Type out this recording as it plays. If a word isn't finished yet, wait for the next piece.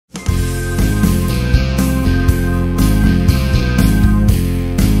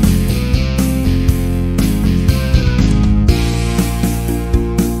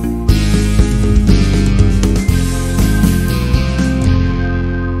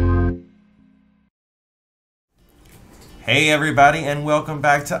Hey everybody, and welcome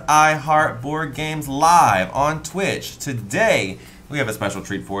back to I Heart Board Games Live on Twitch. Today, we have a special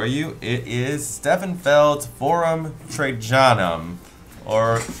treat for you. It is Stefan Feld's Forum Trajanum,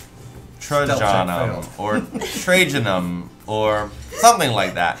 or Trajanum, or Trajanum, or something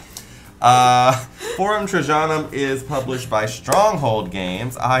like that. Forum Trajanum is published by Stronghold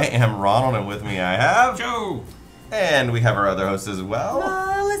Games. I am Ronald, and with me I have Joe. And we have our other hosts as well.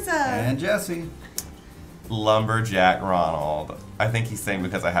 Melissa. And Jesse. Lumberjack Ronald. I think he's saying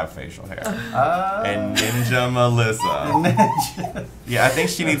because I have facial hair. And Ninja Melissa. Yeah, I think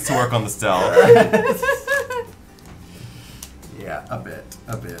she needs to work on the stealth. Yeah, a bit.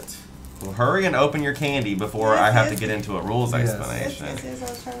 Well, hurry and open your candy before I have to get into a rules explanation.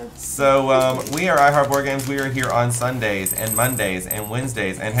 Yes. So, we are I Heart Board Games. We are here on Sundays and Mondays and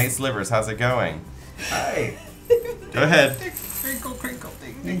Wednesdays. And hey, Slivers, how's it going? Hi. Go ahead. Crinkle, crinkle,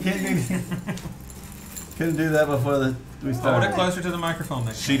 ding, You ding. couldn't do that before we Hold it started. closer to the microphone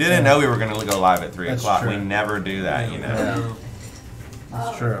next She didn't know we were going to go live at 3 That's o'clock. true. We never do that, you know. Yeah.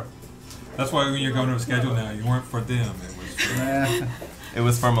 That's true. That's why when you're going to a schedule now, you weren't for them. It was for Nah. It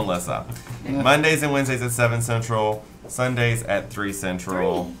was for Melissa. Mondays and Wednesdays at 7 Central. Sundays at 3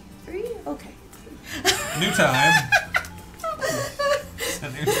 Central. Three? Okay. new time. A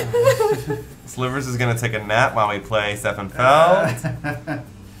new time. Slivers is going to take a nap while we play Stefan Feld.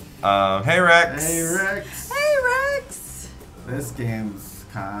 Hey, Rex. Hey, Rex. Hey, Rex. This game's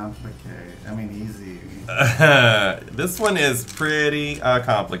complicated. I mean, easy. This one is pretty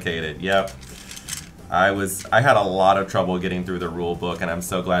complicated. Yep. I had a lot of trouble getting through the rule book, and I'm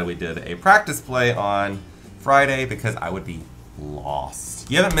so glad we did a practice play on Friday because I would be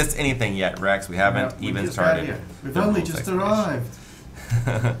lost. You haven't missed anything yet, Rex. We haven't We even just got started. here. We've the only rules just explanation. arrived.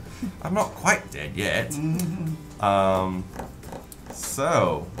 I'm not quite dead yet.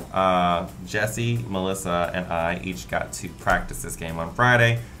 So, Jesse, Melissa, and I each got to practice this game on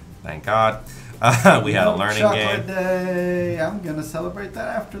Friday. Thank God. We had a learning Chocolate game. Day. I'm gonna celebrate that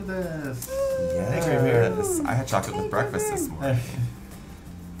after this. Yes. I had chocolate with breakfast this morning.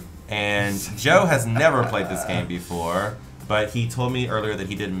 And Joe has never played this game before, but he told me earlier that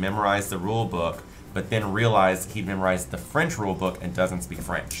he didn't memorize the rule book, but then realized he'd memorized the French rule book and doesn't speak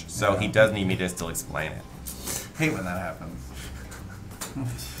French. So he does need me to still explain it. Hate when that happens.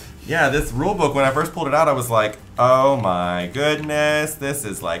 Yeah, this rule book, when I first pulled it out, I was like, oh my goodness, this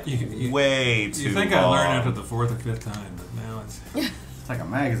is like way too You think long. I learned after the fourth or fifth time, but now it's... It's like a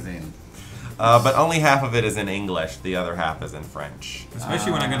magazine. But only half of it is in English, the other half is in French.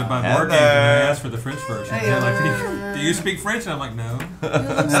 Especially when I go to buy Heather. board games and I ask for the French version. Hey, They're like, Heather. do you speak French? And I'm like, no. You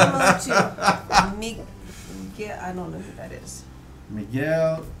look similar to Miguel. I don't know who that is.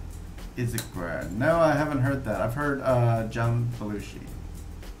 Miguel Izaguirre. No, I haven't heard that. I've heard John Belushi.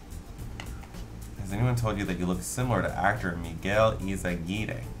 Has anyone told you that you look similar to actor Miguel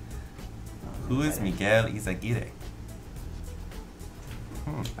Izaguirre? Who is Miguel Izaguirre?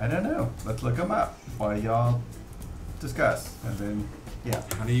 I don't know. Let's look him up while y'all discuss. And then, yeah.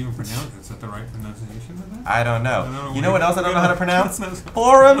 How do you even pronounce it? Is that the right pronunciation of that? I don't know. I don't know You know what else I don't know how to pronounce? No.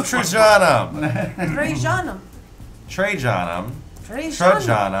 Forum Trajanum. Trajanum. Trajanum.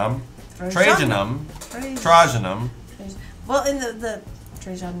 Trajanum. Trajanum. Trajanum. Well, in the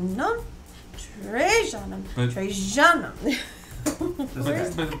Trajanum. But- Trajanum.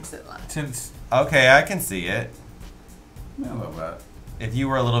 But since Okay, I can see it. Yeah, a little bit. If you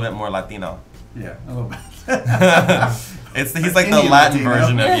were a little bit more Latino. Yeah, a little bit. He's like the Indian Latin Latino.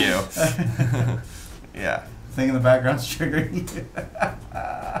 version of you. Yeah. Thing in the background's triggering you.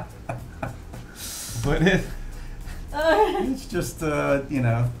 What is It's just, you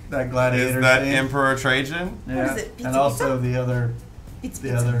know, that gladiator Is that scene. Emperor Trajan? Yeah. What is it, pizza, And also pizza? the other. It's The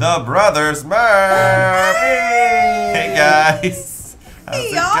pizza. other. The Brothers Murph! Hey! Hey guys! How's Hey,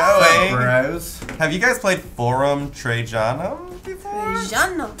 it y'all. going? Bros. Have you guys played Forum Trajanum before?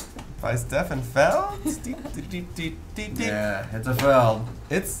 Trajanum. By Stefan Feld? Yeah, it's a Feld.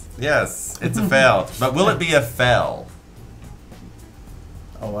 Yes, it's a fail. But will it be a fail?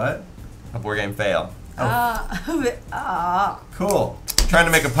 A what? A board game fail. Cool. Trying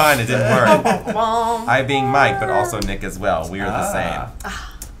to make a pun, it didn't work. I I being Mike, but also Nick as well. We are the same.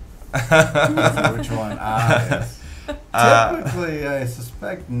 So which one? Yes. Typically, I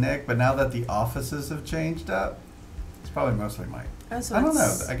suspect Nick, but now that the offices have changed up, it's probably mostly Mike. I don't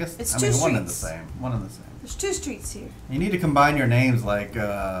know. I guess it's I mean two one and the streets. same. One and the same. There's two streets here. You need to combine your names like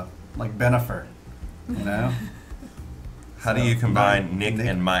Benifer. You know? How do you combine Nick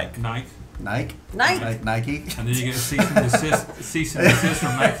and Mike? Nike. Nike? Nike. Like Nike? And then you get a cease and desist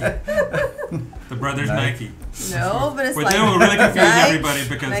from Nike. The brothers Nike. Nike. No, but it's But like then we'll really confuse Nike, everybody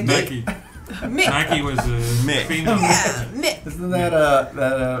because Nike. Nike. Mick. Nike was a Mick. female. Yeah, Mick. Isn't that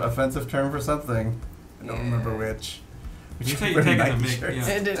a offensive term for something? I don't remember which. You say you're taking the Mick. shirts.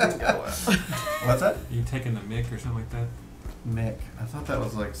 Yeah. It didn't go well. What's that? You taking the Mick or something like that? Mick. I thought that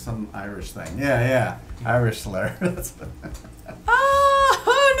was like some Irish thing. Yeah. Irish slur.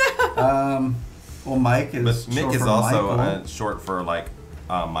 Oh no. Well, Mike is But short Mick is for also Michael. short for like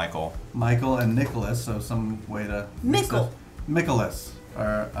Michael. Michael and Nicholas, so some way to mix Mickle. it. Nicholas.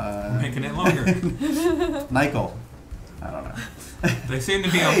 Or Making it longer. Nickel. I don't know. They seem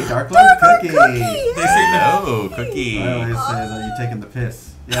to be Hey, on. Dark Lord Cookie! They seem to. Oh, Cookie. I always say, are you taking the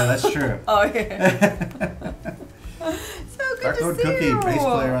piss? Yeah, that's true. Oh yeah. So good Dark to Lord see Cookie, you. bass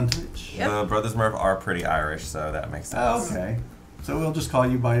player on Twitch. Yep. The Brothers Murph are pretty Irish, so that makes sense. Oh, okay. So we'll just call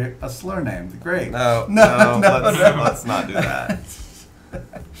you by a slur name. Great. No, let's not do that.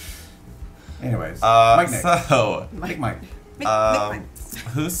 Anyways, Mike Nick. So, Mike Mike. Mick.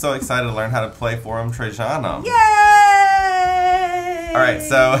 who's so excited to learn how to play Forum Trajanum? Yay! All right,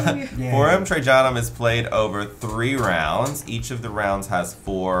 so Yay. Forum Trajanum is played over 3 rounds. Each of the rounds has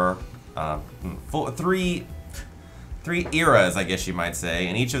three eras, I guess you might say,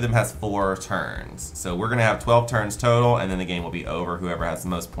 and each of them has 4 turns. So we're gonna have 12 turns total, and then the game will be over. Whoever has the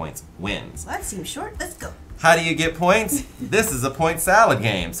most points wins. That seems short. Let's go. How do you get points? This is a point salad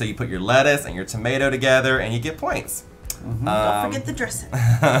game. So you put your lettuce and your tomato together, and you get points. Don't forget the dressing.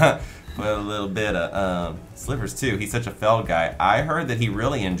 Put a little bit of Slivers too. He's such a Feld guy. I heard that he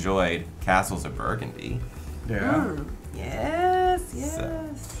really enjoyed Castles of Burgundy. Yeah. Yes. So-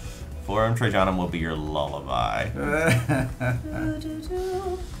 Forum Trajanum will be your lullaby.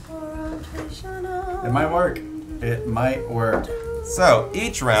 It might work. It might work. So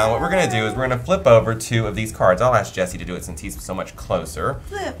each round, what we're gonna do is we're gonna flip over 2 of these cards. I'll ask Jesse to do it since he's so much closer.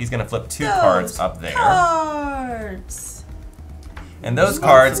 Flip He's gonna flip 2 those cards up there. Cards. And those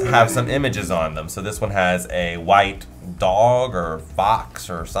cards have some images on them. So this one has a white dog or fox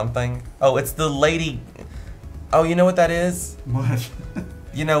or something. Oh, it's the lady. Oh, you know what that is? What?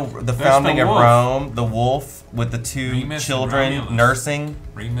 You know, the That's founding the of wolf. Rome, the wolf with the 2 Remus and children Romulus. nursing.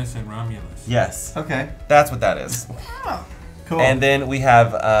 Remus and Romulus. Yes, Okay. that's what that is. Oh. Cool. And then we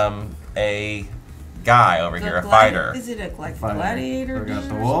have a guy over here, a fighter. Is it like Fighter. gladiator? We got the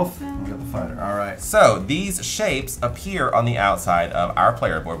dude or wolf. something? We got the fighter. All right. So these shapes appear on the outside of our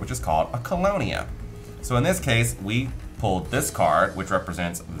player board, which is called a colonia. So in this case, we pulled this card, which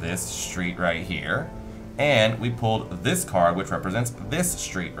represents this street right here. And we pulled this card, which represents this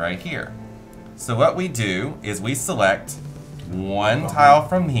street right here. So what we do is we select 1 tile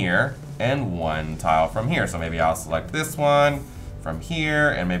from here and 1 tile from here. So maybe I'll select this one from here,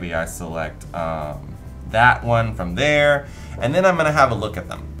 and maybe I select that one from there. And then I'm gonna have a look at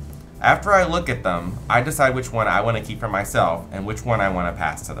them. After I look at them, I decide which one I wanna keep for myself and which one I wanna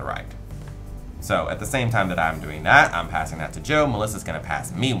pass to the right. So at the same time that I'm doing that, I'm passing that to Joe. Melissa's gonna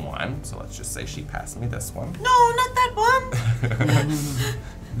pass me 1. So let's just say she passed me this one. No, not that one.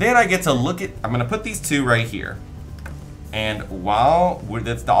 Then I get to look at, I'm gonna put these 2 right here. And while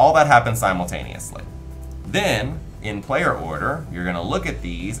all that happens simultaneously. Then, in player order, you're gonna look at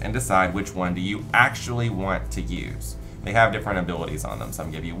these and decide which one do you actually want to use. They have different abilities on them.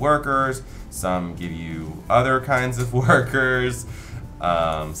 Some give you workers, some give you other kinds of workers,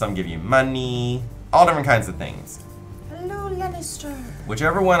 some give you money, all different kinds of things. Hello, Lannister.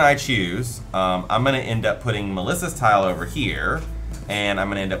 Whichever one I choose, I'm gonna end up putting Melissa's tile over here, and I'm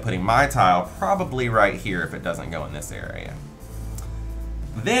gonna end up putting my tile probably right here if it doesn't go in this area.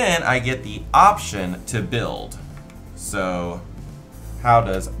 Then I get the option to build. So how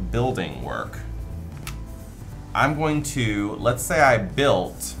does building work? I'm going to, let's say I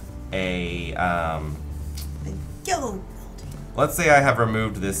built a, The yellow building. let's say I have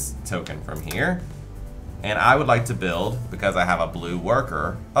removed this token from here, and I would like to build, because I have a blue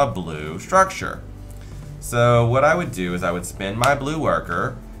worker, a blue structure. So what I would do is I would spend my blue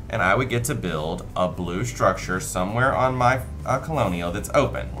worker, and I would get to build a blue structure somewhere on my colonial that's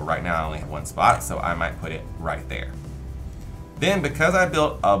open. Well, right now I only have 1 spot, so I might put it right there. Then, because I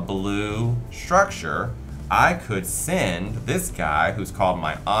built a blue structure, I could send this guy, who's called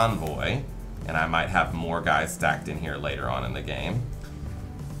my envoy, and I might have more guys stacked in here later on in the game,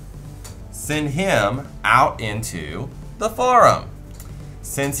 send him out into the forum.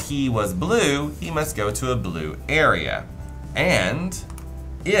 Since he was blue, he must go to a blue area. And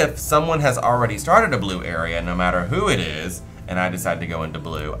if someone has already started a blue area, no matter who it is, and I decide to go into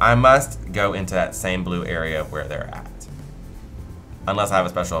blue, I must go into that same blue area where they're at. Unless I have a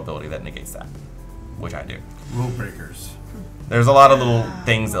special ability that negates that, which I do. Rule breakers. There's a lot of little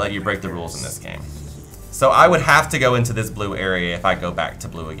things that let you break the rules in this game. So I would have to go into this blue area if I go back to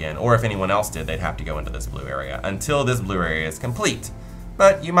blue again, or if anyone else did, they'd have to go into this blue area until this blue area is complete.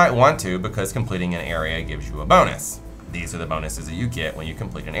 But you might want to because completing an area gives you a bonus. These are the bonuses that you get when you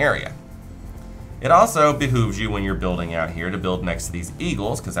complete an area. It also behooves you when you're building out here to build next to these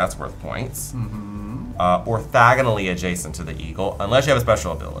eagles, because that's worth points. Orthogonally adjacent to the eagle, unless you have a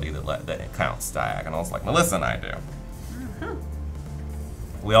special ability that it counts diagonals, like Melissa and I do.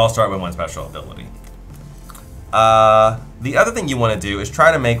 We all start with one special ability. The other thing you want to do is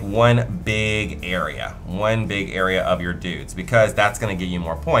try to make one big area of your dudes, because that's going to give you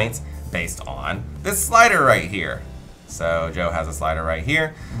more points based on this slider right here. So Joe has a slider right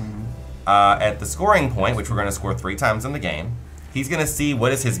here. At the scoring point, which we're going to score 3 times in the game, he's going to see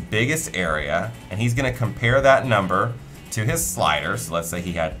what is his biggest area, and he's going to compare that number to his slider. So let's say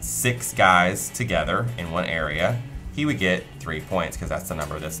he had 6 guys together in one area. He would get 3 points because that's the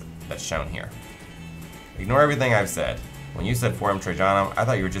number that's shown here. Ignore everything I've said. When you said Forum Trajanum, I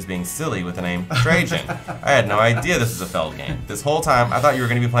thought you were just being silly with the name Trajan. I had no idea this was a Feld game. This whole time, I thought you were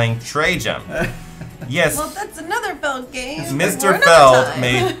going to be playing Trajan. Yes. Well, that's another Feld game. Mr. Feld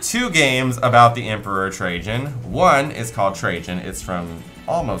made 2 games about the Emperor Trajan. One is called Trajan. It's from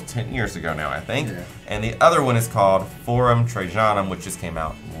almost 10 years ago now, I think. Yeah. And the other one is called Forum Trajanum, which just came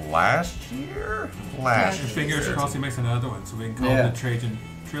out last year? Your fingers crossed, he makes another one, so we can call it the Trajan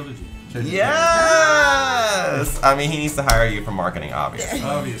Trilogy. Yes! I mean, he needs to hire you for marketing, obviously.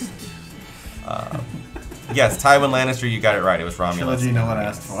 Obviously. Yes, Tywin Lannister, you got it right. It was Romulus. Trilogy no one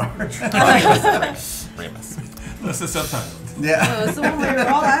asked for. Remus. That's the subtitle. Yeah. So what we were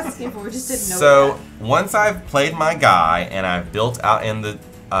all asking for, we just didn't know. So once I've played my guy and I've built out in the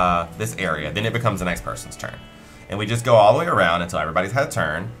this area, then it becomes the next person's turn. And we just go all the way around until everybody's had a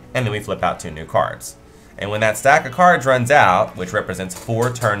turn, and then we flip out 2 new cards. And when that stack of cards runs out, which represents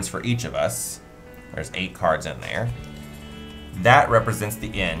 4 turns for each of us, there's 8 cards in there, that represents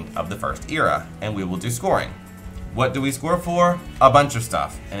the end of the first era, and we will do scoring. What do we score for? A bunch of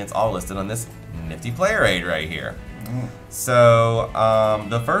stuff, and it's all listed on this nifty player aid right here. So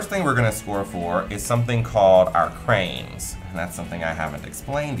the first thing we're going to score for is something called our cranes, and that's something I haven't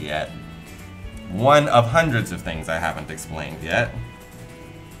explained yet. One of hundreds of things I haven't explained yet.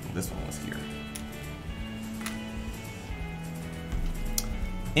 This one was here.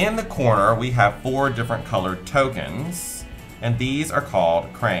 In the corner, we have 4 different colored tokens, and these are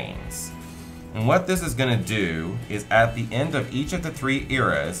called cranes. And what this is going to do is at the end of each of the 3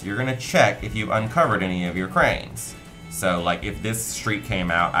 eras, you're going to check if you've uncovered any of your cranes. So like if this street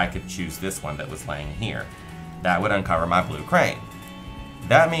came out, I could choose this one that was laying here. That would uncover my blue crane.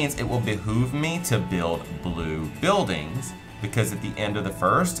 That means it will behoove me to build blue buildings, because at the end of the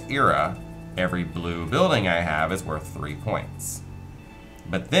first era, every blue building I have is worth 3 points.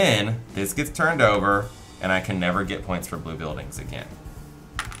 But then this gets turned over and I can never get points for blue buildings again.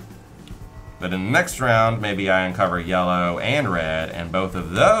 But in the next round, maybe I uncover yellow and red, and both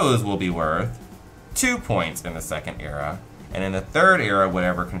of those will be worth 2 points in the second era. And in the third era,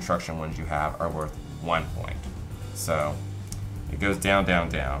 whatever construction ones you have are worth 1 point. So it goes down, down,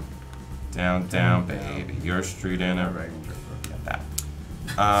 down. Down, down, baby. Your street in a get that.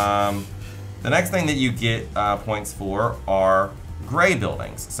 The next thing that you get points for are gray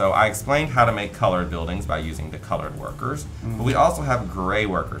buildings. So I explained how to make colored buildings by using the colored workers, but we also have gray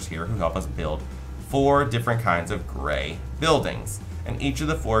workers here who help us build 4 different kinds of gray buildings. And each of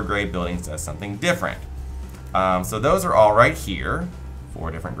the 4 gray buildings does something different. So those are all right here,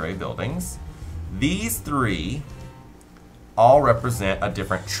 4 different gray buildings. These 3 all represent a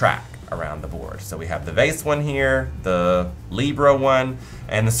different track around the board. So we have the vase one here, the Libra one,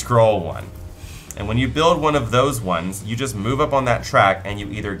 and the scroll one. And when you build one of those ones, you just move up on that track and you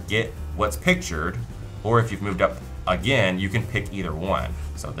either get what's pictured, or if you've moved up again, you can pick either one.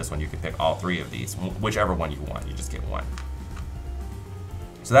 So this one you can pick all 3 of these, whichever one you want, you just get one.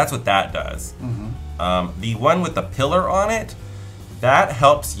 So that's what that does. The one with the pillar on it, that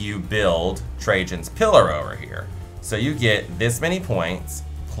helps you build Trajan's pillar over here. So you get this many points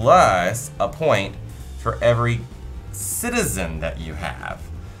plus a point for every citizen that you have.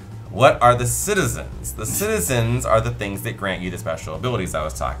 What are the citizens? The citizens are the things that grant you the special abilities I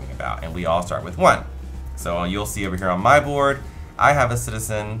was talking about, and we all start with 1. So you'll see over here on my board, I have a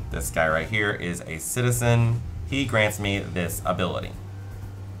citizen. This guy right here is a citizen. He grants me this ability.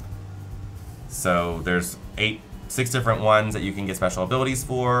 So there's 6 different ones that you can get special abilities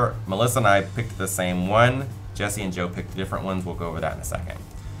for. Melissa and I picked the same one. Jesse and Joe picked different ones. We'll go over that in a second.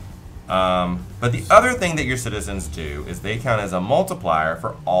 But the other thing that your citizens do is they count as a multiplier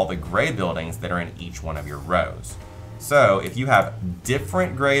for all the gray buildings that are in each one of your rows. So if you have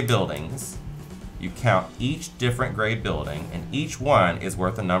different gray buildings you count each different grade building, and each one is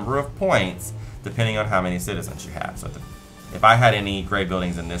worth a number of points depending on how many citizens you have. So if I had any grade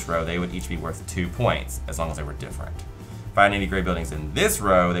buildings in this row, they would each be worth 2 points, as long as they were different. If I had any grade buildings in this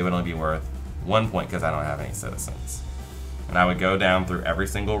row, they would only be worth 1 point because I don't have any citizens. And I would go down through every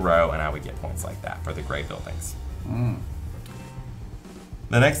single row, and I would get points like that for the grade buildings.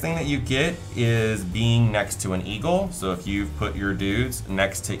 The next thing that you get is being next to an eagle. So if you've put your dudes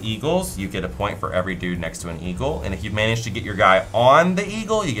next to eagles, you get a point for every dude next to an eagle. And if you've managed to get your guy on the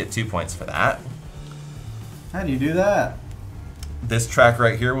eagle, you get 2 points for that. How do you do that? This track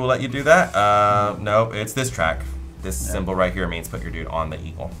right here will let you do that. No, it's this track. This symbol right here means put your dude on the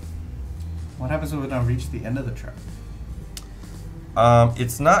eagle. What happens when I reach the end of the track?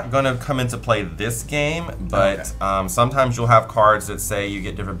 It's not going to come into play this game, but sometimes you'll have cards that say you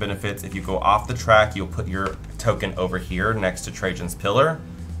get different benefits. If you go off the track, you'll put your token over here next to Trajan's pillar.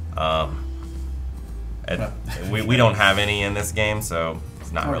 We don't have any in this game, so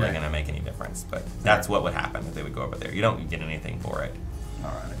it's not really going to make any difference. But that's what would happen if they would go over there. You don't get anything for it.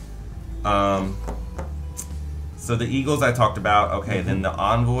 All right. So the eagles I talked about, okay, then the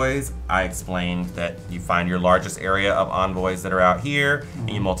envoys, I explained that you find your largest area of envoys that are out here,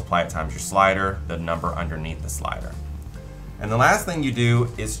 and you multiply it times your slider, the number underneath the slider. And the last thing you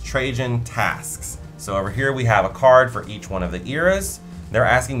do is Trajan tasks. So over here we have a card for each one of the eras. They're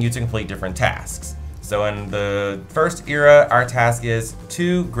asking you to complete different tasks. So in the first era, our task is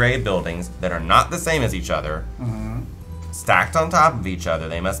 2 gray buildings that are not the same as each other, stacked on top of each other.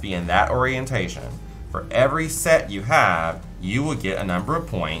 They must be in that orientation. For every set you have, you will get a number of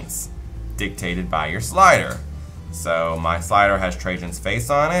points dictated by your slider. So my slider has Trajan's face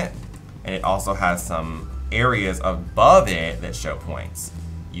on it, and it also has some areas above it that show points.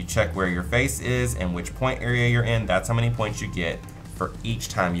 You check where your face is and which point area you're in. That's how many points you get for each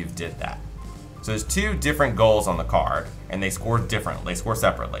time you did that. So there's 2 different goals on the card, and they score differently. They score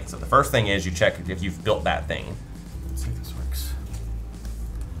separately. So the first thing is you check if you've built that thing. Let's see if this works.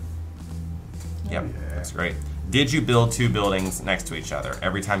 Yep, that's great. Did you build 2 buildings next to each other?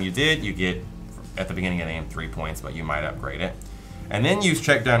 Every time you did, you get, at the beginning of the game, 3 points, but you might upgrade it. And then you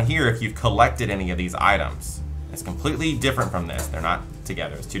check down here if you've collected any of these items. It's completely different from this. They're not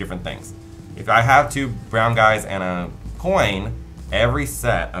together. It's 2 different things. If I have 2 brown guys and a coin, every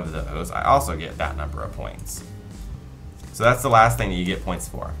set of those, I also get that number of points. So that's the last thing that you get points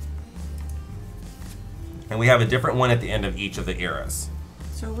for. And we have a different one at the end of each of the eras.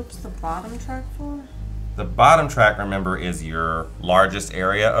 So what's the bottom track for? The bottom track, remember, is your largest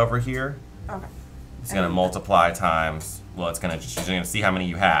area over here. Okay. It's going to multiply times, well, it's going to just, you're going to see how many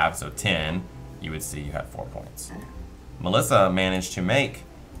you have. So 10, you would see you have 4 points. Melissa managed to make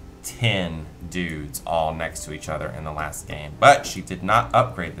 10 dudes all next to each other in the last game, but she did not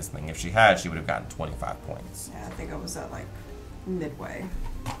upgrade this thing. If she had, she would have gotten 25 points. Yeah, I think I was at like midway.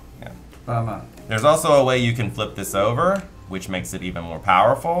 Yeah. There's also a way you can flip this over, which makes it even more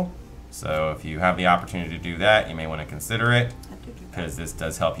powerful. So if you have the opportunity to do that, you may want to consider it, because this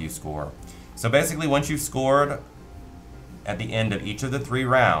does help you score. So basically, once you've scored at the end of each of the 3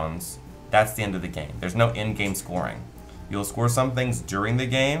 rounds, that's the end of the game. There's no in-game scoring. You'll score some things during the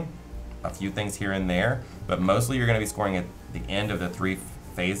game, a few things here and there, but mostly you're going to be scoring at the end of the 3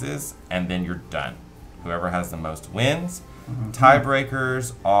 phases, and then you're done. Whoever has the most wins.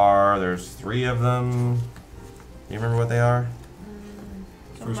 Tiebreakers are, there's 3 of them. Do you remember what they are?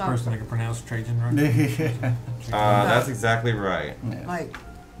 First person that can pronounce Trajan right? That's exactly right. Like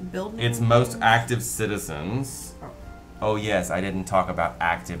building. It's most active citizens. Oh yes, I didn't talk about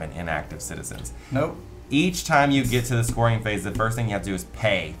active and inactive citizens. Nope. Each time you get to the scoring phase, the first thing you have to do is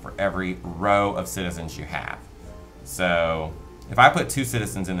pay for every row of citizens you have. So if I put 2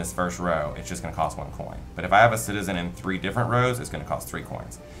 citizens in this first row, it's just going to cost 1 coin. But if I have a citizen in 3 different rows, it's going to cost 3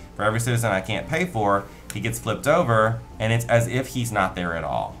 coins. For every citizen I can't pay for, he gets flipped over, and it's as if he's not there at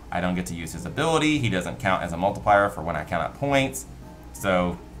all. I don't get to use his ability. He doesn't count as a multiplier for when I count up points.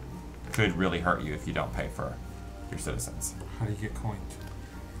 So it could really hurt you if you don't pay for your citizens. How do you get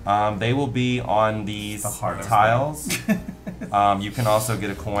coins? They will be on these tiles. You can also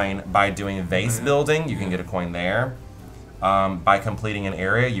get a coin by doing vase building. You can get a coin there. By completing an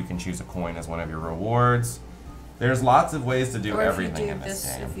area, you can choose a coin as one of your rewards. There's lots of ways to do everything in this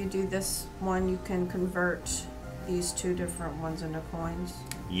game. If you do this one, you can convert these 2 different ones into coins.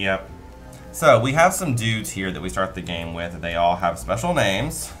 Yep. So we have some dudes here that we start the game with. They all have special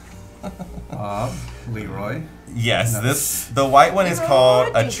names. Leroy. Yes, the white one is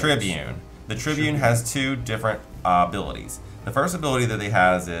called a Tribune. The Tribune has 2 different abilities. The first ability that he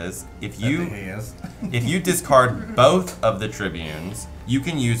has is if you discard both of the Tribunes, you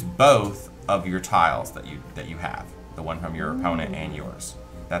can use both of your tiles that you have, the one from your opponent and yours.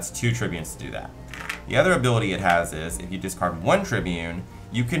 That's 2 tribunes to do that. The other ability it has is if you discard 1 tribune,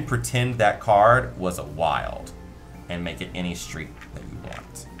 you can pretend that card was a wild and make it any street that you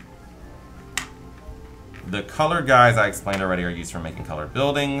want. The colored guys I explained already are used for making colored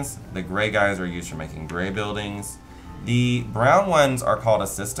buildings. The gray guys are used for making gray buildings. The brown ones are called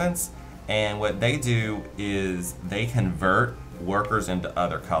assistants, and what they do is they convert workers into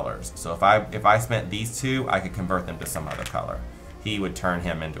other colors. So if I spent these 2, I could convert them to some other color. He would turn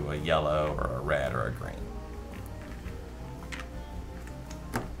him into a yellow or a red or a green.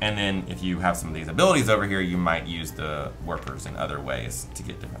 And then if you have some of these abilities over here, you might use the workers in other ways to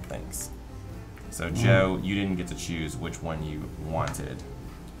get different things. So Joe, you didn't get to choose which one you wanted.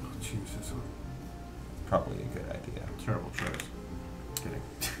 I'll choose this one. Probably a good idea. Terrible choice. Kidding.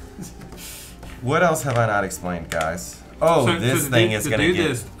 What else have I not explained, guys? Oh, so, this thing is going to get...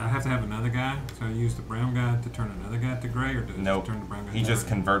 this, I have to have another guy? So I use the brown guy to turn another guy to gray, or does nope. it turn the brown guy he just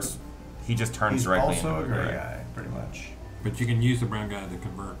converts... He just turns directly into a gray guy, pretty much. But you can use the brown guy to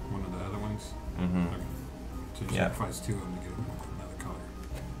convert one of the other ones? Mm-hmm. Okay. So you sacrifice 2 of them to get another color.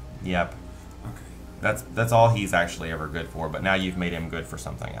 Yep. Okay. That's all he's actually ever good for, but now you've made him good for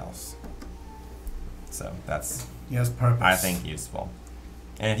something else. So that's... He has purpose. I think useful.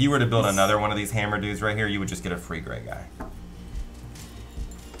 And if you were to build another one of these hammer dudes right here, you would just get a free gray guy.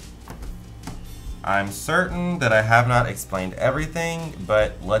 I'm certain that I have not explained everything,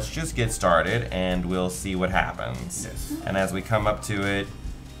 but let's just get started and we'll see what happens. Yes. And as we come up to it,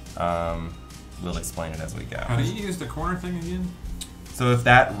 we'll explain it as we go. How do you use the corner thing again? So if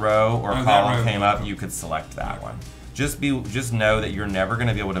that row or column came up, you could select that one. Just know that you're never going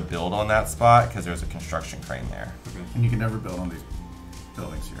to be able to build on that spot because there's a construction crane there. Okay. And you can never build on these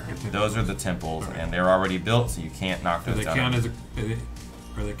buildings here. Those are the temples, and they're already built, so you can't knock those down.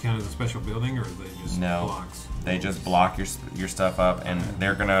 Are they count as a special building, or are they just blocks? They just block your stuff up, and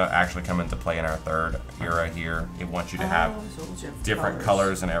they're going to actually come into play in our 3rd era here. It wants you to have different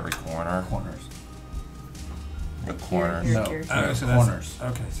colors in every corner. Corners. The corner. No, so corners.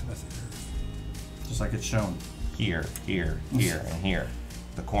 Okay, so that's it. Just like it's shown. Here, here, here, and here.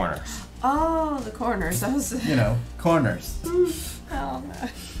 The corners. Oh, the corners. I was... You know, corners. Oh, no.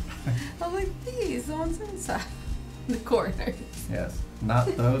 I'm like, these, the ones inside. The corners. Yes,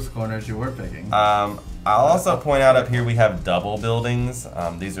 not those corners you were picking. I'll also point out up here we have double buildings.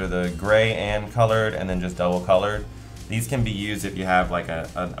 These are the gray and colored, and then just double colored. These can be used if you have like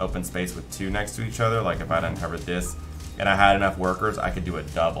an open space with 2 next to each other. Like if I'd uncovered this and I had enough workers, I could do a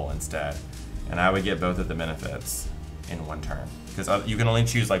double instead. And I would get both of the benefits in one turn. Because you can only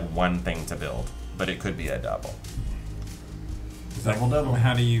choose like one thing to build, but it could be a double. Double.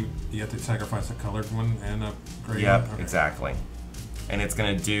 How do you have to sacrifice a colored one and a gray one? Yep, exactly. And it's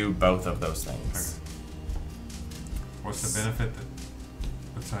going to do both of those things. Okay. What's the benefit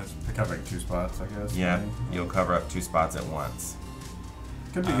besides covering 2 spots, I guess? Yeah, you'll cover up 2 spots at once.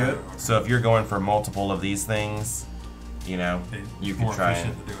 Could be good. Okay. So if you're going for multiple of these things, you know, you can try it. To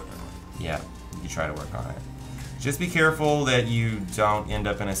do it that way. Yeah, you try to work on it. Just be careful that you don't end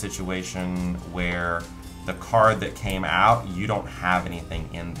up in a situation where the card that came out, you don't have anything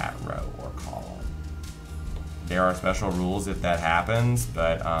in that row or column. There are special rules if that happens,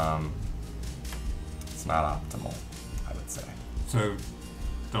 but it's not optimal, I would say. So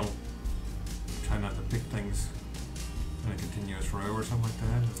try not to pick things in a continuous row or something like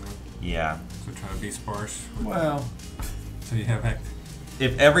that? Yeah. So try to be sparse? Well. So you have...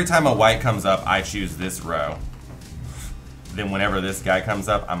 If every time a white comes up, I choose this row, then whenever this guy comes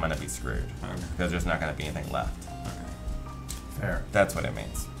up, I'm going to be screwed. Okay. Because there's not going to be anything left. Okay. Fair. That's what it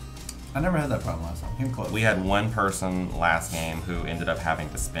means. I never had that problem last time. Came close. We had one person last game who ended up having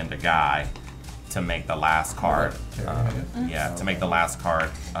to spend a guy to make the last card. To make the last card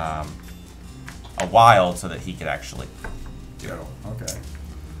a wild so that he could actually do it. Okay.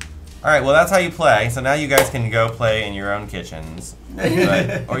 All right, well, that's how you play. So now you guys can go play in your own kitchens.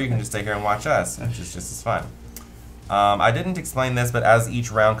 Or you can just stay here and watch us, which is just as fun. I didn't explain this, but as each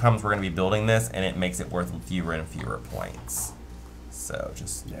round comes, we're going to be building this, and it makes it worth fewer and fewer points. So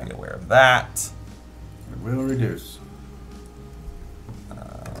just be aware of that. It will reduce.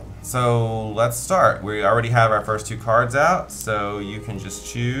 So let's start. We already have our first 2 cards out, so you can just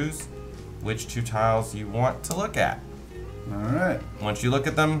choose which 2 tiles you want to look at. All right. Once you look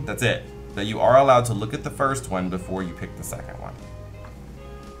at them, that's it. But you are allowed to look at the first one before you pick the second one.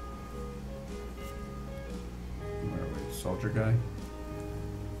 Where are we? Soldier guy?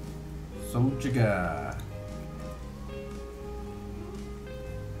 Soldier guy.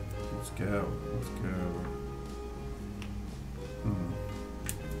 Let's go. Let's go.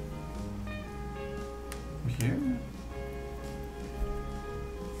 you.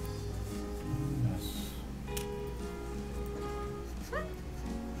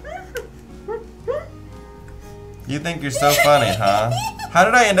 You think you're so funny, huh? How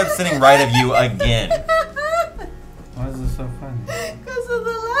did I end up sitting right of you again? Why is this so funny? Because of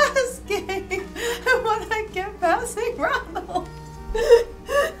the last game. And when I kept passing Ronald.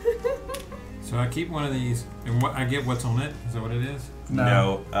 So I keep one of these, and what I get what's on it? Is that what it is?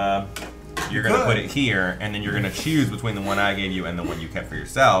 No. You're going to put it here, and then you're going to choose between the one I gave you and the one you kept for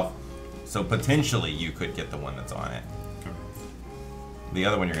yourself. So potentially you could get the one that's on it. Okay. The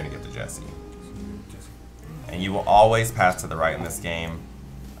other one you're going to give to Jesse. And you will always pass to the right in this game.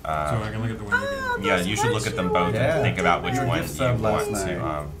 So I can look at the one you Yeah, you should look at them both and think about which Yeah. one Gift you sub want last to,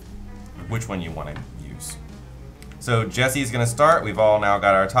 night. which one you want to use. So Jesse's going to start. We've all now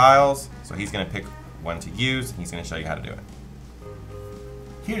got our tiles, so he's going to pick one to use. He's going to show you how to do it.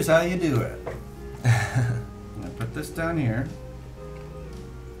 Here's how you do it. I'm going to put this down here.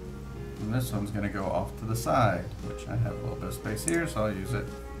 And this one's going to go off to the side, which I have a little bit of space here, so I'll use it.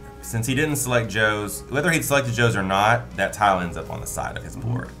 Since he didn't select Joe's, whether he'd selected Joe's or not, that tile ends up on the side of his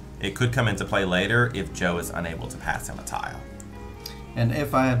board. It could come into play later if Joe is unable to pass him a tile. And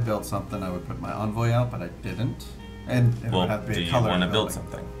if I had built something, I would put my envoy out, but I didn't. And it would have to be do a you color want to build building.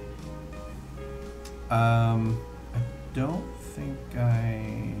 something? I don't think I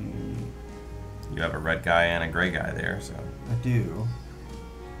You have a red guy and a gray guy there, so. I do.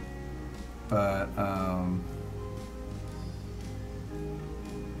 But,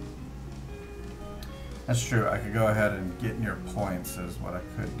 that's true. I could go ahead and get near points is what I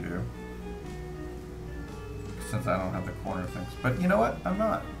could do. Since I don't have the corner things. But you know what? I'm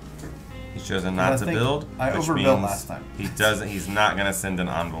not. He's chosen not to think build, I which overbuilt means last time. he doesn't. He's not going to send an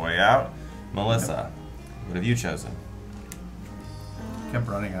envoy out. Melissa, what have you chosen? Kept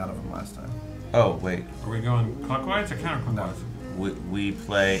running out of them last time. Oh wait, Are we going clockwise or counterclockwise? we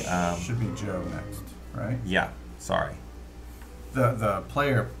play. Should be Joe next, right? Yeah, sorry. The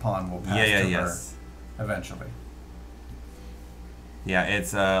player pawn will pass to her Yes. eventually. Yeah,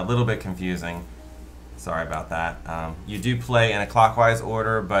 it's a little bit confusing. Sorry about that. You do play in a clockwise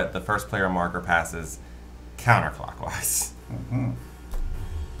order, but the first player marker passes counterclockwise. Mm-hmm.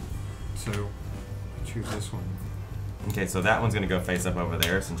 So I choose this one. Okay, so that one's going to go face up over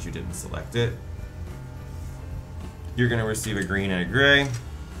there since you didn't select it. You're going to receive a green and a gray.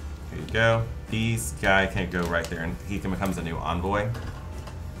 Here you go. These guy can go right there, and he becomes a new envoy.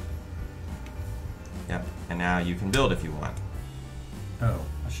 Yep, and now you can build if you want. Oh,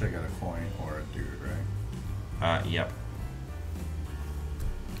 I should have got a coin or a dude, right? Yep.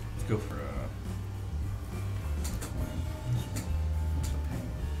 Let's go for a coin. What's a pain?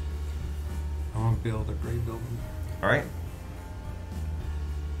 I want to build a gray building. All right.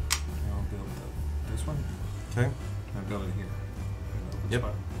 I want to build this one. Okay. I build it here. Yep.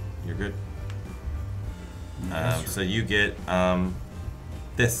 Spot. You're good. Yes, So you get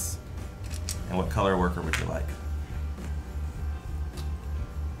this. And what color worker would you like?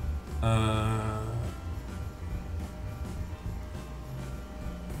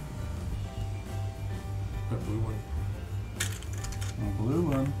 The blue one. a blue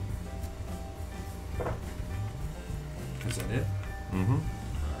one. Is that it? Mm-hmm.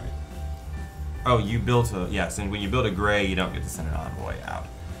 Alright. Oh, you built a, yes, and when you build a gray, you don't get to send an envoy out.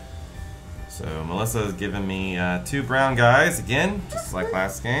 So Melissa has given me 2 brown guys, again, just like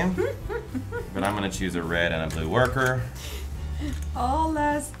last game. But I'm going to choose a red and a blue worker. All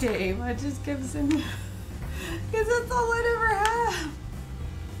last game, I just kept sending. Because that's all I'd ever have.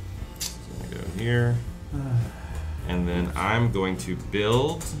 So I'm going to go here. And then I'm going to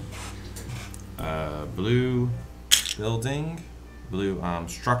build blue building, blue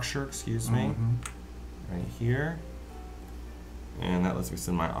structure, excuse me, right here. And that lets me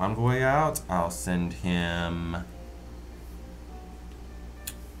send my envoy out. I'll send him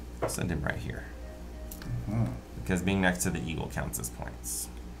right here. Because being next to the eagle counts as points.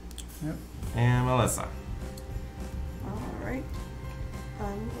 Yep. And Melissa. Alright.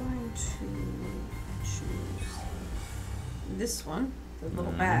 I'm going to choose this one, the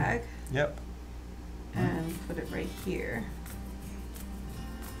little bag, Yep. and put it right here.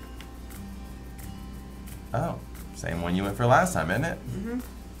 Oh, same one you went for last time, isn't it?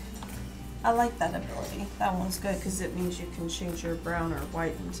 I like that ability. That one's good because it means you can change your brown or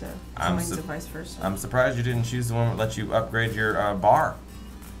white into I'm coins sup- and vice versa. I'm surprised you didn't choose the one that lets you upgrade your bar.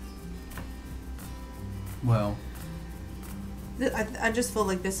 Well, I just feel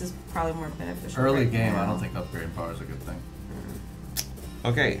like this is probably more beneficial. early right game, now. I don't think upgrade bar is a good thing.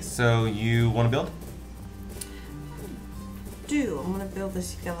 Okay, so you want to build? I'm gonna build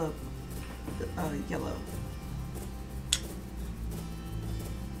this yellow.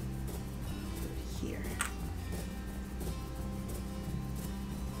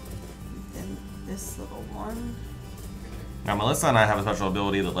 this little one. Now, Melissa and I have a special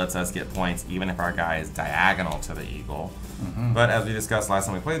ability that lets us get points even if our guy is diagonal to the eagle. But as we discussed last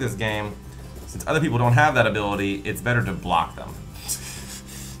time we played this game, since other people don't have that ability, it's better to block them.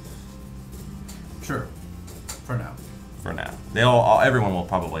 Sure. For now. For now. Everyone will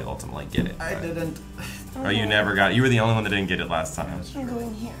probably ultimately get it. I didn't. Oh, you never got it. You were the only one that didn't get it last time. I'm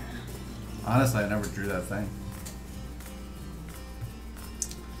going here. Honestly, I never drew that thing.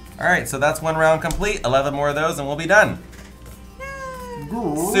 Alright, so that's one round complete. 11 more of those and we'll be done.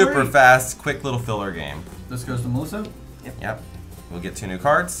 Great. Super fast, quick little filler game. This goes to Melissa. Yep. We'll get 2 new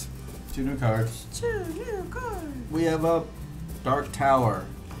cards. 2 new cards. 2 new cards. We have a Dark Tower.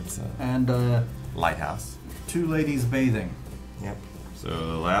 It's a And lighthouse. 2 ladies bathing. Yep. So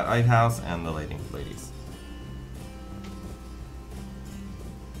the lighthouse and the ladies.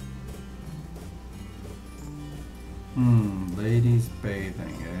 Ladies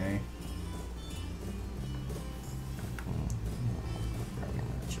bathing, eh? Probably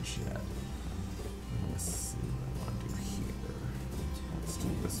not just yet. Let's see what I want to do here. Let's do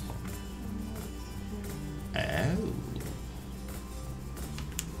this one. Oh.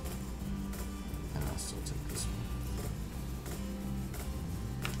 And I'll still take this one.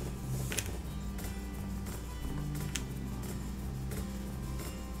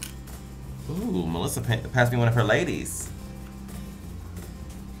 Ooh, Melissa passed me one of her ladies.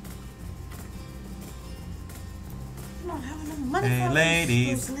 I don't have enough money Hey, for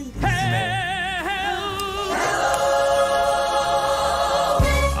ladies. those ladies.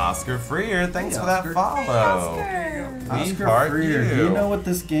 Oscar Freer, thanks Hey, for that Oscar. follow. Oscar. We Oscar heart Freer, you. do you know what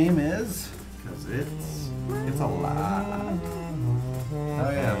this game is? Because it's a lot. Oh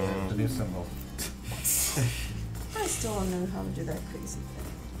yeah, the new symbol. I still don't know how to do that crazy thing.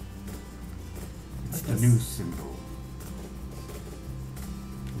 It's the new symbol.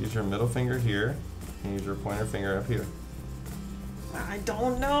 Use your middle finger here, and use your pointer finger up here. I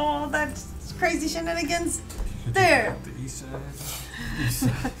don't know all that crazy shenanigans. There. The east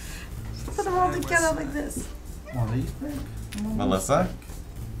side. Put them all together like this. One of these big? Melissa?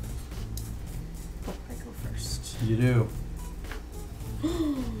 Oh, I go first. You do.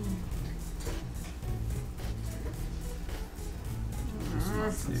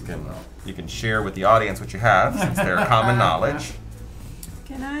 You can share with the audience what you have, since they're common knowledge.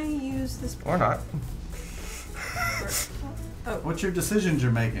 Can I use this? Or not. Oh, What's your decisions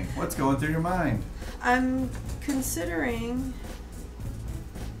you're making? What's going through your mind? I'm considering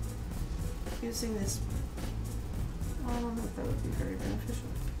using this. I don't know if that would be very beneficial.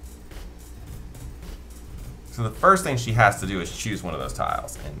 So the first thing she has to do is choose one of those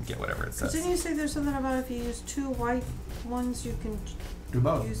tiles and get whatever it says. Didn't you say there's something about if you use 2 white ones, you can Do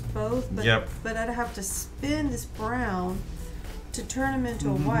both. use both? But, Yep. But I'd have to spin this brown to turn them into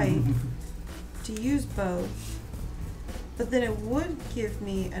a white to use both. But then it would give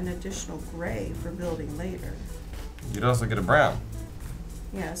me an additional gray for building later. You'd also get a brown.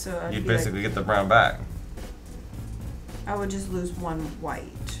 Yeah, so I'd You'd be like, basically get the brown back. I would just lose 1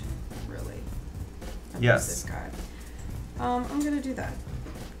 white, really. I'd Yes. lose this guy. I'm gonna do that.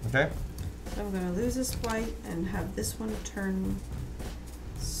 Okay? So I'm gonna lose this white and have this one turn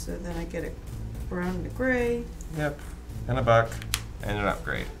so then I get a brown and a gray. Yep. And a buck. And an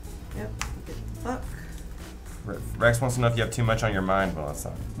upgrade. Yep, get the buck. Rex wants to know if you have too much on your mind,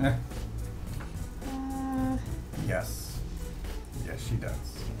 Melissa. Eh. Uh, Yes. Yes, she does.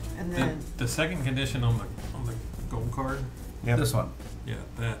 and The, then the second condition on the gold card. Yep. This one. Yeah,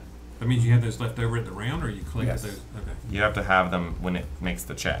 that means you have those left over at the round, or you collected Yes. those. Okay. You have to have them when it makes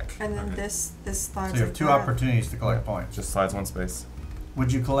the check. and then Okay. this So slides you have like 2 that. opportunities to collect points. Just slides 1 space.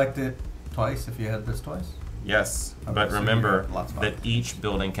 Would you collect it twice if you had this twice? Yes, Okay, but so you remember have lots of that options. each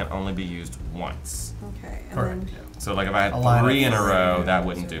building can only be used once. Okay, and Correct. then So like if I A line had of 3 in a 3, row, yeah. that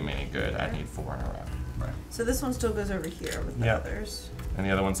wouldn't do me any good. I'd need 4 in a row. Right. so this one still goes over here with the Yep. others. And the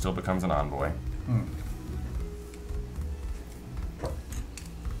other one still becomes an envoy. Hmm.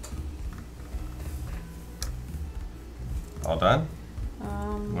 All done? You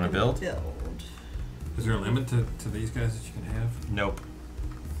wanna build? Build. Is there a limit to these guys that you can have? Nope.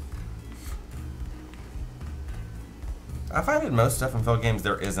 I find in most Steffenfeld games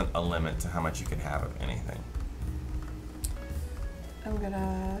there isn't a limit to how much you can have of anything. I'm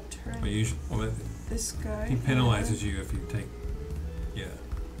gonna turn Well, this guy. he penalizes you if you take. Yeah.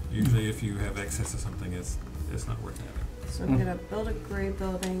 Usually, if you have excess of something, it's not worth having. So I'm gonna build a gray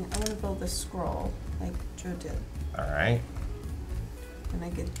building. I'm gonna build this scroll like Joe did. Alright. And I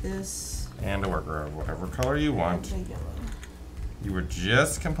get this. And a worker of whatever color you want. and a yellow. You were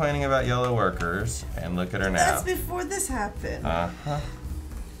just complaining about yellow workers, and look at her now. That's before this happened. Uh-huh.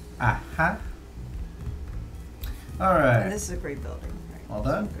 Aha. All right. And this is a great building. Right. All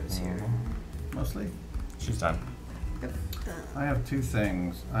done? So it goes here. Mostly. She's done. Yep, done. I have two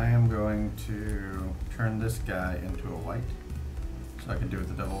things. I am going to turn this guy into a white, so I can do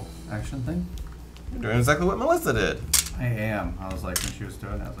the double action thing. You're doing exactly what Melissa did. I am. I was like, when she was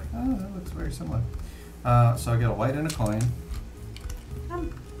doing it, I was like, oh, that looks very similar. So I get a white and a coin.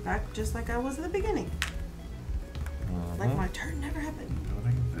 I'm back just like I was at the beginning. Like my turn never happened.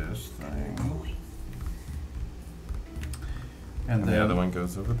 Building this thing. Coin. And the other one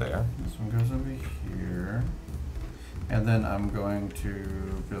goes over there. This one goes over here. And then I'm going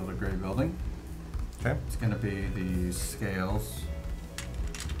to build a gray building. Okay. It's going to be the scales.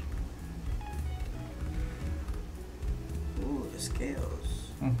 Ooh, the scales.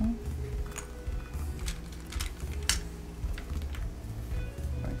 Mm-hmm.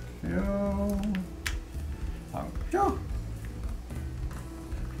 Thank you. Thank you.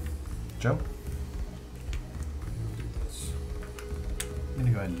 Joe? I'm going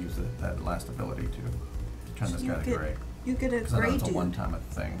to go ahead and use that last ability to turn this guy to gray. You get a Because I know gray it's a dude. one-time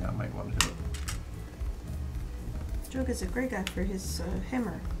thing. I might want to do it. Joe gets a gray guy for his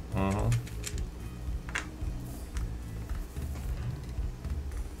hammer. Mm-hmm.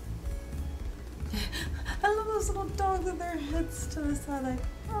 I love those little dogs with their heads to the side like,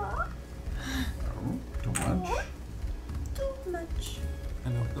 "Aw." Oh, too much. Too much.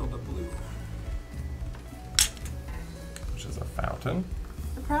 And I'll build a blue. Which is a fountain.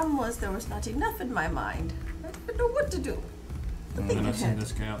 The problem was there was not enough in my mind. I didn't know what to do. The thing And I'll send ahead.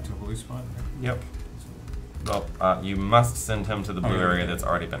 this guy out to a blue spot. Yep. Well, you must send him to the blue Okay. area that's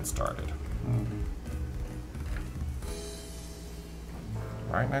already been started. Mm-hmm.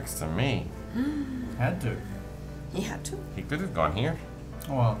 Right next to me. Had to. He had to. He could have gone here.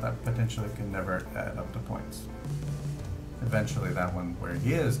 Well, that potentially can never add up to points. Eventually, that one where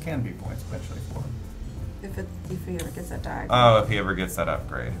he is can be points eventually for him. If he ever gets that diagram. Oh, if he ever gets that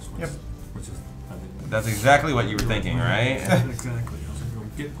upgrade. Yep. Which is, I think. That's exactly what you were thinking, right? Exactly. I was going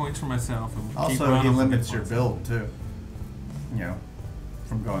to get points for myself and keep Also, running he for limits good your points. build too. You know,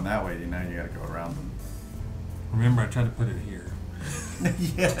 from going that way, now you got to go around them. Remember, I tried to put it here.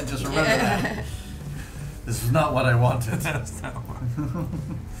 Yeah, just remember that. This is not what I wanted. That's that one.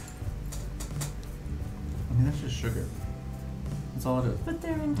 I mean, that's just sugar. That's all it is. But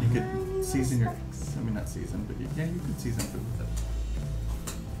they're in You tiny could season your, specks. I mean, not season, but yeah, you could season food with it.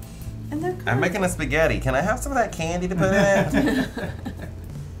 And they're I'm making a spaghetti. Can I have some of that candy to put in it?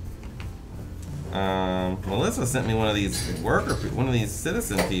 Melissa sent me one of these one of these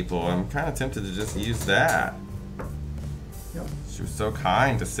citizen people. I'm kind of tempted to just use that. Yep. She was so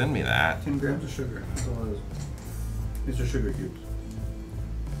kind to send me that. 10 grams of sugar. That's all it is. These are sugar cubes.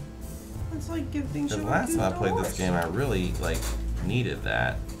 It's like giving The sugar last cubes time I to a played this horse. game, I really needed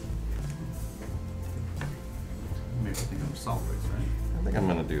that. Maybe think of salt waste, right? I think I'm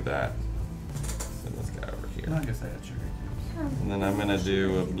gonna do that. Send this guy over No, I here. guess I had sugar cubes. And then I'm gonna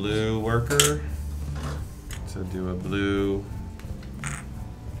do a blue worker to do a blue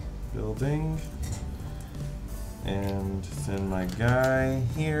building. And send my guy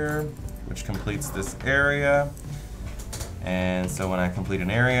here, which completes this area. And so when I complete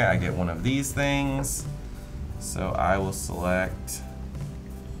an area, I get one of these things. So I will select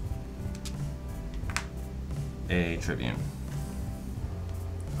a Tribune.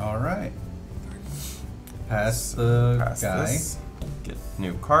 All right. Pass the Pass guy. this. Get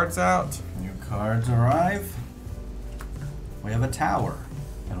new cards out. New cards arrive. We have a tower.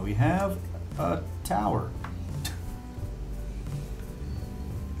 And we have a tower.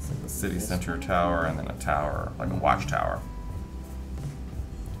 It's like the city center tower and then a tower, like a watchtower.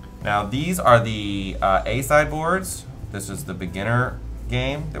 Now these are the A side boards. This is the beginner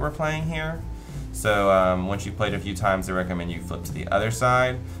game that we're playing here. So once you've played a few times, I recommend you flip to the other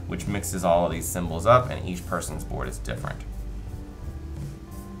side, which mixes all of these symbols up, and each person's board is different.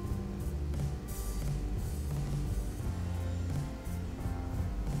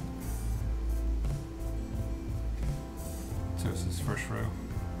 So this is first row,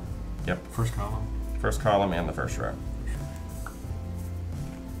 Yep, first column. first column and the first row.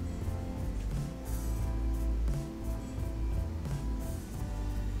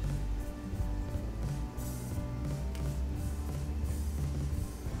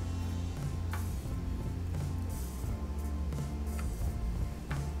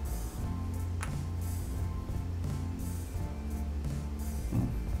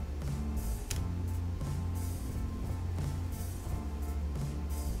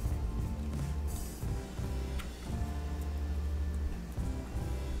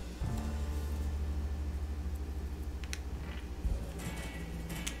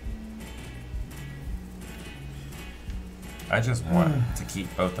 I just want to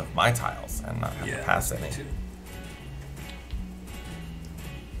keep both of my tiles and not have to pass any. Too.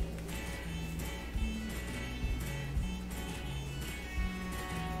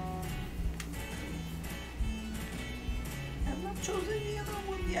 I've not chosen the other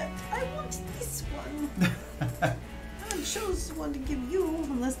one yet. I want this one. I haven't chosen one to give you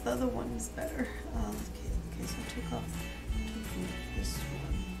unless the other one is better. Okay, so I took off this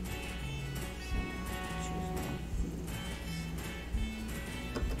one. So I choose one of these.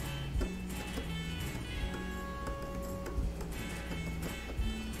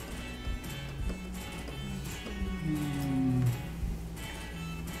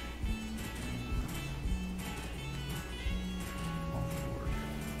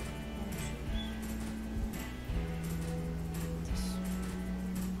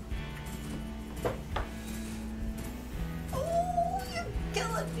 Oh, you're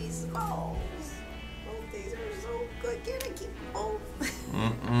killing me, Smalls. Both these are so good. Can I keep both?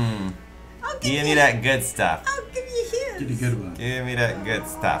 Mm-mm. I'll give Give me you. that good stuff. I'll give you his. Get a good one. Give me that good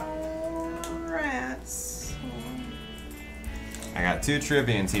stuff. Oh, rats. I got 2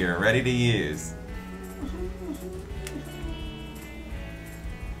 tribunes here, ready to use.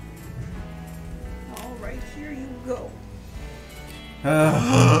 All right, here you go.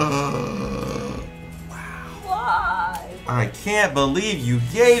 Why? I can't believe you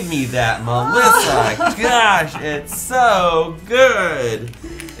gave me that, Melissa. Gosh, it's so good.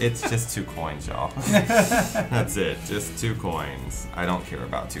 It's just 2 coins, y'all. That's it, just 2 coins. I don't care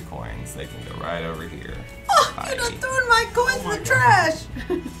about 2 coins. They can go right over here. Oh, Bye. you done threw my coins in the trash.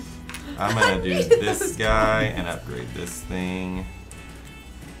 I'm gonna do needed this those guy and upgrade this thing.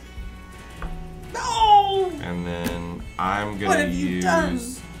 No. And then I'm What gonna have you done?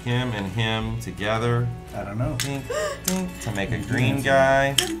 use him and him together. I don't know. Dink, dink, to make a green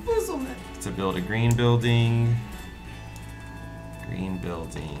guy. Embezzlement. To build a green building. Green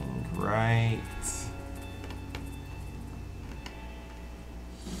building right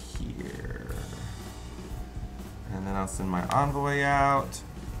here. And then I'll send my envoy out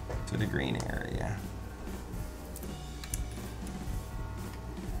to the green area.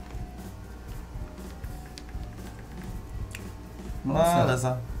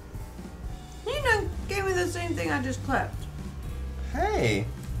 Melissa. You done gave me the same thing I just clapped. Hey.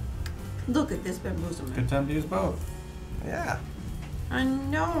 Look at this bamboozlement. Good time to use both. Yeah. I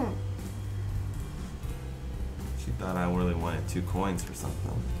know. She thought I really wanted 2 coins for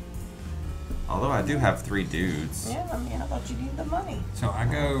something. Although I do have 3 dudes. Yeah, I mean, I thought you needed the money. So I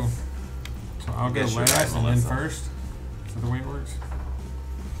go. So I'll go Guess you're last right, and then Melissa. first. Is that the way it works?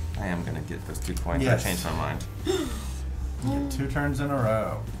 I am gonna get those 2 coins. Yes. I changed my mind. Get 2 turns in a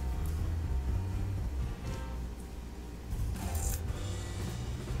row.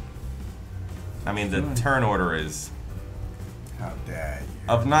 I mean, the turn order is How dare you?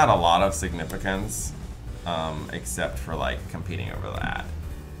 of not a lot of significance, except for like competing over that.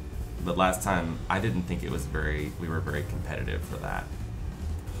 But last time, I didn't think it was we were very competitive for that.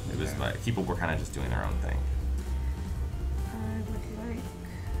 It was Yeah. like, people were kind of just doing their own thing, I would like.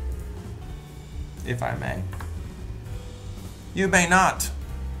 if I may. You may not.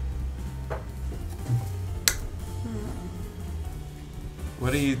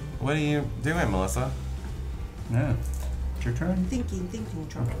 What are you doing, Melissa? Yeah. It's your turn. Thinking,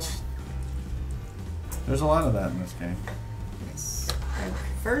 trouble. There's a lot of that in this game. Yes. Okay,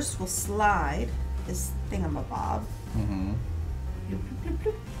 first, we'll slide this thingamabob. Mm-hmm. Bloop, bloop, bloop,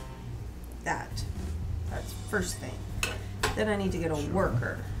 bloop. That. That's first thing. Then I need to get a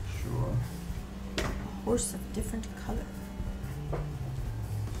worker. Sure. A horse of different color.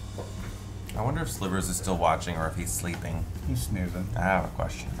 I wonder if Slivers is still watching or if he's sleeping. He's snoozing. I have a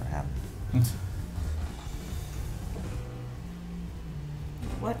question for him.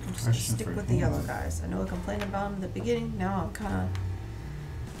 What? I'm just gonna Question stick for with the yellow him. guys. I know I complained about them in the beginning. Now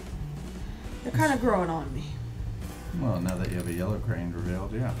they're kind of growing on me. Well, now that you have a yellow crane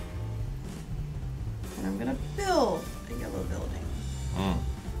revealed, yeah. And I'm gonna build a yellow building. Mm.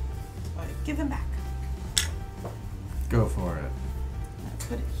 So I give him back. Go for it. And I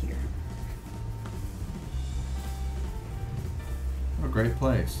put it here. What a great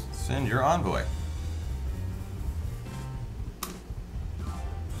place. Send your envoy.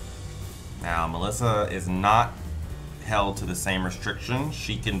 Now, Melissa is not held to the same restriction.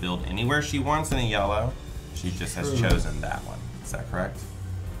 She can build anywhere she wants in a yellow. She just has True. chosen that one. Is that correct?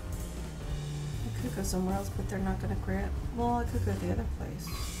 I could go somewhere else, but they're not gonna grant. Well, I could go to the other place.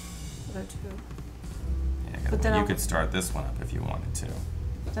 Other two. Yeah, But then you I'll- could start this one up if you wanted to.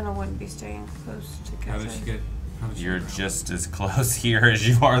 Then I wouldn't be staying close to How Cathay. does she get? How does she You're get around? just as close here as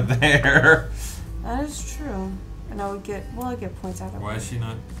you are there. That is true. And I would get, well, I get points either way. Why is she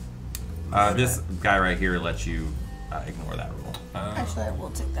not? This guy right here lets you ignore that rule. Actually, I will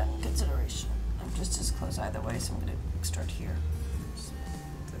take that in consideration. I'm just as close either way, so I'm going to start here. So,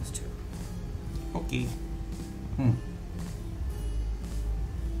 those two. Okay.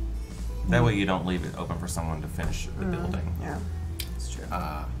 That way you don't leave it open for someone to finish the building. Yeah, that's true.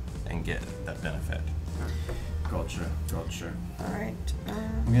 And get that benefit. Gotcha. Alright.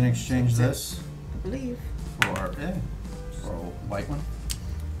 I'm going to exchange this I believe. for a white one.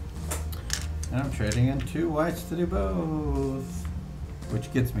 And I'm trading in 2 whites to do both.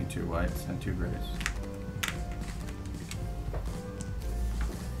 Which gets me 2 whites and 2 grays.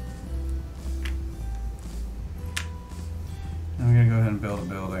 I'm going to go ahead and build a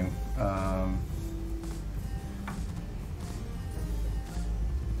building.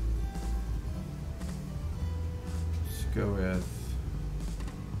 Let's go with...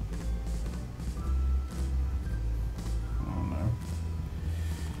 Oh no.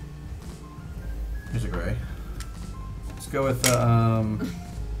 Here's a gray. Let's go with How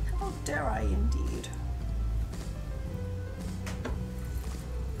dare I indeed.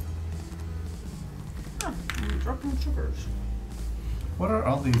 I'm dropping sugars. what are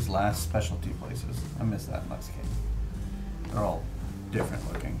all these last specialty places? I missed that last game. They're all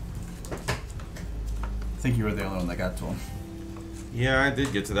different looking. I think you were the only one that got to them. Yeah, I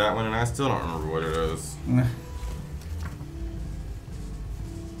did get to that one, and I still don't remember what it is.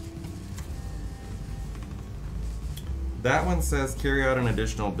 That one says carry out an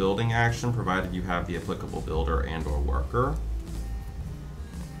additional building action provided you have the applicable builder and or worker.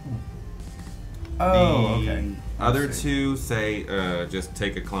 Oh, The okay. Other Let's see. two say just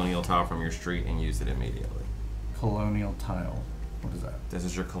take a colonial tile from your street and use it immediately. Colonial tile. What is that? This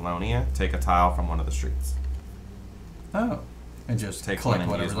is your colonia. Take a tile from one of the streets. Oh. And just Take click one and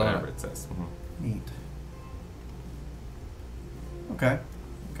whatever's use on whatever it. it says. Neat. Okay.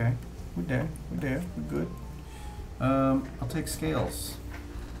 Okay. We're there. We're there. We're good. I'll take scales.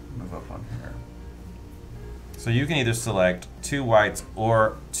 Move up on here. So you can either select 2 whites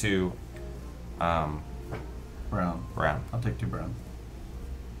or 2 Brown. brown. I'll take 2 brown.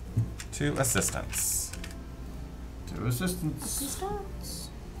 2 assistants. 2 assistants. Assistants.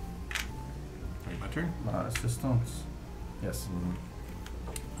 Wait, my turn. Assistants. Yes.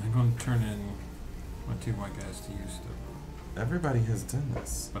 I'm going to turn in my 2 white guys to use stuff. Everybody has done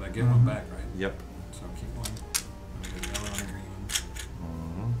this. But I get one back, right? Yep. So keep one. I'm going to go yellow and a green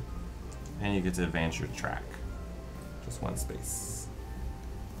one. And you get to advance your track. Just 1 space.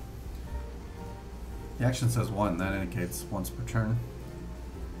 The action says 1. That indicates once per turn.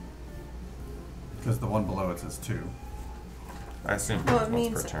 Because the one below it says 2. I assume Well, it's it once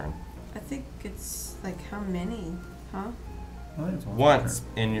means- per turn. I think it's like how many, huh? I think it's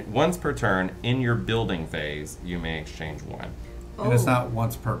Once per turn in your building phase, you may exchange 1. And it's not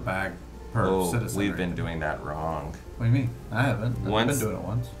once per bag per citizen. We've or been anything. doing that wrong. What do you mean? I haven't. I've Once- been doing it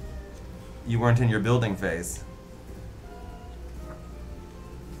once. You weren't in your building phase.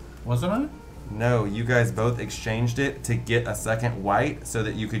 Wasn't I? No, you guys both exchanged it to get a second white so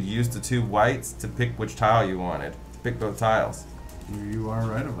that you could use the 2 whites to pick which tile you wanted. Pick both tiles. You are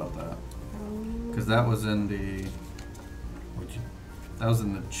right about that. Because that was in the. That was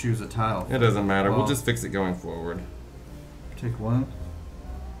in the choose a tile. It doesn't matter. Well, We'll just fix it going forward. take 1.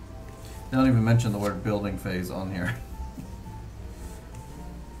 They don't even mention the word building phase on here.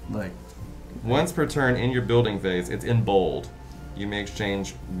 Like. Once per turn in your building phase, it's in bold. You may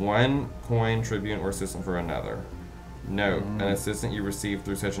exchange 1 coin, tribute, or assistant for another. Note, an assistant you receive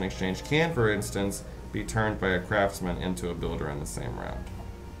through such an exchange can, for instance, be turned by a craftsman into a builder in the same round.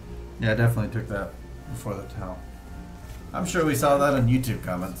 Yeah, I definitely took that before the towel. I'm sure we saw that in YouTube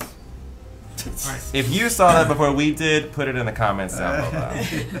comments. Alright. If you saw that before we did, put it in the comments down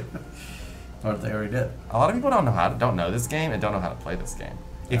below. Or they already did. A lot of people don't know this game and don't know how to play this game.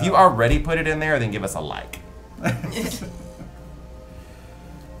 If you already put it in there, then give us a like.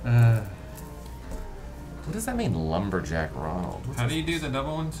 What does that mean, Lumberjack Ronald? How do you do the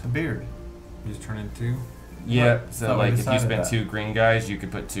double ones? A beard. You just turn in 2. Yeah, Thought so we like if you decided spend that. 2 green guys, you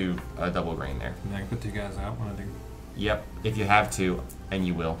could put 2 double green there. And then I can put 2 guys out when I do. Yep, if you have to, and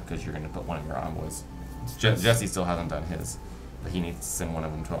you will, because you're going to put one of your envoys. Yes. Jesse still hasn't done his, but he needs to send one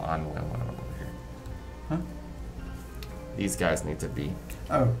of them to an envoy and one of them over here. Huh? These guys need to be.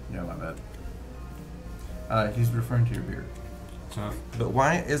 Oh, yeah, my bad. He's referring to your beard. So But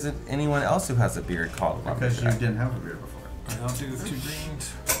why isn't anyone else who has a beard called Because you Lumberjack? didn't have a beard before. I'll do 2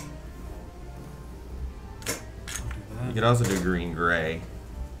 greens. I'll do You that. could also do green gray,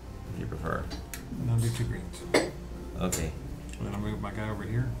 if you prefer. And I'll do 2 greens. Okay. And then I'll move my guy over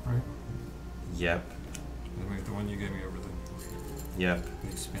here, right? Yep. Wait, the one you gave me over the Yep.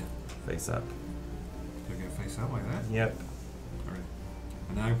 big spin. Face up. They're gonna face out like that? Yep. Alright.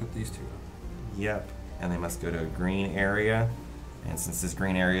 And now I put these two up. Yep. And they must go to a green area. And since this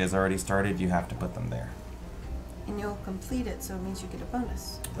green area is already started, you have to put them there. And you'll complete it, so it means you get a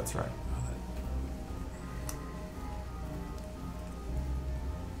bonus. That's right. Oh,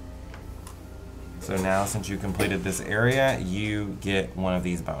 So now, since you completed this area, you get one of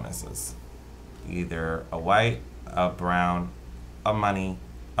these bonuses. Either a white, a brown, a money,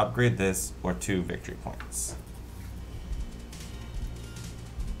 upgrade this, or 2 victory points.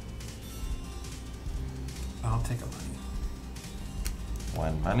 I'll take a money.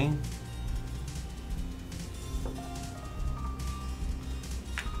 1 money.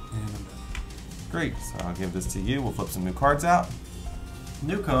 And I'm done. Great, so I'll give this to you. We'll flip some new cards out.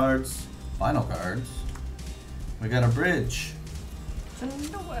 New cards. Final cards. We got a bridge To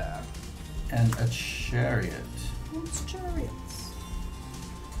nowhere. and a chariot. It's chariots.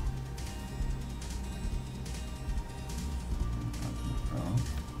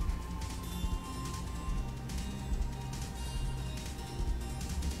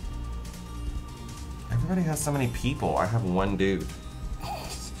 Everybody has so many people. I have 1 dude. I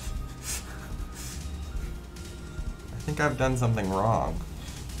think I've done something wrong.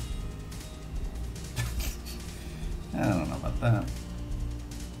 I don't know about that.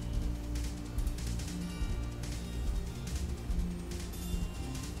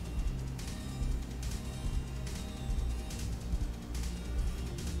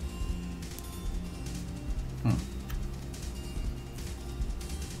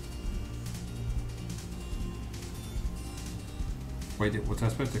 Wait, was I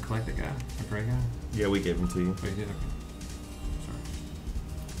supposed to collect the guy? A gray guy? Yeah, we gave them to you. Oh, you did? Okay. Sorry.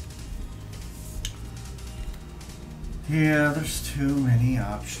 Yeah, there's too many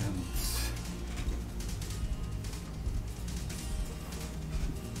options.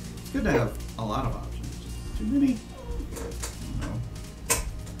 It's good to have a lot of options. Just too many. No.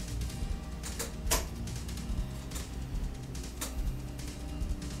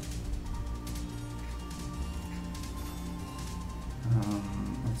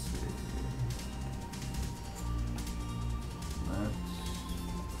 Let's see. Let's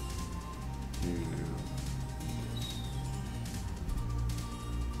do this.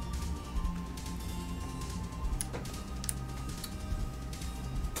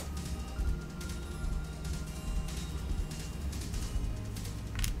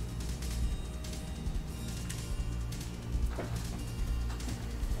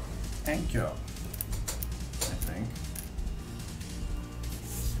 Thank you. I think.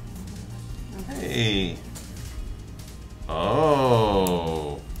 Hey.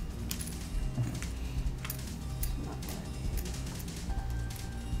 Oh.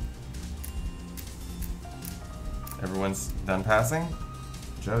 Everyone's done passing?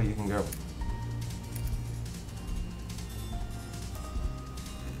 Joe, you can go. I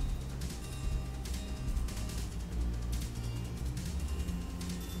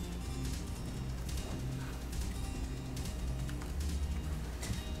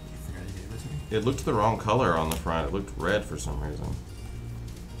forgot you gave it to me. It looked the wrong color on the front. It looked red for some reason.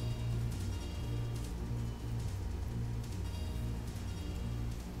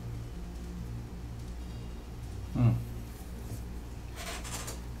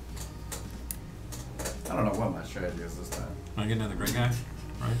 I don't know what my strategy is this time. Want to get another gray guy?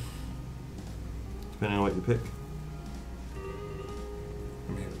 Right? Depending on what you pick.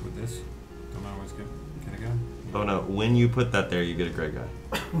 I mean, with this, don't I always get a guy? Oh no, when you put that there, you get a gray guy.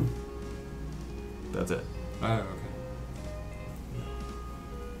 That's it. Oh, okay.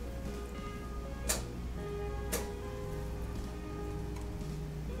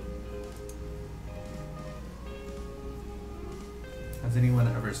 Has anyone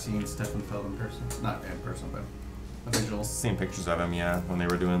ever seen Stefan Feld in person? Not in person, but a visual. Seen pictures of him, yeah, when they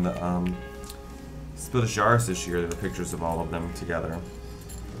were doing the Split Jars this year. There were pictures of all of them together.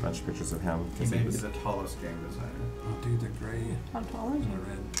 A bunch of pictures of him. He may be the tallest game designer. Oh, dude, the gray How tall is and he? the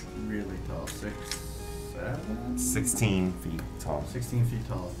red. Really tall. 6'7"? 16 feet tall. 16 feet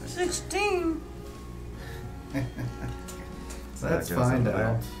tall, I think. 16! So Let's that goes find over there.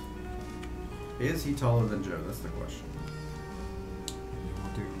 out. Is he taller than Joe? That's the question. You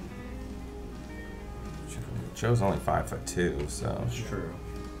will do. Check it Joe's only 5'2", so. That's true.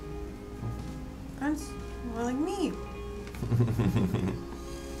 That's more like me.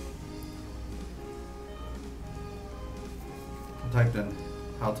 I typed in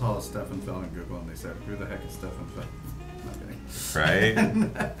how tall is Stefan Feld in Google and they said, who the heck is Stefan Feld? Not kidding. Right?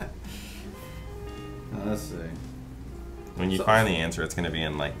 Let's see. When you find the answer, it's going to be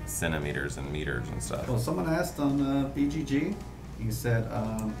in like centimeters and meters and stuff. Well, someone asked on BGG. He said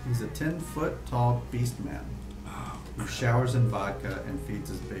he's a 10-foot tall beast man who showers in vodka and feeds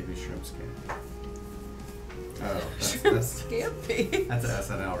his baby shrimp scampi. Oh, that's Scampi. That's an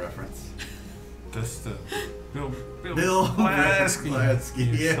SNL reference. That's the Bill Blasky. Yeah.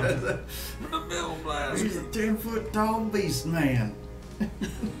 Yeah. Bill Blasky. He's a 10-foot tall beast man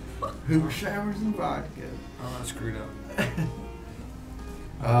who showers in vodka. Oh, I screwed up.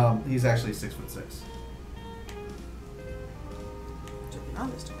 He's actually 6'6".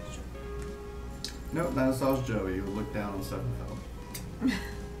 Not as tall as Joe. Nope, not as tall as Joey. You would look down on Stephenfeld.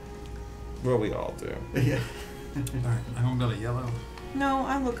 Well, we all do. Yeah. Alright, I don't got a yellow. No,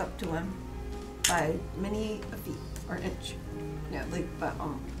 I look up to him by many a feet or an inch. Yeah, like, but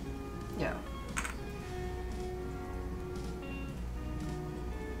yeah.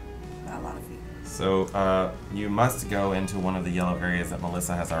 Not a lot of feet. So, you must go into one of the yellow areas that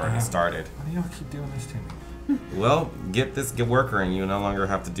Melissa has already started. Why do y'all keep doing this to me? Well, get this worker and you no longer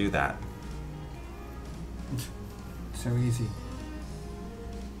have to do that. So easy.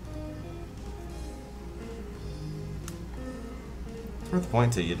 It's worth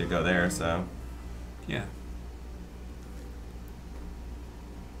point to you to go there, so. Yeah.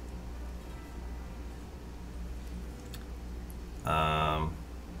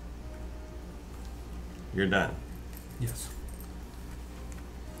 You're done. Yes.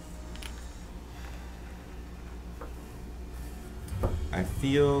 I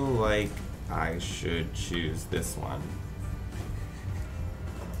feel like I should choose this one.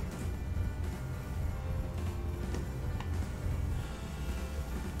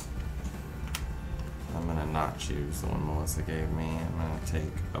 I'm gonna not choose the one Melissa gave me. I'm gonna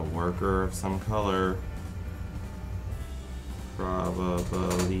take a worker of some color.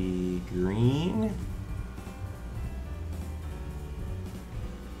 Probably green.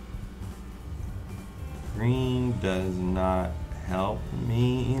 Green does not help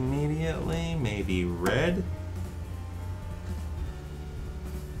me immediately. Maybe red.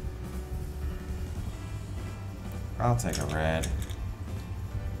 I'll take a red.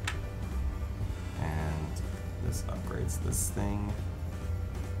 And this upgrades this thing.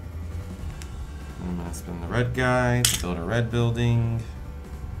 I'm gonna spin the red guy to build a red building.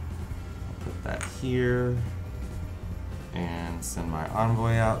 I'll put that here. And send my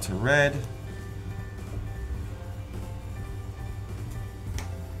envoy out to red.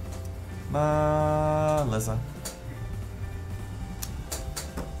 Melissa.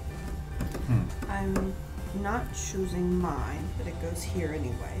 I'm not choosing mine, but it goes here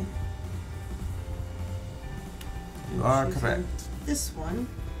anyway. You are Choosing correct. This one.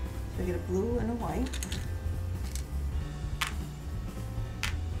 So I get a blue and a white.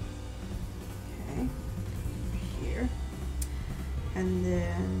 Okay. Here. And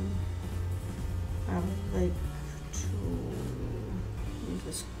then I would like to use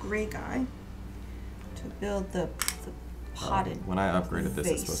this gray guy to build the potted When I upgraded this, it's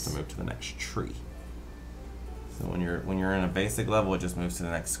vase. supposed to move to the next tree. So when you're in a basic level, it just moves to the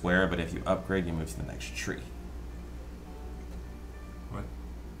next square. But if you upgrade, you move to the next tree. What?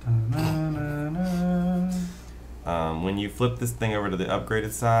 When you flip this thing over to the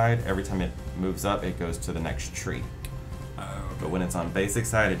upgraded side, every time it moves up, it goes to the next tree. Okay. But when it's on basic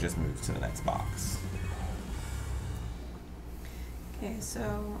side, it just moves to the next box. Okay, so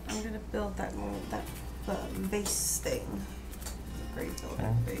I'm gonna build that vase thing. The gray building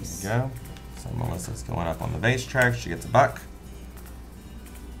Okay, vase. there you go. So Melissa's going up on the base track. She gets a buck.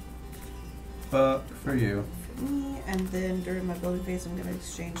 But for you. For me, and then during my building phase, I'm gonna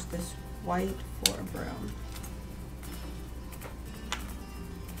exchange this white for a brown.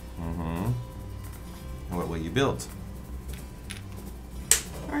 Mm-hmm. What will you build?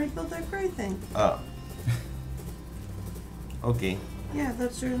 I already built that gray thing. Oh. Okay. Yeah,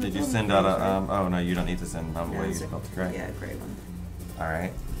 that's during the Did you building send out phase, a, right? oh no, you don't need to send them away, you it's a- built the gray. Yeah, gray one.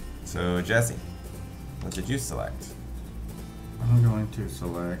 Alright. So, Jesse, what did you select? I'm going to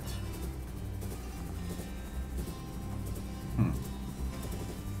select.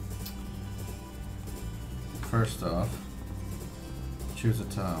 First off, choose a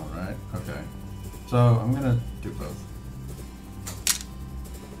tile, right? Okay. So I'm gonna do both.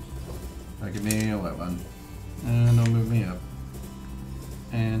 That'll give me a white one, and it'll move me up.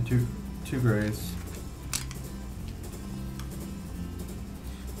 And two grays.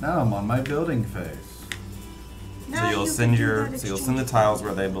 Now I'm on my building phase. So Now you'll you send can do your, that so you'll send the exchange. tiles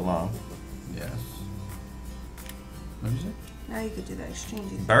where they belong. Yes. What did you say? Now you could do that exchange.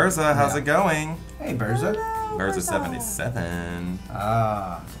 Berza, how's Yeah. it going? Hey, Berza. Hello, Berza Berza. 77.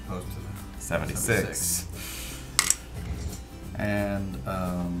 Ah, as opposed to the 76. And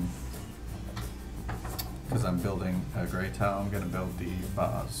because I'm building a gray tile, I'm going to build the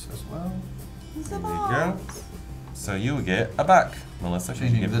vase as well. There you go. So you would get a buck. Melissa, should you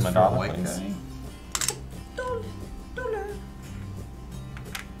Changing give this him a for a dollar, white please? guy.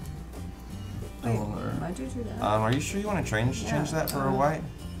 Wait, Dollar. why'd you do that? Are you sure you want to change that for a white?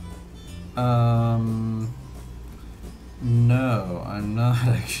 No, I'm not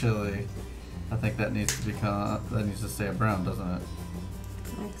actually. I think that needs to stay a brown, doesn't it?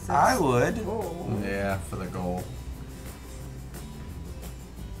 Makes sense. I would. Oh. Yeah, for the goal.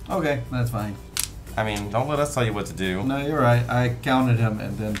 Okay, that's fine. I mean, don't let us tell you what to do. No, you're right. I counted him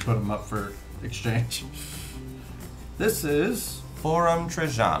and then put him up for exchange. This is Forum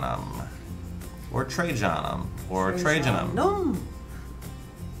Trajanum. Or Trajanum. Or Trajanum.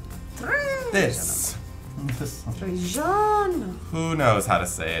 This. Trajan. Who knows how to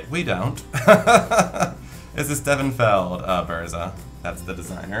say it? We don't. This is Stefan Feld, Berza. That's the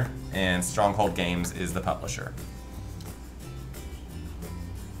designer. And Stronghold Games is the publisher.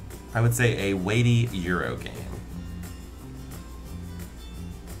 I would say a weighty Euro game.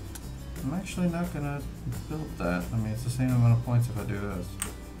 I'm actually not gonna build that. I mean, it's the same amount of points if I do this.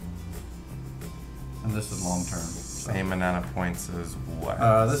 And this is long term. Same amount of points as what?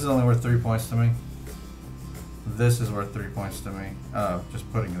 This is only worth 3 points to me. This is worth 3 points to me.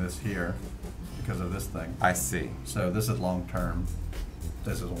 Just putting this here because of this thing. I see. So this is long term.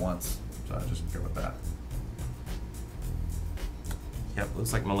 This is once. So I just go with that. Yep,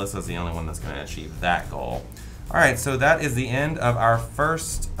 looks like Melissa's the only one that's going to achieve that goal. Alright, so that is the end of our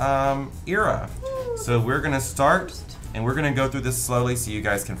first era. So we're going to start, and we're going to go through this slowly so you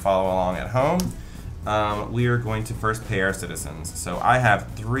guys can follow along at home. We are going to first pay our citizens. So I have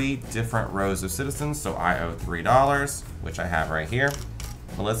 3 different rows of citizens, so I owe $3, which I have right here.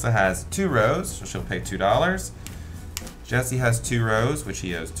 Melissa has 2 rows, so she'll pay $2. Jesse has 2 rows, which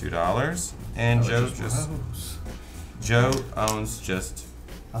he owes $2. And Joe owns just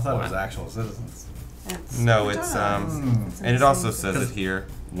I thought it was one. actual citizens. No, it's and it also says it here,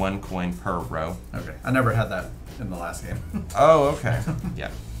 1 coin per row. Okay, I never had that in the last game. Oh, okay. Yeah.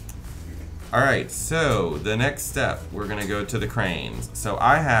 Alright, so the next step, we're going to go to the cranes. So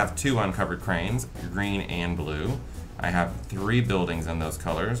I have 2 uncovered cranes, green and blue. I have 3 buildings in those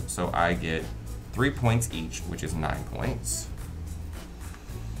colors, so I get 3 points each, which is 9 points.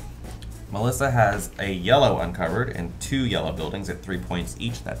 Melissa has a yellow uncovered and 2 yellow buildings at 3 points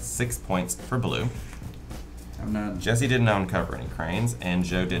each. That's 6 points for blue. I'm not. Jesse didn't uncover any cranes, and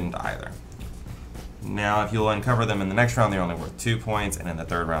Joe didn't either. Now, if you'll uncover them in the next round, they're only worth 2 points, and in the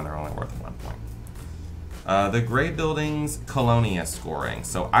third round, they're only worth 1 point. The gray buildings, Colonia scoring.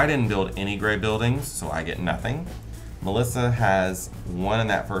 So I didn't build any gray buildings, so I get nothing. Melissa has 1 in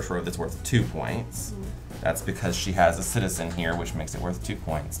that first row that's worth 2 points. That's because she has a citizen here, which makes it worth 2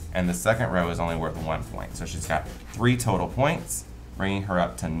 points. And the second row is only worth 1 point. So she's got 3 total points, bringing her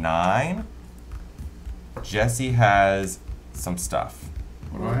up to 9. Jesse has some stuff.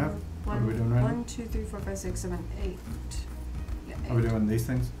 What do I have? What are we doing right now? 1, 2, 3, 4, 5, 6, 7, 8. Yeah, 8. Are we doing these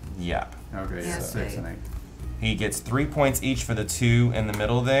things? Yep. Okay, yeah, Yes, 6 8. and 8. He gets 3 points each for the 2 in the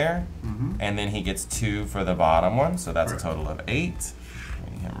middle there, Mm-hmm. and then he gets 2 for the bottom one, so that's Right. a total of 8.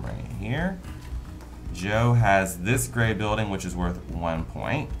 Bring him right here. Joe has this gray building, which is worth 1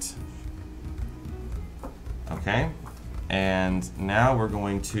 point. Okay, and now we're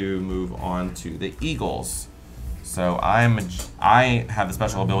going to move on to the eagles. So I have the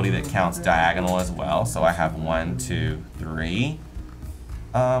special ability that counts diagonal as well, so I have 1, 2, 3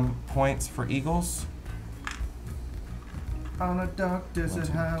 points for eagles. On a dark desert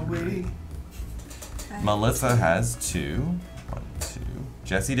highway. Melissa has 2. 1, 2.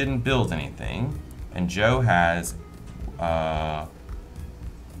 Jesse didn't build anything. And Joe has 1. I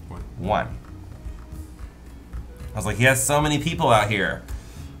was like, he has so many people out here.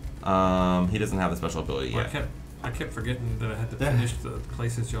 He doesn't have the special ability Well, yet. I kept forgetting that I had to finish the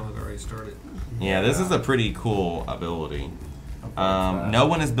places y'all had already started. Yeah, this is a pretty cool ability. No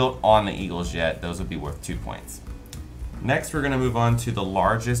one has built on the eagles yet. Those would be worth 2 points. Next, we're going to move on to the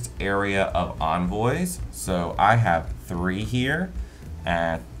largest area of envoys. So I have 3 here.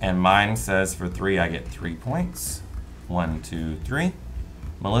 And mine says for 3 I get 3 points. 1, 2, 3.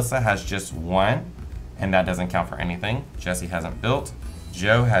 Melissa has just 1, and that doesn't count for anything. Jesse hasn't built.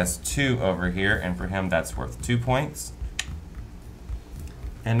 Joe has 2 over here, and for him that's worth 2 points.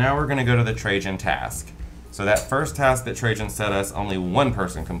 And now we're going to go to the Trajan task. So that first task that Trajan set us, only 1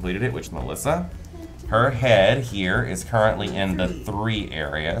 person completed it, which is Melissa. Her head here is currently in the 3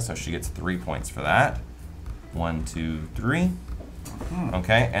 area, so she gets 3 points for that. 1, 2, 3.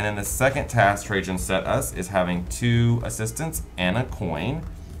 Okay, and then the second task Trajan set us is having 2 assistants and a coin.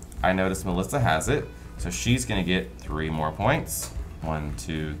 I noticed Melissa has it, so she's gonna get 3 more points. 1,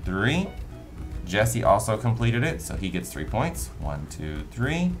 2, 3. Jesse also completed it, so he gets 3 points. 1, 2,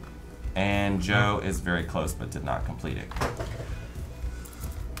 3. And Joe is very close but did not complete it.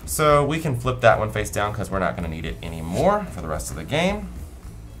 So we can flip that one face down because we're not gonna need it anymore for the rest of the game.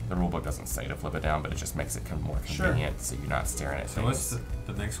 The rulebook doesn't say to flip it down, but it just makes it more convenient so you're not staring at So things. what's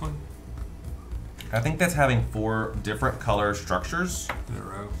the next one? I think that's having 4 different color structures. In a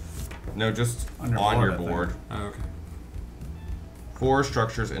row? No, just On your on board, your I think. board. Oh, okay. 4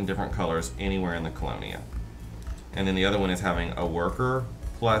 structures in different colors anywhere in the colonia. And then the other one is having a worker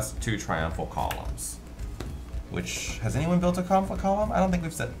plus 2 triumphal columns. Which, has anyone built a triumphal column? I don't think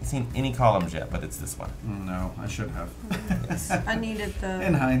we've seen any columns yet, but it's this one. No, I should have. I needed the.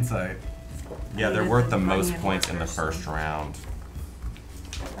 In hindsight. Yeah, they're needed worth the the most money and points in the workers, first so- round.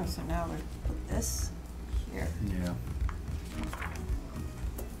 Oh, so now we put this here. Yeah.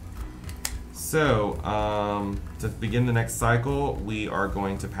 So, to begin the next cycle, we are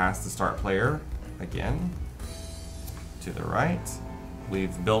going to pass the start player again to the right.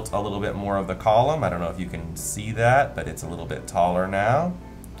 We've built a little bit more of the column. I don't know if you can see that, but it's a little bit taller now.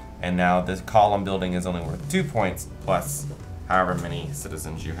 And now this column building is only worth 2 points plus however many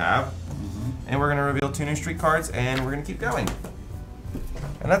citizens you have. And we're gonna reveal 2 new street cards and we're gonna keep going.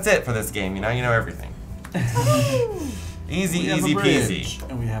 And that's it for this game. You know everything. Easy, We have easy a bridge, peasy.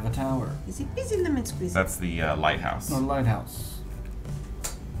 and we have a tower. Easy peasy lemon squeezy. That's the lighthouse. No lighthouse.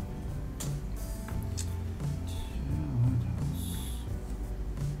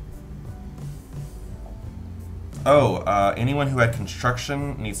 Oh, anyone who had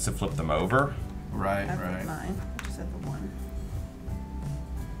construction needs to flip them over. Right, I put right. mine. I just had the one.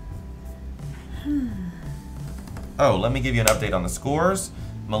 Oh, let me give you an update on the scores.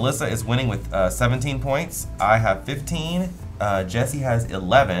 Melissa is winning with 17 points. I have 15. Jesse has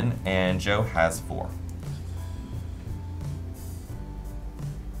 11, and Joe has 4.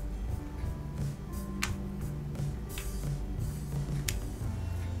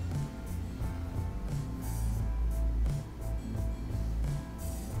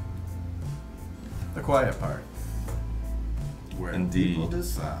 The quiet part. Where Indeed. people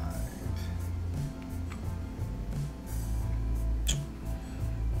decide.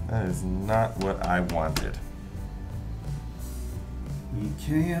 That is not what I wanted. You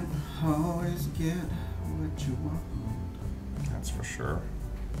can't always get what you want. That's for sure.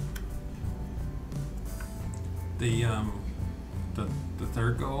 The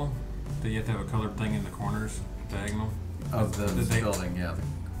third goal, that you have to have a colored thing in the corners, diagonal. Of the Did they- building, yeah.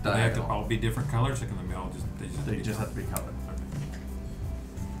 The Do they have to diagonal. all be different colors, or can they be all just They just have to be colored.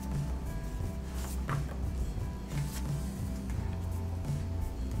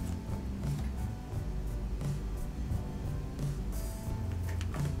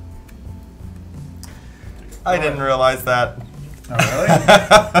 I didn't realize that. Oh,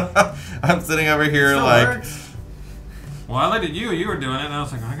 really? I'm sitting over here Still like, works. Well, I looked at you. You were doing it, and I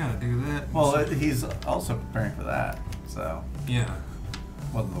was like, I gotta do that. Well, he's also preparing for that, so yeah.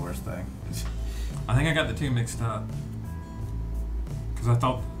 wasn't the worst thing. I think I got the two mixed up. Because I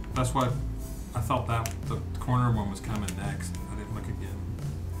thought that's what I thought that the corner one was coming next. I didn't look again.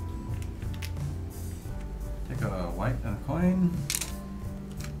 Take a white and a coin.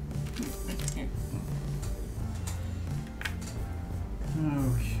 Okay.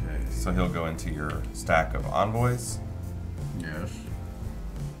 so he'll go into your stack of envoys. Yes.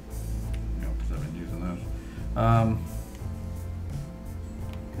 Yeah, because I've been using those.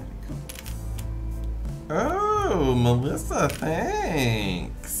 Oh, Melissa,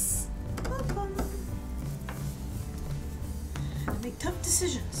 thanks. Welcome. Had to make tough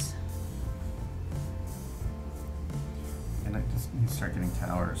decisions. And I just need to start getting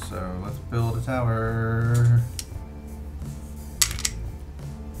towers, so let's build a tower.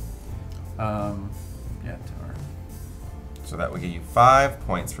 Yeah, tower. So that will give you 5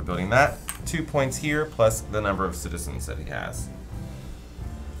 points for building that. 2 points here, plus the number of citizens that he has.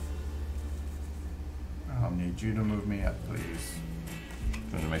 I'll need you to move me up, please.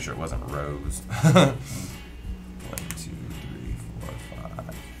 Trying to make sure it wasn't rows. 1, 2, 3, 4,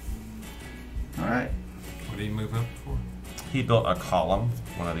 5. Alright. What do you move up for? He built a column,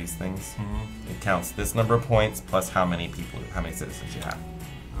 one of these things. Mm-hmm. It counts this number of points plus how many people, how many citizens you have.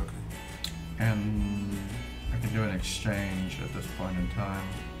 Okay. And I can do an exchange at this point in time.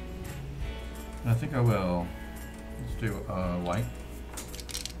 I think I will. Let's do white.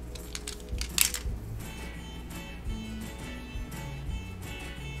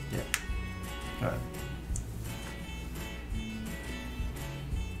 Yeah. Got it.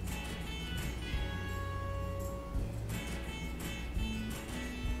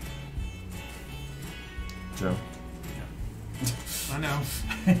 Joe. I know.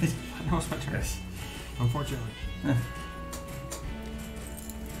 I know it's my turn. Unfortunately.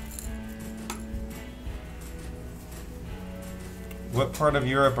 What part of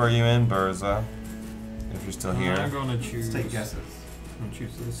Europe are you in, Berza? If you're still here. I'm going to choose. Let's take guesses. I'm going to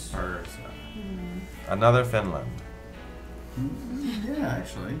choose this. Berza. Another Finland. Yeah,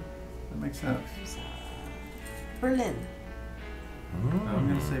 actually. That makes sense. Berlin. I'm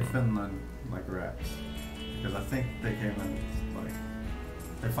going to say Finland, like Rex. Because I think they came in, like,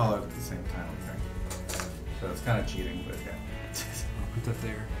 they followed at the same time, I think. So it's kind of cheating, but yeah. I'll put that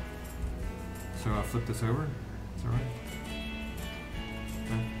there. So I'll flip this over. Is that right?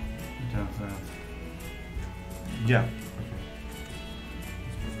 Yeah.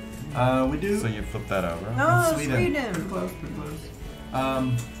 Okay. We do. So you flip that over. Oh, Sweden. Sweden. Pretty close, pretty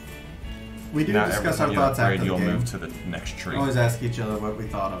close. We do Now discuss every our time you thoughts upgrade, after the you'll game. move to the next tree. Always ask each other what we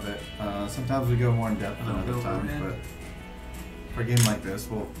thought of it. Sometimes we go more in depth than other times, but for a game like this,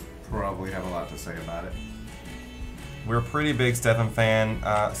 we'll probably have a lot to say about it. We're pretty big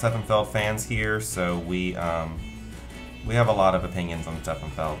Steffenfeld fans here, so we have a lot of opinions on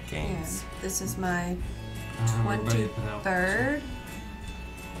Steffenfeld games. Yeah, this is my Everybody put out. 23rd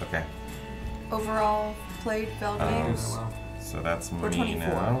Okay, overall played Feld Oh. games. Well, so that's We're me 24.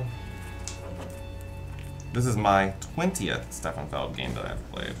 now. This is my 20th Steffenfeld game that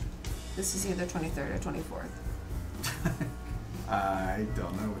I've played. This is either 23rd or 24th. I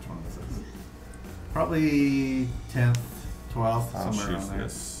don't know which one this is. Probably 10th, 12th, I'll somewhere choose around there.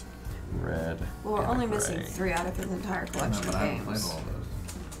 this red. Well, we're and only gray. missing 3 out of his entire No, collection but of I haven't played games. all those.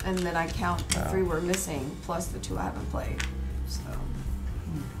 And then I count the No. 3 we're missing plus the 2 I haven't played. So,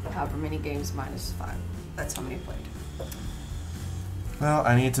 however many games minus 5. That's how many played. Well,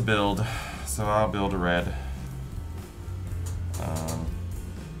 I need to build, so I'll build a red.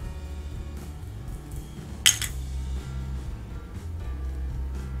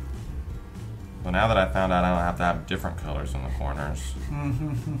 Well, now that I found out I don't have to have different colors in the corners,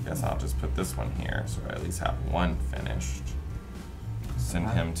 guess I'll just put this one here so I at least have one finished. Send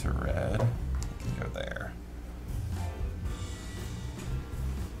him to red. He can go there.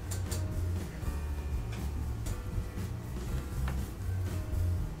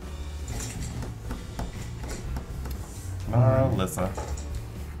 Melissa.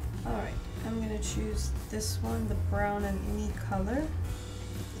 Alright, I'm gonna choose this one, the brown in any color.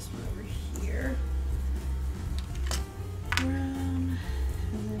 This one over here. Brown,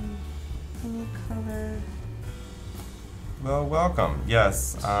 and then any color. Well, welcome.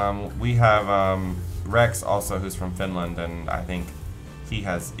 Yes, we have Rex also, who's from Finland, and I think he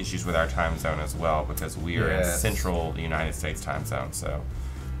has issues with our time zone as well because we are in Yes. central United States time zone. So,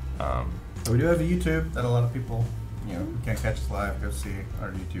 We do have a YouTube that a lot of people, who can't catch us live, go see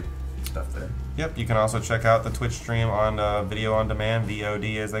our YouTube stuff there. yep, you can also check out the Twitch stream on Video on Demand,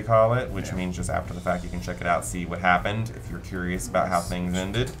 VOD as they call it, which Yeah. means just after the fact you can check it out, see what happened if you're curious about how things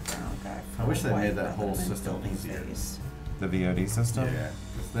ended. Brown guy I wish for they white made that rather whole than system building easier. phase. The VOD system. Yeah,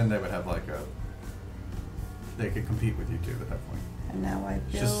 because then they would have like they could compete with YouTube at that point. And now I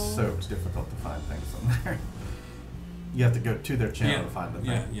It's build. just so difficult to find things on there. You have to go to their channel Yeah, to find the thing.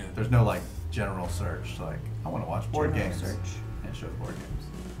 yeah, yeah. There's no like general search like I want to watch board General games. search. And it shows board games.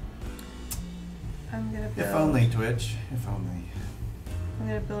 I'm gonna build. If only Twitch. If only. I'm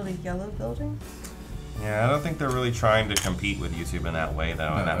gonna build a yellow building. Yeah, I don't think they're really trying to compete with YouTube in that way, though,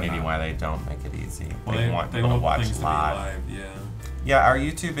 No, and that may they're be not. why they don't make it easy. well, they want people to watch things live. To be live. Yeah. Yeah, our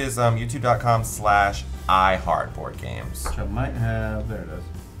YouTube is youtube.com/iHeartBoardGames. Which I might have. There it is.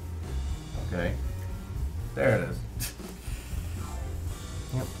 Okay. There it is.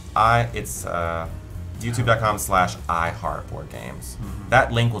 It's youtube.com/iHeartBoardGames. Mhm.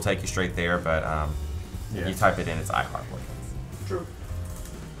 That link will take you straight there, but if Yeah. you type it in, it's iHeartBoardGames. True.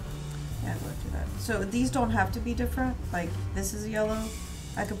 Yeah, we'll do that. So these don't have to be different. Like this is yellow.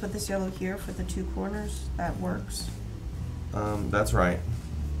 I could put this yellow here for the 2 corners. That works. That's right.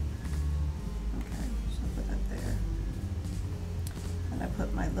 Okay, so I'll put that there. And I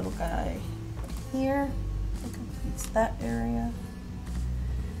put my little guy here. It completes that area.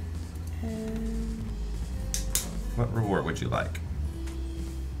 And What reward would you like?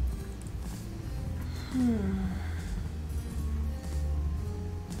 I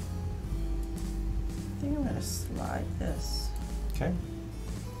think I'm gonna slide this. Okay.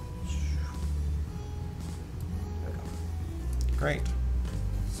 Great.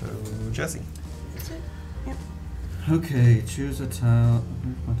 So, Jesse. That's it. Yep. Okay, choose a tile.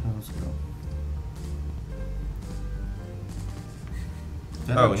 Where'd my tiles go?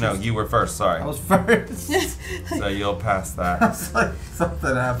 Did I Oh, no, choose- you were first, sorry. I was first. So you'll pass I that. was like,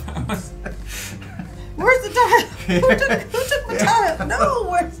 something happened. Where's the tile? Who took my tile? No,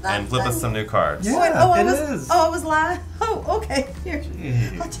 where's that? And flip us some new cards. Yeah. Wait, it I is. was lying. Oh, okay. Here.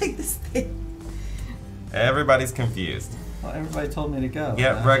 I'll take this thing. Everybody's confused. Well, everybody told me to go.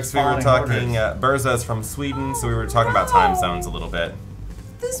 Yeah, Rex, we were talking, Berza's from Sweden, so we were talking about time zones a little bit.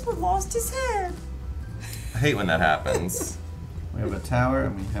 This one lost his head. I hate when that happens. We have a tower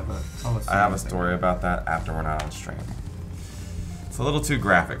and we have a coliseum. I have a story about that after we're not on stream. It's a little too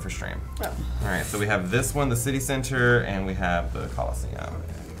graphic for stream. Oh. Alright, so we have this one, the city center, and we have the Coliseum.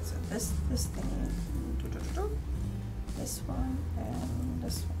 So this thing, this one, and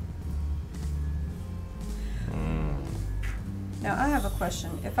this one. Now I have a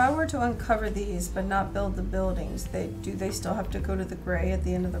question. If I were to uncover these but not build the buildings, do they still have to go to the gray at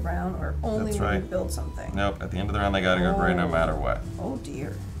the end of the round, or only That's when you right. build something? Nope, at the end of the round they gotta go gray no matter what. Oh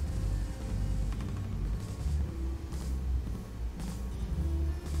dear.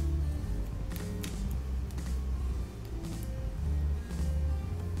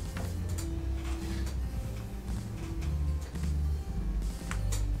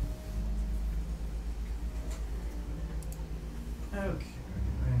 Okay.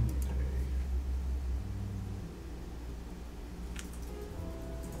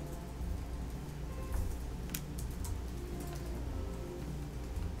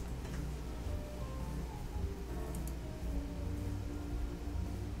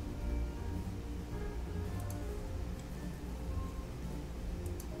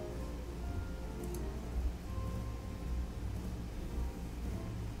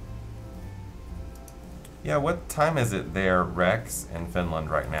 Yeah, what time is it there, Rex, in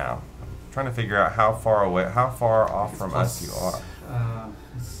Finland right now? I'm trying to figure out how far off from us you are.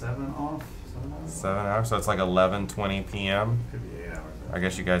 7 off. 7 hours. 7 hours, so it's like 11:20 p.m. Could be 8 hours. I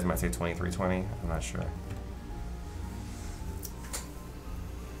guess you guys might say 23:20. I'm not sure.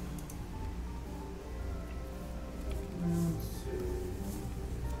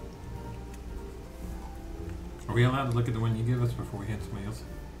 Are we allowed to look at the one you give us before we hit somebody else?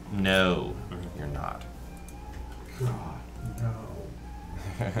 No, Okay. you're not. God, no.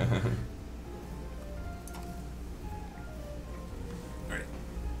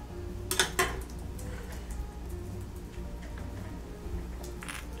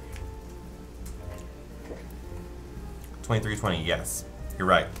 23:20, yes. You're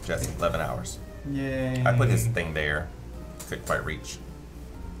right, Jesse, 11 hours. Yay. I put his thing there. Couldn't quite reach.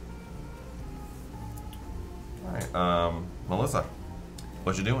 Alright, Melissa,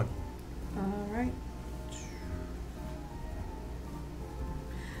 what you doing? Alright.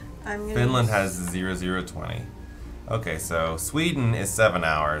 I'm gonna Finland use- has 0020. Okay, so Sweden is 7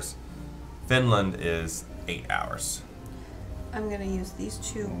 hours. Finland is 8 hours. I'm gonna use these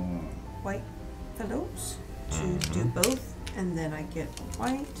two white fellows to do both, and then I get a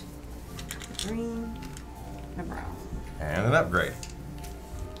white, a green, and a brown. And an upgrade.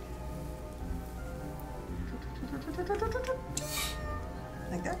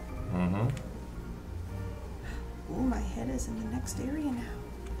 Like that. Mm-hmm. Ooh, my head is in the next area now.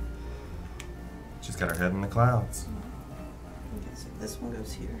 She's got her head in the clouds. Okay, so this one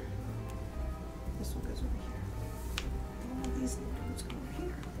goes here. This one goes over here. And all these ones go over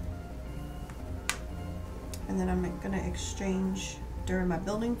here. And then I'm gonna exchange during my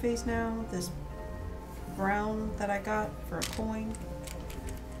building phase now this brown that I got for a coin.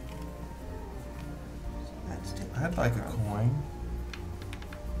 So that's taken I'd like a care of. coin.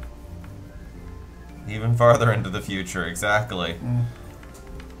 Even farther into the future, exactly.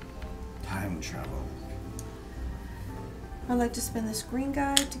 Time travel. I like to spend this green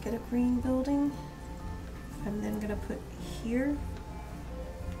guy to get a green building. I'm then gonna put here.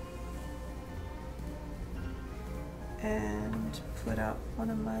 And put out one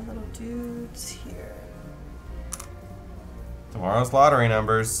of my little dudes here. Tomorrow's lottery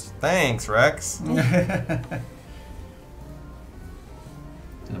numbers. Thanks, Rex. Is it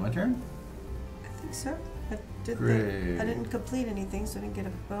my turn? I think so. I did Great. I didn't complete anything, so I didn't get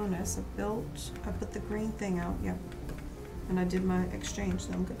a bonus. I put the green thing out, yep. And I did my exchange,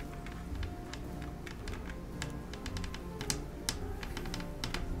 so I'm good.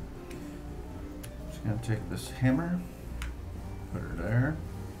 Just gonna take this hammer, put her there.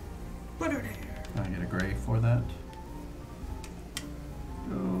 Put her there. I get a gray for that.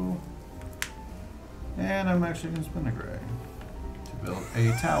 Go. And I'm actually gonna spend a gray to build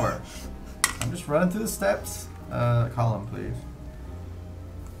a tower. I'm just running through the steps. Column, please.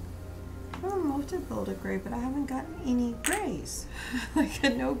 I'm off to build a gray, but I haven't gotten any grays. Like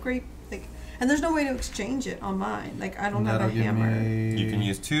no gray, like, and there's no way to exchange it on mine. Like I don't have a That'll give hammer. me You can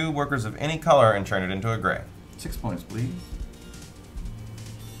use 2 workers of any color and turn it into a gray. 6 points, please.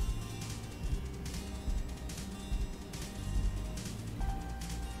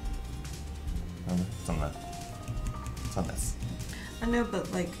 on the. It's on this. I know,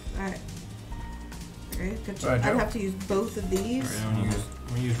 but like, I'd Right, Joe. have to use both of these. Alright, I'm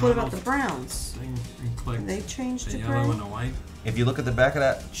gonna use What about the Ronald's browns? thing and click They changed the to yellow gray? and the white. If you look at the back of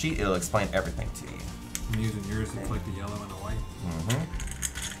that sheet, it'll explain everything to you. I'm using yours to Okay. click the yellow and the white.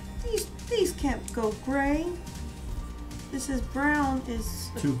 These can't go gray. This is brown. Is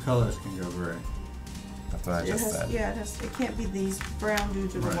 2 colors can go gray. That's what I just said. Yeah, it can't be these brown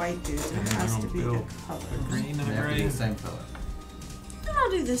dudes or the Right. white dudes. It And then has we're to gonna be the build color. The green and They the have to be gray. the same color. Then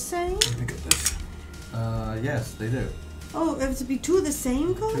I'll do the same. Let me get this. Yes, they do. Oh, it has to be two of the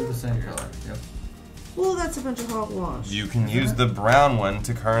same 2 color? the same color. Yep. Well, that's a bunch of hogwash. You can use the brown one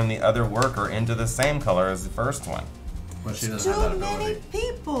to turn the other worker into the same color as the first one. But she doesn't have Too that many ability.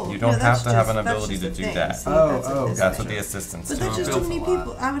 people. You don't that's have to have an that's ability just to a do thing. that. See, Oh, that's oh, this That's thing. what the assistants But do. that's So just I too built many a lot.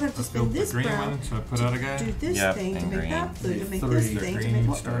 people. I would have to Let's build spend the this green brown one. So I put out a guy. do this Yep, thing to and make green. that blue, to make Three. this The thing to green make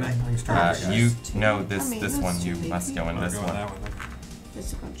what starting. right? I can start That's with You just know too- this I mean, this that's one. too You many must go in people. I'll this go with one. that one.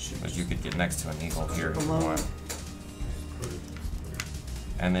 It's a bunch of But you could get next to an eagle here if you Below. want.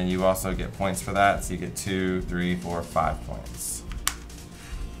 And then you also get points for that, so you get 2, 3, 4, 5 points.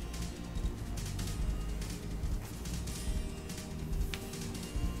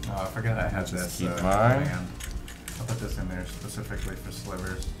 Oh, I forgot I had Just this keep mine. command. I'll put this in there specifically for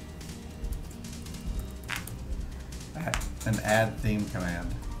slivers. An add theme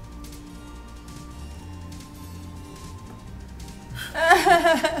command.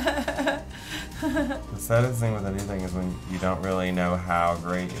 The saddest thing with anything is when you don't really know how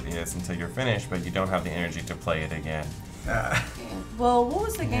great it is until you're finished, but you don't have the energy to play it again. Well, what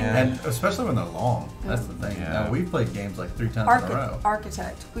was the game? Yeah. And especially when they're long. That's the thing. Yeah. Now, we've played games like 3 times in a row.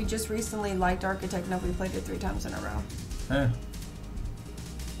 Architect. We just recently liked Architect. No, we played it 3 times in a row. Eh.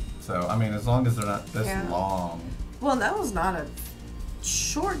 So, I mean, as long as they're not this Yeah. long. Well, that was not a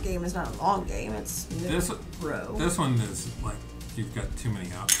short game. It's not a long game. It's This row. this one is like you've got too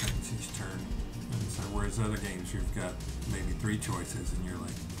many options each turn, and so whereas other games you've got maybe 3 choices and you're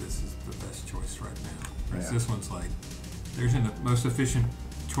like, this is the best choice right now. Whereas Yeah. this one's like, there's the most efficient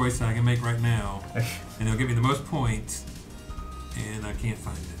choice I can make right now, and it'll give me the most points, and I can't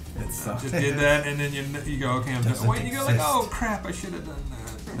find it. It's I so- just did that, and then you go, okay, I'm done. Doesn't Wait, you go like, exist. oh crap, I should have done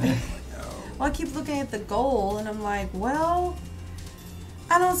that. Like, oh. Well, I keep looking at the goal, and I'm like, well,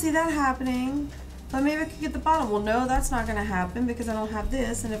 I don't see that happening. But maybe I could get the bottom. Well, no, that's not going to happen because I don't have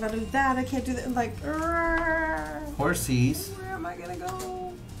this. And if I do that, I can't do that. Like, Horsies, where am I going to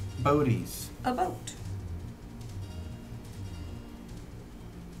go? boaties. A boat.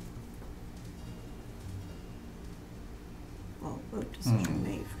 Well, boat decision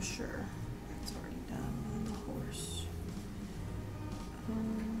made for sure. That's already done. And the horse.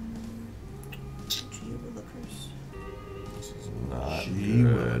 Gee willikers. This is not Gee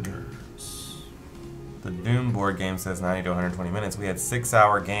good. willikers. The Doom board game says 90 to 120 minutes. We had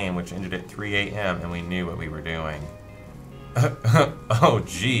 6-hour game, which ended at 3 a.m., and we knew what we were doing. Oh,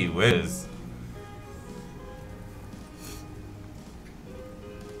 gee whiz.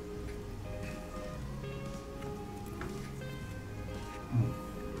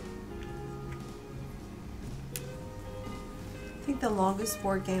 I think the longest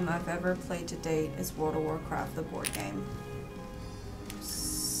board game I've ever played to date is World of Warcraft, the board game.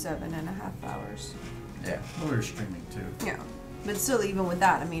 7.5 hours. Yeah, we were streaming too. Yeah. But still, even with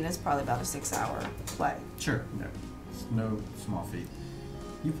that, I mean, it's probably about a 6-hour play. Sure. No, it's no small feat.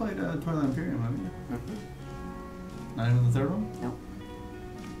 You played Twilight Imperium, haven't you? Not even the third one? Nope.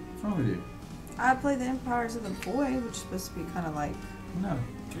 What's wrong with you? I played the Empires of the Void, which is supposed to be kind of like No.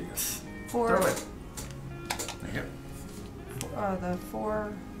 There you go. for Throw it. There you go. the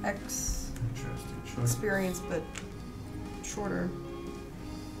 4X Interesting choice. experience, but shorter.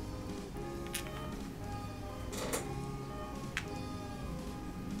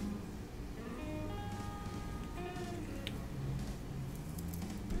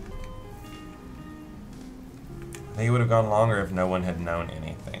 I think it would have gone longer if no one had known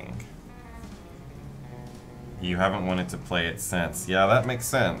anything. You haven't wanted to play it since. Yeah, that makes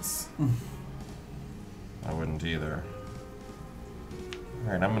sense. I wouldn't either.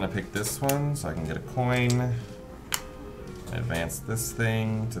 Alright, I'm gonna pick this one so I can get a coin. Advance this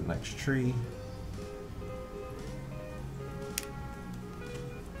thing to the next tree.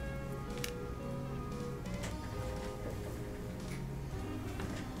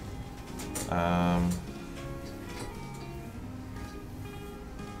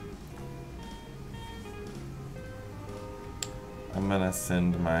 I'm gonna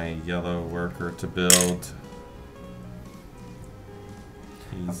send my yellow worker to build.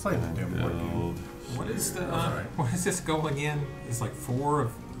 He's played the gonna Doom board game. build. What is the Alright. what is this goal again? It's like four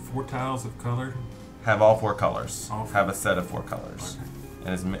tiles of color. Have all 4 colors. All four. Have a set of 4 colors.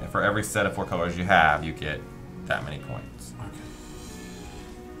 Okay. And for every set of 4 colors you have, you get that many points.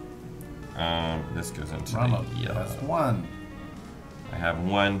 Okay. This goes into Rama the yellow. has 1. I have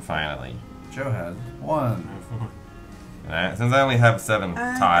 1 finally. Joe has 1. And since I only have 7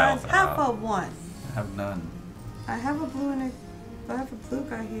 tiles, I have a 1. I have none. I have a blue and I have a blue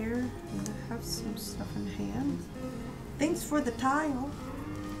guy here, and I have some stuff in hand. Thanks for the tile.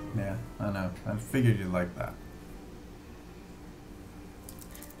 Yeah, I know. I figured you'd like that.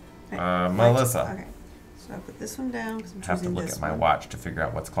 Melissa. Okay, so I put this one down because I'm I have to choosing look this at my one. watch to figure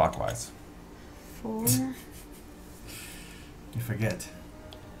out what's clockwise. 4. You forget.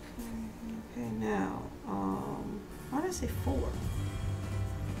 Okay, now, why did I say 4?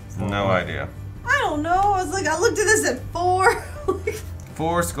 No idea. I don't know. I was like, I looked at this at 4.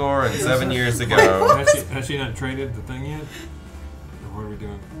 4 score and 7 years ago. Has she not traded the thing yet? Or what are we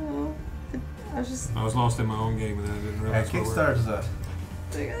doing? Oh, I was just I was lost in my own game and I didn't Yeah, realize where we were. Kickstarter's a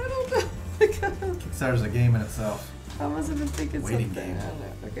like, I don't know. Kickstarter's a game in itself. I must have been thinking Waiting something. game. I don't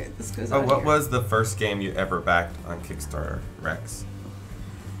know. Okay, this goes Oh, on what here. was the first game you ever backed on Kickstarter, Rex?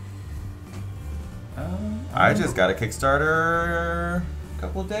 I just got a Kickstarter a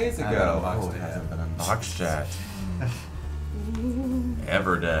couple of days I ago. haven't unboxed Oh, it it yet. hasn't been unboxed yet.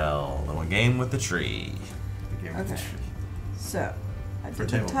 Everdell, the game with the tree. The game with the Okay. tree. So, I For did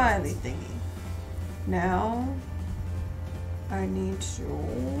the table tiley buttons. thingy. Now, I need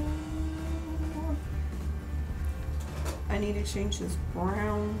to change this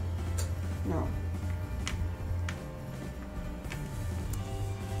brown. No.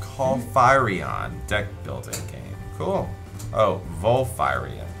 Call Firion, deck building game. Cool. Oh,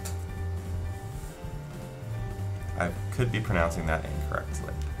 Volfirion. I could be pronouncing that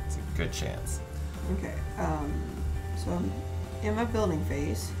incorrectly. It's a good chance. Okay. So I'm in my building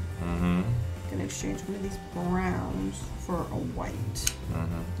phase. Mm-hmm. Gonna exchange one of these browns for a white.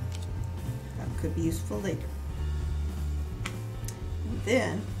 Mm-hmm. That could be useful later. And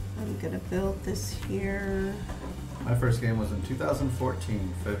then I'm gonna build this here. My first game was in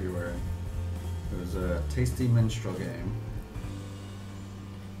 2014, February. It was a tasty minstrel game.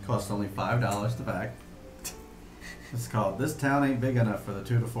 Cost only $5 to back. It's called This Town Ain't Big Enough for the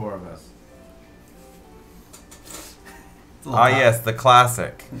 2 to 4 of us. It's a little Ah, tile- yes, the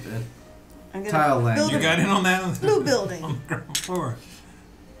classic. I'm gonna Tile land. build You a got in on that? blue building. On the ground floor.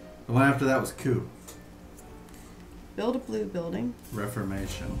 The one after that was Coup. Build a blue building.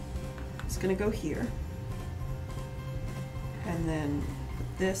 Reformation. It's gonna go here. And then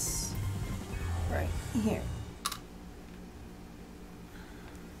put this right here.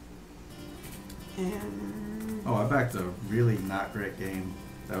 And Oh, I backed a really not great game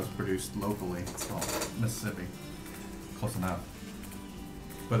that was produced locally. It's called Mississippi. Close enough.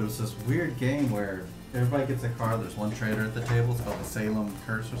 But it was this weird game where everybody gets a card, there's one trader at the table, it's called the Salem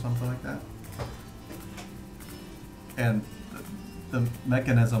Curse or something like that. And the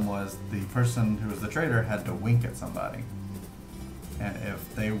mechanism was the person who was the trader had to wink at somebody. And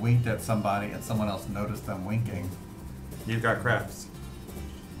if they winked at somebody and someone else noticed them winking, You've got craps.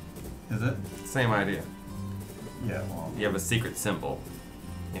 is it? Same idea. Yeah, well, You have a secret symbol.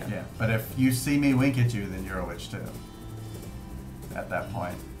 yeah. But if you see me wink at you, then you're a witch too. At that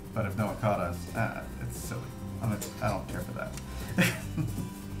point. But if no one caught us, it's silly. I don't care for that.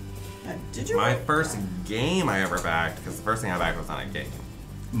 did you? My first game I ever backed, because the first thing I backed was not a game,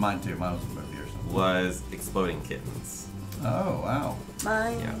 Mine too. Mine was a movie or something. was Exploding Kittens. Oh, wow.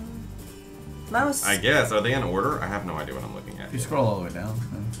 Mine. Yeah. Mine was. I guess. Are they in order? I have no idea what I'm looking at. You scroll all the way down.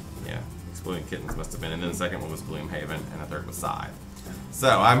 Yeah. Exploding Kittens must have been. And then the second one was Gloomhaven, and the third was Scythe. So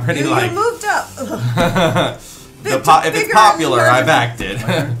I'm pretty you like. moved up. If it's popular, I backed it.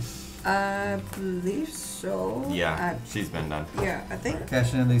 I believe so. Yeah, she's been done. Yeah, I think.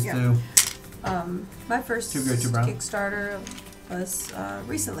 Cash in these Yeah. two. My first Too good, too brown? Kickstarter was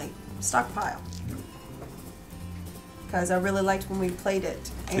recently Stockpile, because I really liked when we played it.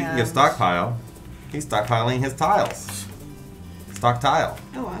 Speaking and of stockpile, he's stockpiling his tiles. Stock tile.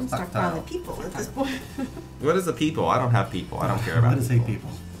 Oh, I'm Stockpile. stockpiling people at this point. What is a people? I don't have people. I don't care about What is a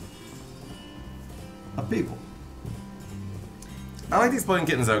people? A people. I like the Exploding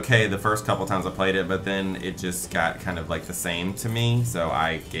Kittens okay the first couple times I played it, but then it just got kind of like the same to me, so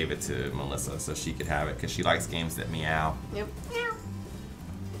I gave it to Melissa so she could have it, because she likes games that meow. Yep.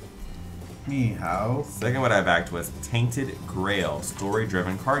 Meow. Second one I backed was Tainted Grail,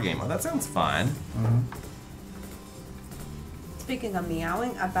 story-driven card game. Oh, that sounds fun. Mm-hmm. Speaking of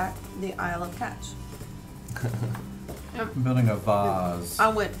meowing, I backed the Isle of Catch. I'm building a vase. I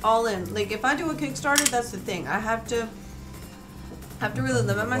went all in. Like, if I do a Kickstarter, that's the thing. I have to have to really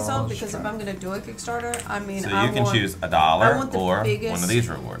limit myself Well, because if try. I'm gonna do a Kickstarter, I mean, So I you can want choose I $1 want the or biggest- one of these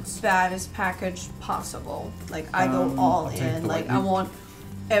rewards. baddest package possible. Like I go I'll all take in. the Like white I meat. want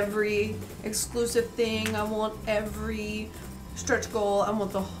every exclusive thing. I want every stretch goal. I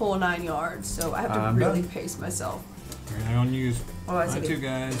want the whole 9 yards. So I have to I'm really done. pace myself. We're going to use Oh, I my said two it.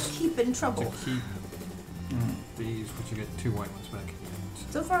 guys Keep in to trouble. keep these, but you get 2 white ones back again.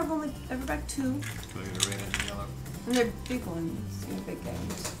 So far, I've only ever back 2, So you get a red and a yellow. and they're big ones, big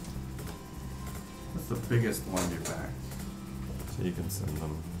games. What's the biggest one you back? So you can send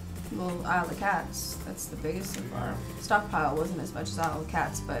them. Well, Isle of Cats, that's the biggest so far. Stockpile wasn't as much as Isle of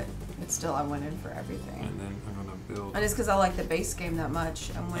Cats, but it's still I went in for everything. And then I'm going to build. And it's because I like the base game that much,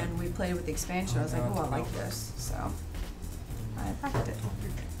 and when we played with the expansion, I was like, oh, I like this, so I packed it.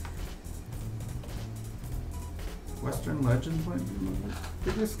 Western Legends might be my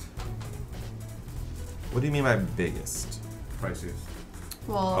biggest. What do you mean by biggest? Priciest.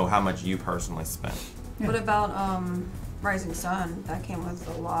 Well, Oh, how much you personally spent. what about Rising Sun? That came with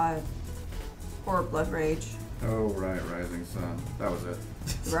a lot. Or Blood Rage. Oh, right, Rising Sun. That was it.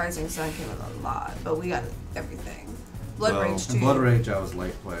 The Rising Sun came with a lot, but we got everything. Blood Well, Rage too. And Blood Rage, I was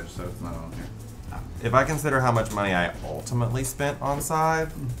late pledge, so it's not on here. If I consider how much money I ultimately spent on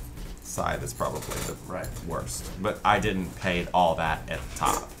Scythe is probably the Right. worst. But I didn't pay all that at the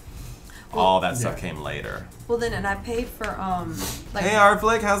top. All that stuff yeah. came later. Well then, and I paid for like. Hey,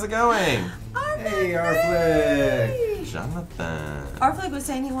 Arflick, how's it going? Hey, Arflick! Jonathan. Arflick was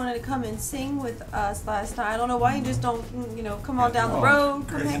saying he wanted to come and sing with us last night. I don't know why you just don't, come on down the road,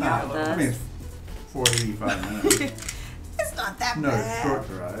 come hang out with I mean, us. it's 45 minutes. It's not that No, bad. short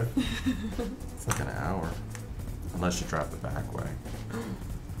drive. It's like an hour. Unless you drive the back way.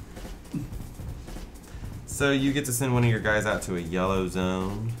 So you get to send one of your guys out to a yellow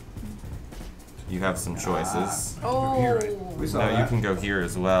zone. You have some choices. Oh. Here, right? We saw No, you that. can go here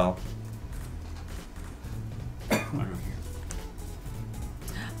as well. I'll go here.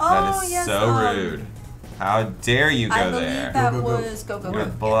 That Oh, is yes, so rude. How dare you go I believe there? that Go, go, go. was go. You're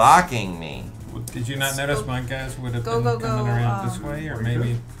blocking me. Well, did you not notice my guys would have Go, been go, coming go, around this way, or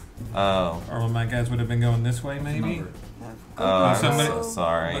maybe, Oh. or my guys would have been going this way, maybe? Number. Oh, I'm Somebody- so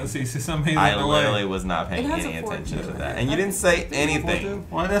sorry. Let's see, somebody's I in the literally way. was not paying It has any a 4 attention to too. that. And you didn't say anything.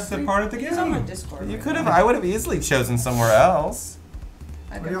 Well, that's the part of the It's on the game. Discord. You right could have, now. I would have easily chosen somewhere else.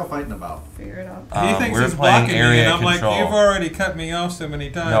 I What are y'all fighting about? figure it out. He thinks We're he's playing blocking me, area and I'm control. like, you've already cut me off so many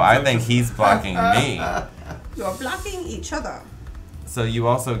times. No, I think he's blocking me. You're blocking each other. So you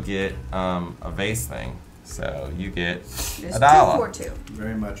also get a vase thing. So you get It's a dollar. 242.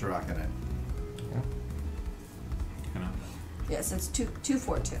 Very much rocking it. Yes, it's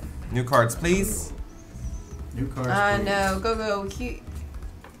 242. New cards, please. New cards. I please. know. Go.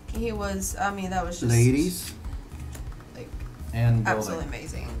 He was. I mean, that was just Ladies like and building. absolutely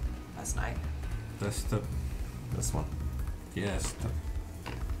amazing last night. That's the, This one. yes, the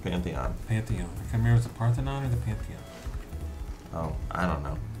Pantheon. Pantheon. I can't remember if it's the Parthenon or the Pantheon. Oh, I don't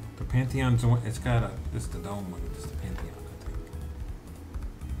know. The Pantheon's the one, it's got a, it's the dome one, it's the Pantheon, I think.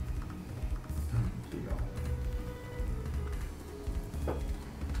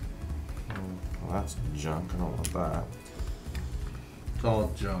 Well, that's junk. I don't want that. It's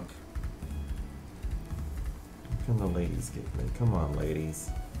all junk. What can the ladies give me? Come on, ladies.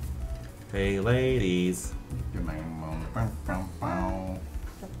 Hey, ladies. I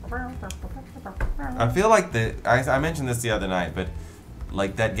feel like I mentioned this the other night, but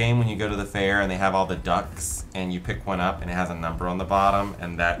like that game when you go to the fair and they have all the ducks and you pick one up and it has a number on the bottom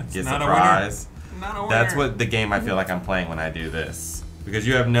and that gets a not a winner. prize. Not a That's winner. what the game I feel like I'm playing when I do this. Because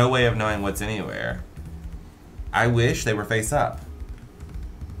you have no way of knowing what's anywhere. I wish they were face up.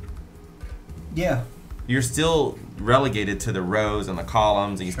 Yeah. You're still relegated to the rows and the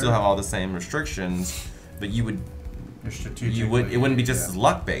columns and you still Sure. have all the same restrictions, but you would You're strategically. it wouldn't be just yeah. as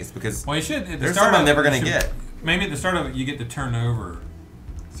luck based because Well, you should, at the there's start some I'm of it, never you gonna should- get. Maybe at the start of it, you get to turn over.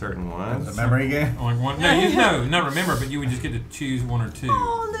 Certain It's ones. a memory game. Like one, no, not remember, but you would just get to choose one or two.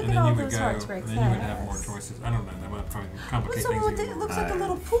 Oh, look and at then all you would those go, hearts and break then you would have more fast. choices. I don't know, that might probably What's complicate the things one with even it more. looks like a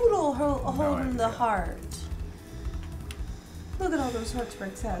little poodle holding the idea. heart. Look at all those hearts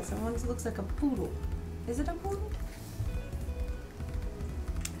break fast, and one looks like a poodle. Is it a poodle?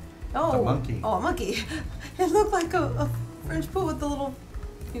 Oh, a monkey. Oh, a monkey. It looked like a French poodle with the little,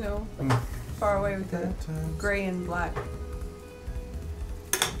 far away with the gray and black.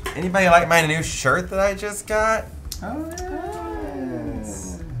 Anybody like my new shirt that I just got? Oh,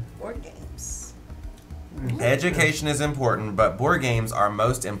 yes. Board games. Education is important, but board games are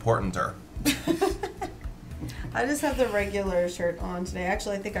most importanter. I just have the regular shirt on today.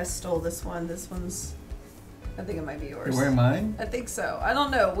 Actually, I think I stole this one. This one's I think it might be yours. You're wearing mine? I think so. I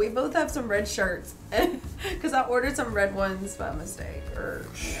don't know. We both have some red shirts because I ordered some red ones by mistake. Or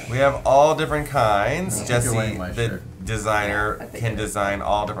We have all different kinds. I think Jesse, you're wearing my the shirt. designer, Yeah, I think can it is. design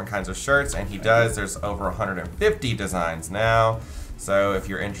all different kinds of shirts, and he does. There's over 150 designs now. So if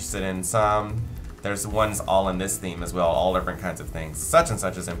you're interested in some, there's ones all in this theme as well, all different kinds of things. Such and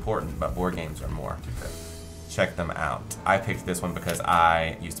such is important, but board games are more. Check them out. I picked this one because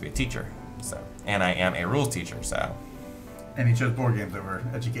I used to be a teacher, and I am a rules teacher, so. And he chose board games over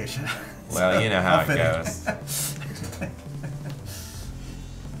education. Well, you know how it fitting. goes.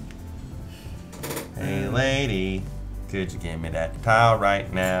 Hey lady, could you give me that towel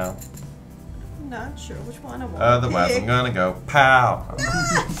right now? I'm not sure which one I want. Otherwise I'm gonna go pow.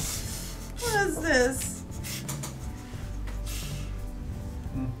 What is this?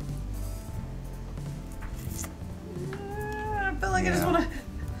 I feel like I just Yeah. want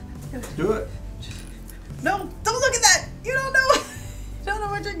to. Do it. No, don't look at that. You don't know. You don't know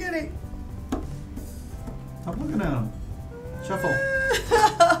what you're getting. Stop looking at him. Shuffle.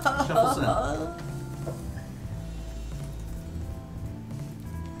 Shuffle set.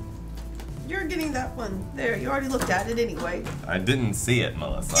 You're getting that one. There, you already looked at it anyway. I didn't see it,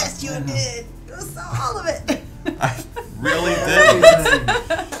 Melissa. Yes, you did. You saw all of it. I really did.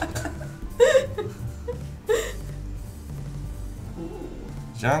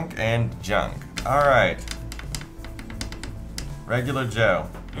 Junk and junk. Alright. Regular Joe.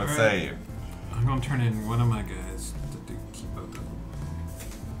 What All say right. you? I'm gonna turn in one of my guys to keep both of them.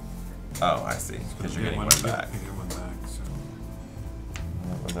 Oh, I see. Because you're getting one back. I get one back. So.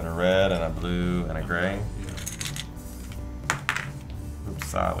 Was it a red and a blue and a gray? Yeah. Oops,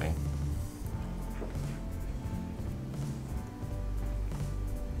 sorry.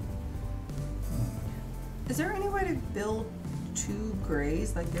 Is there any way to build two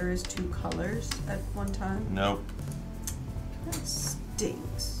grays, like there is two colors at one time? Nope. That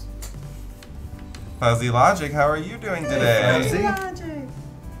stinks. Fuzzy Logic, how are you doing today? Fuzzy. Logic.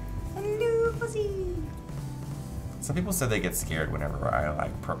 Hello, Fuzzy. Some people said they get scared whenever I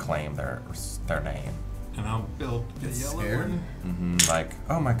proclaim their name. And I'll build a Get yellow scared? one. Like,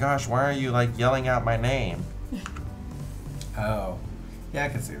 oh my gosh, why are you yelling out my name? Oh. Yeah, I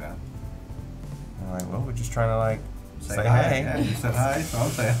can see that. I'm like, well, we're just trying to say hi. hi. Yeah, you said hi, so I'll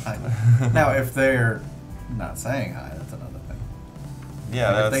say hi. Now, if they're not saying hi, that's another thing.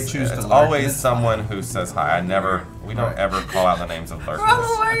 Yeah, If they that's, choose to it's lurk, always it's someone who says hi. We don't Right. ever call out the names of lurkers.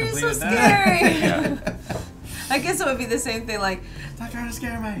 Ronald, why are you so completed that. scary? Yeah. I guess it would be the same thing. Like, Stop trying to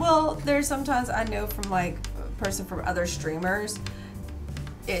scare me. well, there's sometimes I know from a person from other streamers,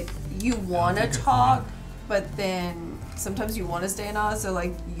 you want to think it's talk, fine. but then sometimes you want to stay in Oz, so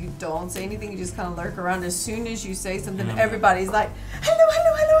you don't say anything. You just kind of lurk around. As soon as you say something, Yeah. everybody's like, hello,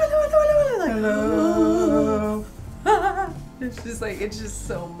 hello, hello, hello, hello, hello, like, Hello. it's just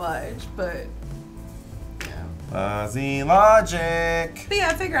so much, but. Yeah. Fuzzy Logic. But yeah,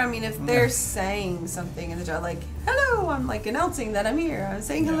 I figure, if they're saying something in the chat, like, hello, I'm announcing that I'm here, I'm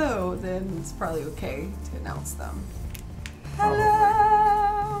saying Yeah. hello, then it's probably okay to announce them. Probably.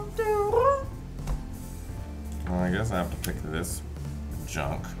 Hello. Well, I guess I have to pick this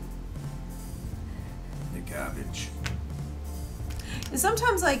junk. The garbage. And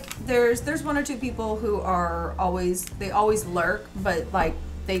sometimes, there's one or two people who are always lurk, but,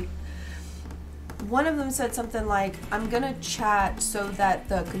 one of them said something like, I'm gonna chat so that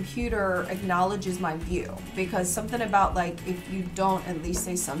the computer acknowledges my view. Because something about, if you don't at least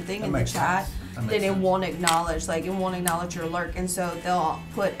say something That in the makes chat, sense. That makes then it sense. won't acknowledge, it won't acknowledge your lurk. And so they'll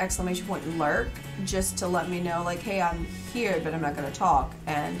put exclamation point lurk just to let me know, hey, I'm here, but I'm not gonna talk.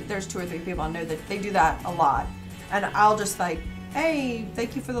 And there's 2 or 3 people I know that they do that a lot. And I'll just hey,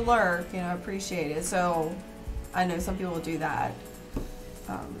 thank you for the lurk, I appreciate it. So I know some people will do that.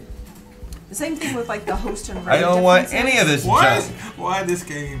 The same thing with the host and raid I don't want differences. any of this Why? junk. Why this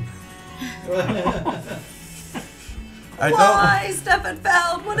game? I don't. Why, Stefan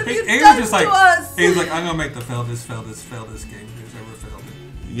Feld? What have you He done was to just us? he was like, I'm gonna make the failest game who's ever failed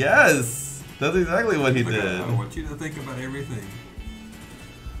it. Yes, that's exactly what he Like, did. I want you to think about everything.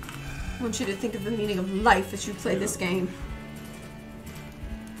 I want you to think of the meaning of life as you play this game.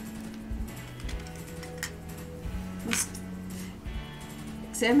 Must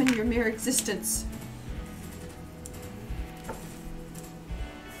examine your mere existence.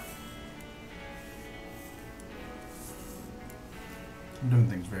 I'm doing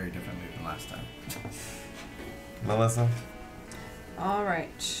things very differently than last time. Melissa? All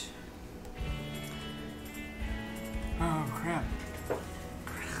right. Oh crap!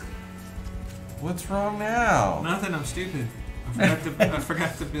 What's wrong now? Nothing. I'm stupid. I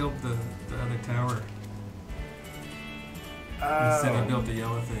forgot to build the other tower. Instead I built the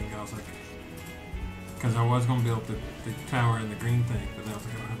yellow thing, I was like, because I was going to build the tower and the green thing, but then I was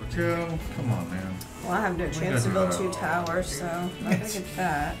like, I don't have a Joe, come on, man. Well, I have no chance to build 2 towers, so I'm not gonna get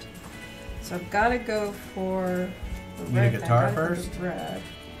that. So I've got to go for the Need a red. guitar I gotta go first? with Red.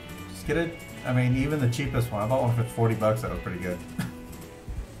 Just get it. I mean, even the cheapest one. I bought one for $40. That was pretty good.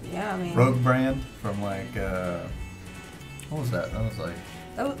 Yeah, I mean. Rogue brand from like, what was that? That was like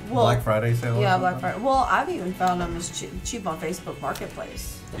That was, Black Friday sale. or Yeah, something? Black Friday. Well, I've even found them as cheap on Facebook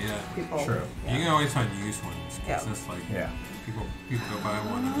Marketplace. Yeah. People. True. You can always find used ones. Yeah. It's just like, Yeah. people go buy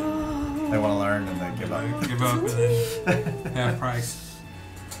one and They want to learn and they give up. then give up and then half price.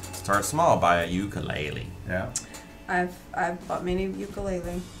 Start small, buy a ukulele. Yeah. I've bought many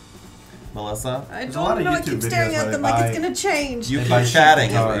ukulele. Melissa? I There's a lot don't of know. I YouTube keep videos staring where at they them like buy- it's gonna change. You They keep buy cheap chatting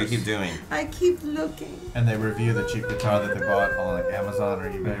is what you guitars. keep doing. I keep looking. And they review the cheap guitar that they bought on like Amazon or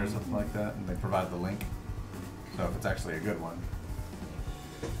eBay or something like that, and they provide the link. So if it's actually a good one.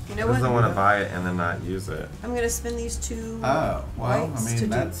 You know Doesn't what? want to buy it and then not use it. I'm gonna spin these 2 Oh, well, I whites mean, to do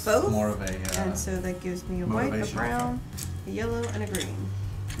that's both. more of a. And so that gives me a white, a motivational brown, a yellow, and a green.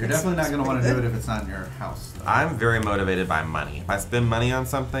 You're definitely not going to want to pretty do it good. if it's not in your house. Though. I'm very motivated by money. If I spend money on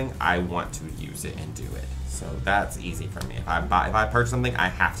something, I want to use it and do it. So that's easy for me. If I purchase something, I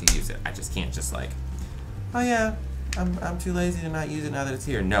have to use it. I just can't just like, oh yeah, I'm too lazy to not use it now that it's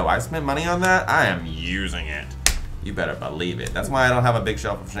here. No, I spent money on that. I am using it. You better believe it. That's why I don't have a big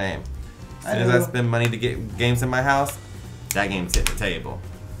shelf of shame. As soon as I spend money to get games in my house, that game's hit the table.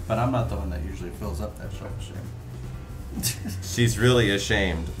 But I'm not the one that usually fills up that shelf of shame. She's really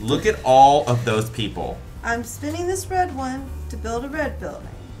ashamed. Look at all of those people. I'm spinning this red one to build a red building.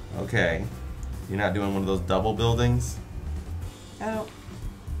 Okay. You're not doing one of those double buildings? I don't.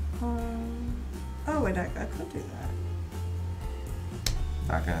 Oh wait, I could do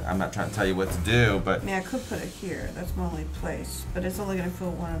that. I'm not trying to tell you what to do, I but mean, I could put it here. That's my only place, but it's only gonna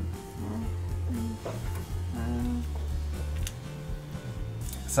fill one.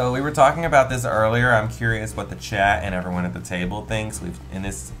 so we were talking about this earlier. I'm curious what the chat and everyone at the table thinks. We've in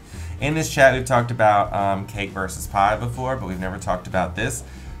this chat we've talked about cake versus pie before, but we've never talked about this: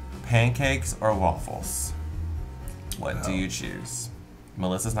 pancakes or waffles. What do you choose?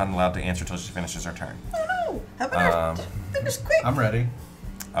 Melissa's not allowed to answer till she finishes her turn. Oh no! How about I finish quick? I'm ready.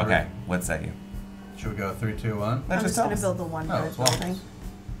 Okay, what say you? Should we go 3, 2, 1? No, I'm just tell gonna us. build the one Oh, red it's waffles. building.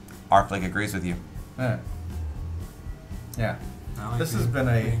 Arflick agrees with you. Yeah. Yeah. I like This the has been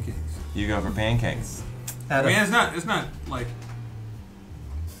a- pancakes. You go for pancakes. I mean, it's not like,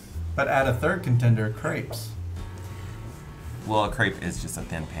 But add a third contender, crepes. Well, a crepe is just a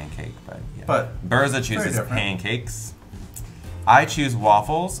thin pancake, but yeah. But Berza very chooses different. pancakes. I choose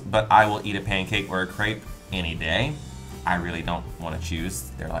waffles, but I will eat a pancake or a crepe any day. I really don't want to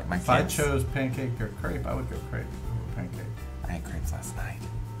choose. They're like my If I kids. chose pancake or crepe, I would go crepe over pancake. I had crepes last night.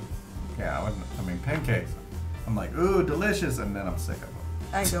 Yeah, I wouldn't. I mean, pancakes. I'm like, ooh, delicious, and then I'm sick of them.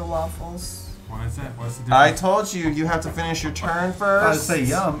 I go waffles. why is that? What's the I difference? told you, you have to finish your turn I first. say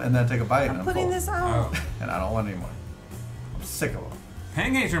yum and then take a bite and I'm I'm putting full. this out. Oh. And I don't want any more. I'm sick of them.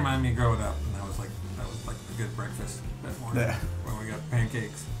 Pancakes remind me of growing up, and that was like a good breakfast that morning Yeah. when we got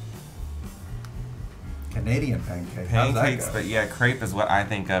pancakes. Canadian pancake. How's that Pancakes, go? but yeah, crepe is what I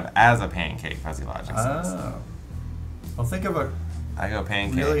think of as a pancake, Fuzzy Logic says. Oh. Well, think of a I go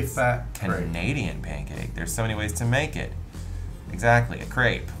pancakes. really fat crepe. Canadian pancake. There's so many ways to make it. Exactly, a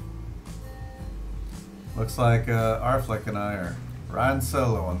crepe. Looks like Arflick and I are riding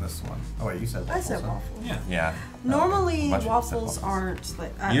solo on this one. Oh wait, you said I waffles, said huh? waffle. Yeah. Yeah. Normally Much of it said waffles waffles. aren't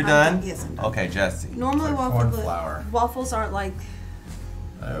like. You're I'm done? Yes, I'm done. Okay, Jesse. Normally It's like corn waffles. flour. Waffles aren't like.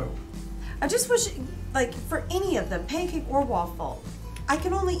 Oh. I just wish, like, for any of them, pancake or waffle, I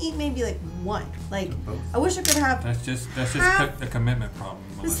can only eat maybe like one. Like, Both. I wish I could have. That's just Half- a commitment problem.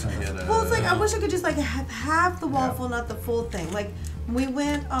 This- Melissa. I get Well, it's like I wish I could just like have half the Yeah. waffle, not the full thing. Like we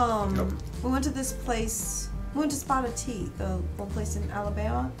went, Yep. we went to this place. We went to Spotted Tea, the little place in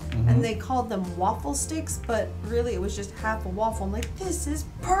Alabama, Mhm. and they called them waffle sticks, but really it was just half a waffle. I'm like, this is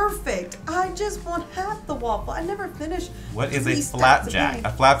perfect. I just want half the waffle. I never finish. What is a 3 stacks of flapjack? pancake.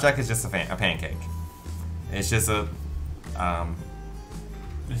 A flapjack is just a pancake. It's just a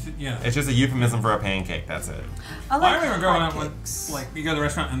Yeah. it's just a euphemism for a pancake. That's it. I I like remember growing up when, hotcakes. like, you go to the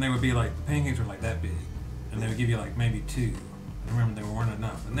restaurant and they would be like, pancakes were like that big, and they would give you like maybe 2. I remember they weren't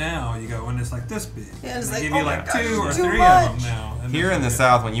enough. But now you go and it's like this big. Yeah, it's and they like, give oh you my like gosh, 2 or it's 3 too of much. them now. And Here it's in the like-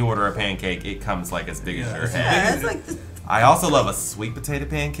 South, when you order a pancake, it comes like as big as Yeah, your it's head. yeah, big it's like this. I also love a sweet potato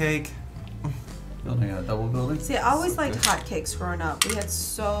pancake. Building a double building? See, I always liked hotcakes growing up. We had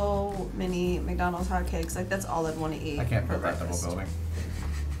so many McDonald's hotcakes. Like that's all I'd want to eat. I can't for put that double breakfast. building.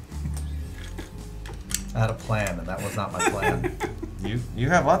 I had a plan, and that was not my plan. You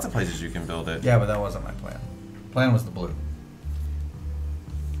have lots of places you can build it. Yeah, but that wasn't my plan. Plan was the blue.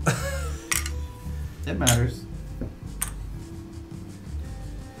 It matters.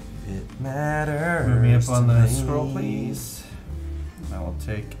 It matters. Move me up on the to scroll, me. please. I will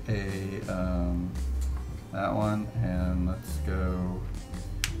take a that one, and let's go.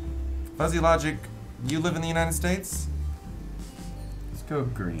 Fuzzy Logic, you live in the United States? Let's go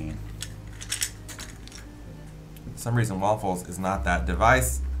green. For some reason, Waffles is not that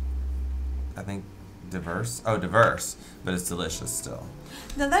diverse. Oh, diverse, but it's delicious still.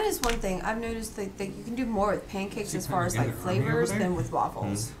 Now that is one thing I've noticed that you can do more with pancakes Is he as far as putting like together an army over flavors there? than with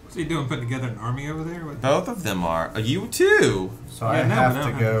waffles. What's he doing? Putting together an army over there? What? Both of them are. You too. So Yeah, I no, have but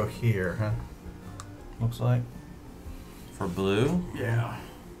to no. go here, huh? Looks like. For blue? Yeah.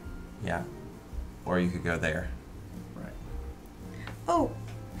 Yeah. Or you could go there. Right. Oh,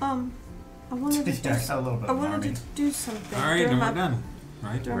 I wanted to do. Yeah, I got a little bit I of an wanted army. to do something All right, during then my we're done.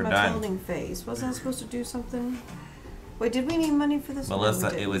 Right? during We're my done. building phase. Wasn't I supposed to do something? Wait, did we need money for this? No, we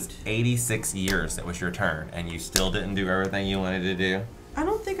Melissa, it was didn't. 86 years that was your turn, and you still didn't do everything you wanted to do. I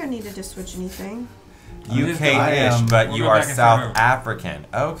don't think I needed to switch anything. UK-ish, am- but We'll you go are back and start South over. African.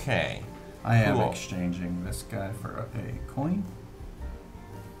 Okay. I am Cool. exchanging this guy for a coin.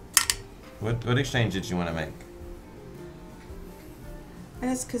 What exchange did you want to make?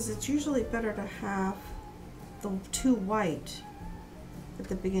 And it's because it's usually better to have the 2 white at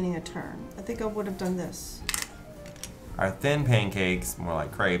the beginning of turn. I think I would have done this. Our thin pancakes, more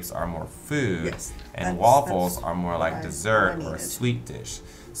like crepes, are more food, Yes, and that's- waffles that's are more like what I dessert or a needed. sweet dish.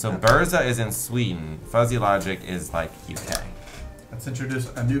 So Okay. Berza is in Sweden. Fuzzy Logic is like UK. Let's introduce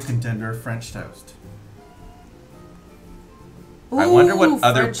a new contender, French toast. I wonder what Ooh,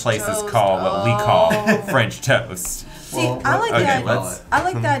 other French places toast. call what we call Oh. French toast. See, Well, I like okay, the idea. let's- I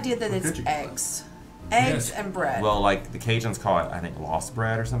like the idea that What it's could you call it? eggs, Yes. and bread. Well, like the Cajuns call it, I think, lost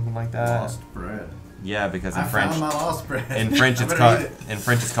bread or something like that. Lost bread. Yeah, because in I French, found my lost bread. in French I it's better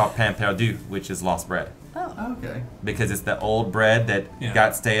called eat pain perdu, which is lost bread, oh, Okay. because it's the old bread that Yeah.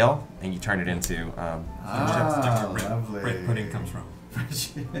 got stale and you turn it into French toast. That's Ah, where lovely. bread pudding comes from.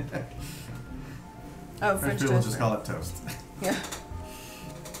 French oh, French people toast. just call it toast. Yeah.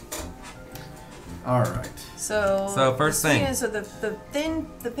 All right. So first thing. So the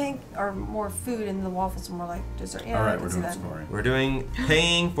pink are more food, and the waffles are more like dessert. Yeah, All I right, can we're see doing that. scoring. We're doing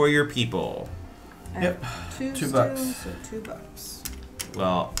paying for your people. And Yep. 2 $2. stews, so $2.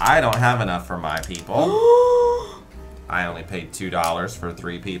 Well, I don't have enough for my people. I only paid $2 for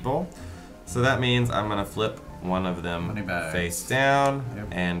 3 people. So that means I'm going to flip one of them Money bags. face down Yep.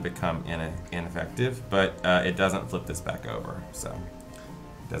 and become ineffective. But it doesn't flip this back over, so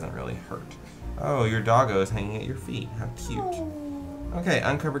it doesn't really hurt. Oh, your doggo is hanging at your feet. How cute. Okay,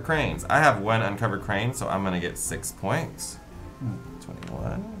 uncovered cranes. I have 1 uncovered crane, so I'm going to get 6 points.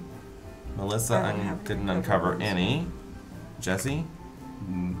 21. Melissa I don't have didn't any uncover uncovered any. Jesse?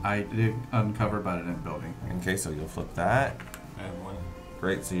 I did uncover, but I didn't build anything. Okay, so you'll flip that. I have one.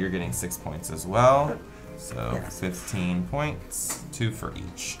 Great, so you're getting 6 points as well. So Yes. 15 points, 2 for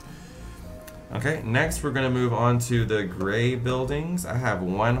each. Okay, next we're going to move on to the gray buildings. I have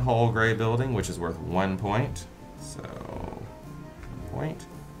 1 whole gray building, which is worth 1 point. So, 1 point.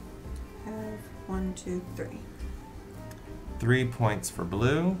 Have 1, 2, 3. 3 points for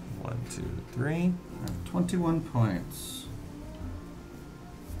blue. 1, 2, 3. I have 21 points.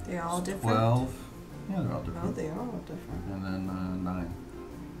 They're all different. 12. Yeah, they're all Oh, different. they are all different. And then 9.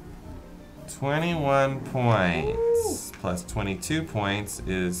 21 points plus 22 points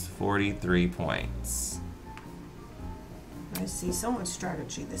is 43 points. I see so much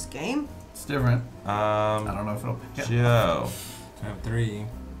strategy this game. It's different. I Um, don't know if it'll pay off. Joe. I have 3.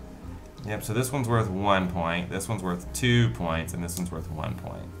 Yep, so this one's worth 1 point, this one's worth 2 points, and this one's worth 1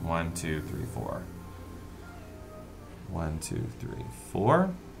 point. 1, 2, 3, 4. 1, 2, 3,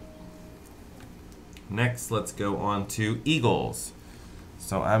 4. Next, let's go on to eagles.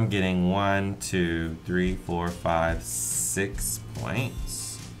 So I'm getting 1, 2, 3, 4, 5, 6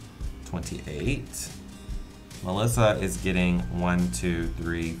 points. 28. Melissa is getting 1, 2,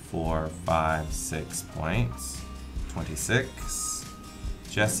 3, 4, 5, 6 points. 26.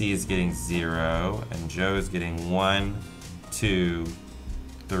 Jesse is getting 0, and Joe is getting 1, 2,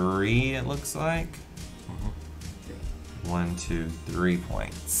 3, it looks like. 1, 2, 3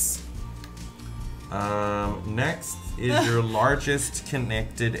 points. Next is your largest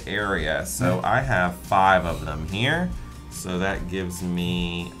connected area. So I have 5 of them here. So that gives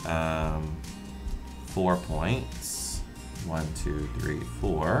me 4 points. 1, 2, 3,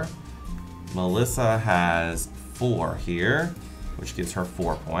 4. Melissa has 4 here, which gives her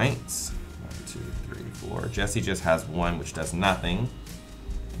 4 points. 2, 3, 4. Jesse just has 1, which does nothing.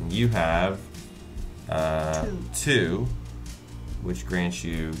 And you have 2, which grants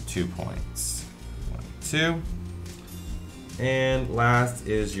you 2 points. 1, 2. And last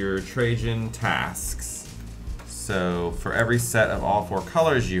is your Trajan tasks. So for every set of all 4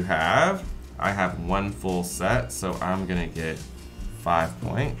 colors you have, I have 1 full set, so I'm gonna get 5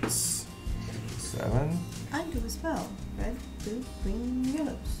 points. 7. I do as well. Red, blue, green,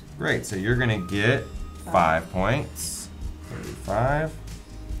 yellows. Great, so you're gonna get 5 points. 35.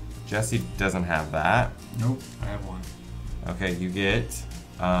 Jesse doesn't have that. Nope. I have 1. Okay, you get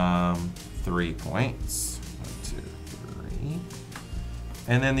 3 points. 1, 2, 3.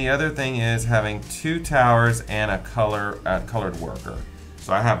 And then the other thing is having 2 towers and a colored worker.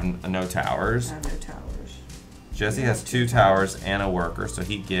 So I have no towers. I have no towers. Jesse has 2 towers and a worker, so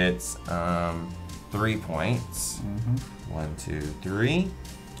he gets 3 points. 1, 2, 3.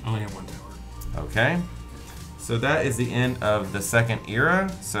 I only have 1 tower. Okay. So that is the end of the second era.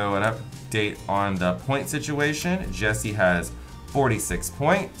 So an update on the point situation. Jesse has 46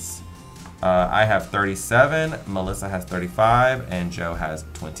 points. I have 37, Melissa has 35, and Joe has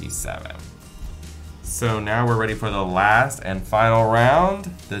 27. So now we're ready for the last and final round.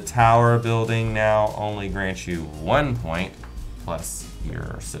 The tower building now only grants you 1 point plus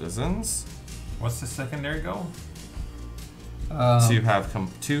your citizens. What's the secondary goal? To have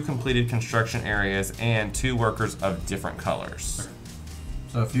 2 completed construction areas and 2 workers of different colors.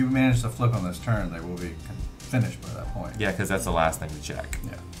 So if you manage to flip on this turn, they will be finished by that point. Yeah, because that's the last thing to check.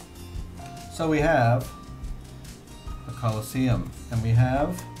 Yeah. So we have the Colosseum, and we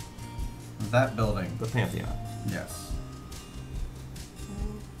have that building. The Pantheon. Yes.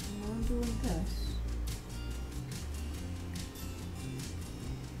 I'm doing this.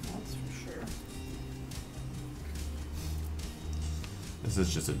 That's for sure. This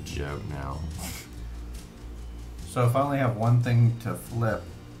is just a joke now. So if I only have 1 thing to flip,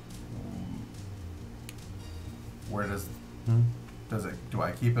 where does it? Do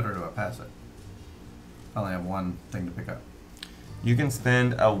I keep it or do I pass it? I only have 1 thing to pick up. You can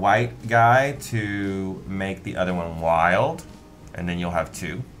spend a white guy to make the other one wild, and then you'll have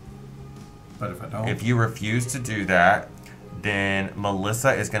 2. But if I don't, If you refuse to do that, then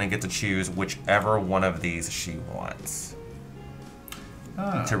Melissa is going to get to choose whichever one of these she wants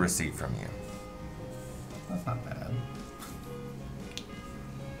to receive from you. That's not bad.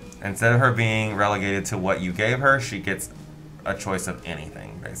 Instead of her being relegated to what you gave her, she gets a choice of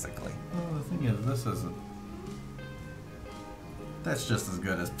anything, basically. Well, the thing is, this isn't. That's just as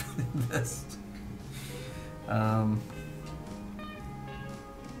good as this.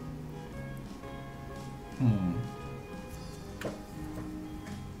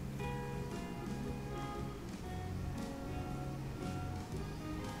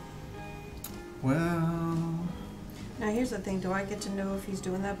 Well, Now here's the thing, do I get to know if he's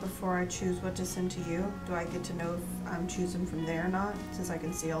doing that before I choose what to send to you? Do I get to know if I'm choosing from there or not, since I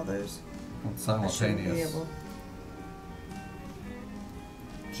can see all those? it's I shouldn't be simultaneous. able.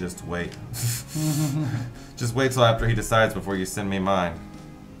 Just wait. Just wait till after he decides before you send me mine.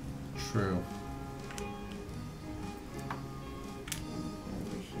 True.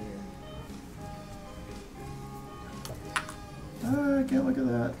 Over here. I can't look at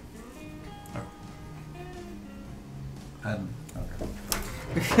that. Okay.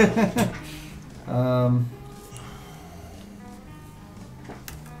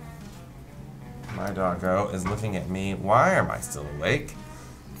 My doggo is looking at me. Why am I still awake?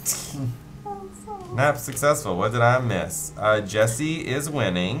 Nap successful. What did I miss? Jesse is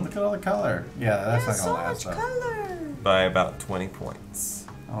winning Look at all the color. Yeah, that's not so gonna last much though. color. by about 20 points.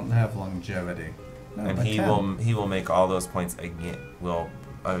 I don't have longevity. No, And I he can. will make all those points again.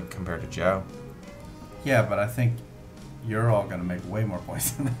 Compared to Joe. Yeah, but I think you're all gonna make way more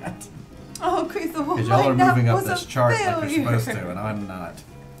points than that. Oh, creep the whole Because y'all are moving up was this a chart like failure. you're supposed to, and I'm not.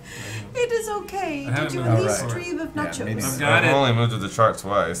 It is okay. I Did you haven't at least moved dream of Yeah, nachos? me neither. I've got I've it. only moved to the chart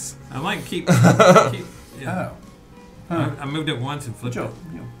twice. I might keep. Yeah. Oh. Huh. I moved it once and flipped Joe, it.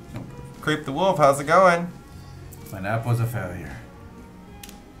 you don't prove. Creep the Wolf, how's it going? My nap was a failure.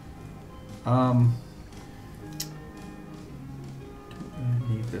 I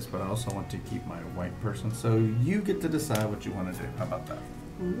need this, but I also want to keep my white person. So you get to decide what you want to do. How about that?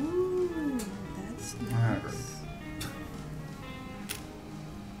 Ooh, that's Alright. nice.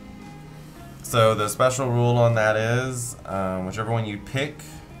 So the special rule on that is, whichever one you pick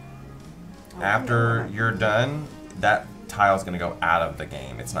after you're done, that tile's gonna go out of the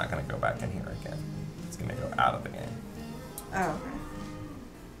game. It's not gonna go back in here again. It's gonna go out of the game. Oh, okay.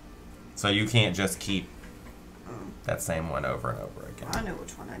 So you can't just keep that same one over and over again. I know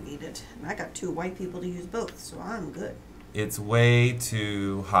which one I needed. And I got 2 white people to use both, so I'm good. It's way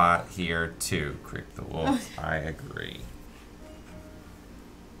too hot here too, Creep the Wolf. I agree.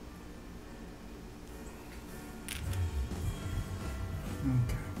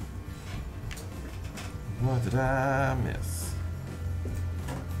 Okay. What did I miss?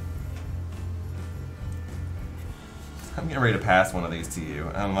 I'm getting ready to pass one of these to you.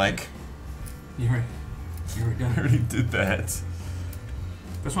 I'm like, You already I done. already did that.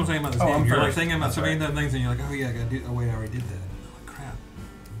 That's what I'm saying about this Oh, game. I'm You're like first. thinking about That's so many right. different things, and you're like, oh yeah, I gotta do. Oh wait, I already did that. I'm like, crap.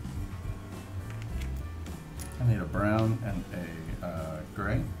 I need a brown and a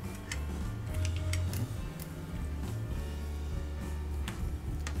gray.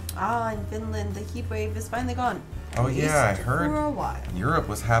 Ah, in Finland, the heat wave is finally gone. Oh At yeah, I least heard for a while. Europe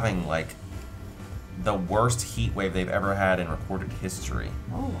was having like the worst heat wave they've ever had in recorded history.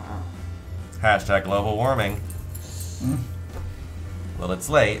 Oh wow. Hashtag global warming. Well, it's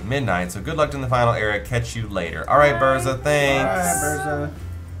late, midnight, so good luck in the final area. Catch you later. All right, Berza, thanks. Alright, Berza.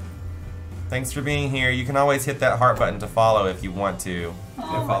 Thanks for being here. You can always hit that heart button to follow if you want to. I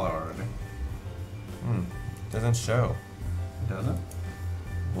follow already. Doesn't show. Does it?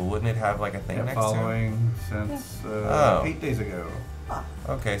 Well, wouldn't it have like a thing Yeah, next to it? following since Oh. 8 days ago.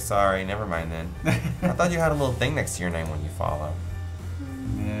 Okay, sorry. Never mind then. I thought you had a little thing next to your name when you follow.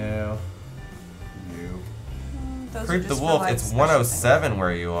 No. Those are Creep the just for, Wolf, like, it's special 107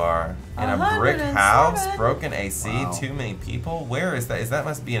 where you are. In a brick 107? house, broken AC, Wow. too many people. Where is that? That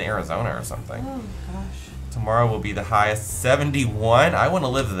must be in Arizona or something. things. Oh gosh. Tomorrow will be the highest 71. I want to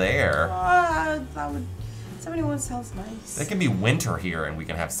live there. That would. 71 sounds nice. It can be winter here and we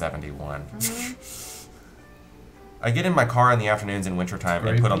can have 71. Mhm. I get in my car in the afternoons in wintertime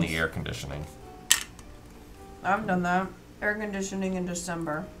and put on the Ravens? air conditioning. I've done that. Air conditioning in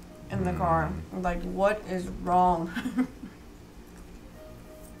December in the car. Like, what is wrong?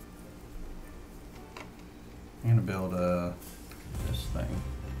 I'm gonna build this thing.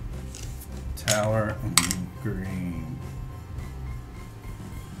 Tower in green.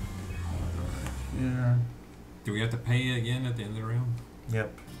 Yeah. Do we have to pay again at the end of the round?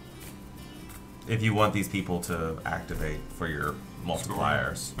 Yep. If you want these people to activate for your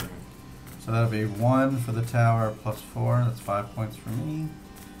multipliers. Okay. So that'll be 1 for the tower plus 4. That's 5 points for me.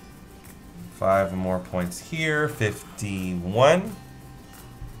 5 more points here. 51.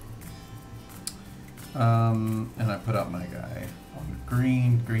 And I put up my guy on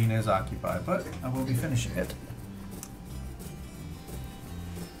green. Green is occupied, but I will be finishing it.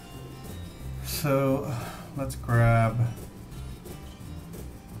 So let's grab.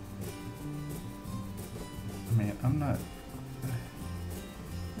 I mean, I'm not.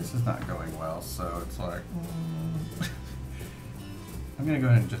 This is not going well, so it's like. I'm gonna go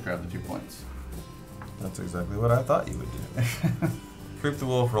ahead and just grab the 2 points. That's exactly what I thought you would do. Creep the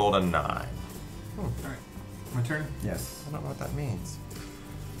Wolf rolled a 9. Alright. My turn? Yes. I don't know what that means.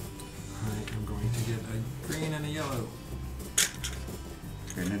 Alright, I'm going to get a green and a yellow.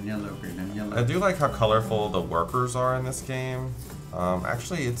 Green and yellow, green and yellow. I do like how colorful the workers are in this game.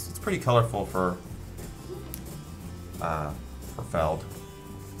 Actually, it's pretty colorful for Feld.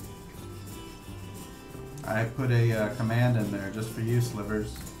 I put a command in there just for you,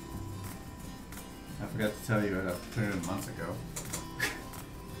 Slivers. I forgot to tell you, I put it in months ago.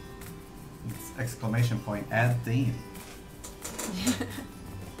 It's exclamation point, add theme.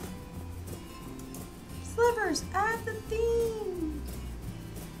 Slivers, add the theme.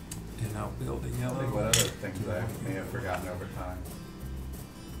 And I'll build a I'll think what yellow. other things I may have forgotten over time.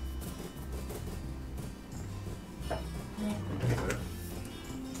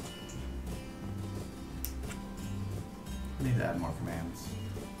 I need to add more commands.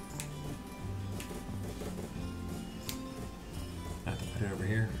 I have to put it over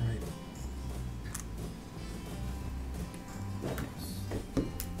here, right?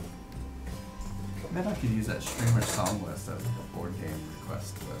 I bet I could use that streamer song list as like a board game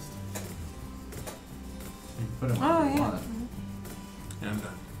request list. You can put them wherever Oh, you yeah. want. And I'm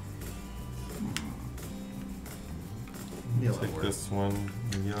done. Yellow Take works. this one,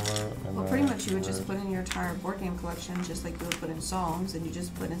 yellow, and Well, then pretty much you would just red. put in your entire board game collection, just like you would put in songs, and you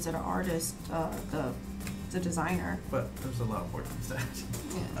just put instead of artist, the designer, But there's a lot of board games that.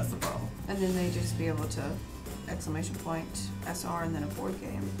 Yeah. That's the problem. and then they just be able to exclamation point SR and then a board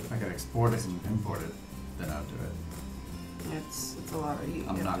game. If I could export it and import it, then I'll do it. It's a lot of you.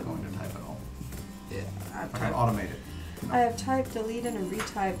 I'm have not to- going to type at all. Yeah, I've I can typed, automate it. I have typed, deleted, and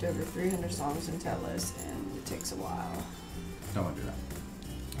retyped over 300 songs in Telus, and it takes a while. Don't want to do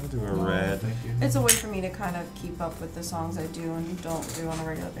that. I'll do a red. Thank you. It's a way for me to kind of keep up with the songs I do and don't do on a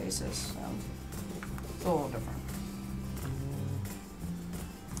regular basis. So it's a little different.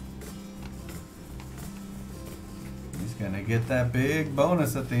 Gonna get that big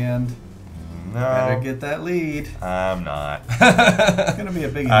bonus at the end. No. Better get that lead. I'm not. It's gonna be a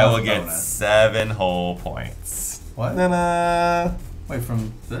big I enough will get bonus. 7 whole points. What? Ta-da. Wait,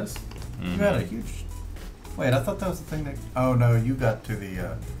 from this? Mhm. You had a huge... Wait, I thought that was the thing that... Oh, no, you got to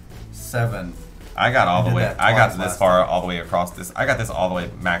the 7. I got all You the did way. that I got twice this last far time. all the way across this. I got this all the way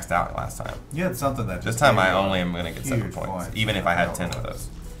maxed out last time. You had something that... This just time gave I you only am gonna get 7 huge points, points. even if I I had know 10 it of was. those.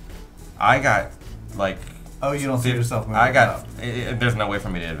 I got like. Oh, you don't see yourself moving I got. up. There's no way for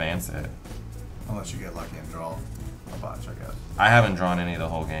me to advance it. Unless you get lucky and draw a bunch, I guess. I haven't drawn any the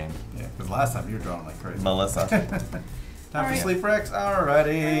whole game. Yeah, because last time you were drawing like crazy. Melissa. Time for Alright. sleep, Rex.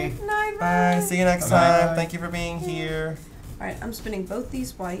 Alrighty. Night, Bye. See you next Bye-bye. time. Thank you for being here. Alright, I'm spinning both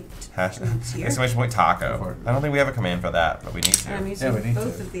these white Hashtag roots here. exclamation point Go taco. for it. I don't think we have a command for that, but we need And I'm to. using we need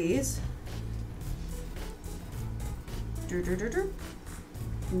both to. of these. Do-do-do-do.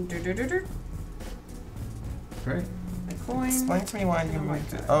 Do-do-do-do. Great. My coin. Explain to me why you and a white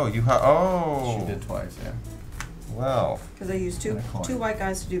moved it. die. Oh, you have. Oh. She did twice, yeah. Well. Because I used And a coin. two white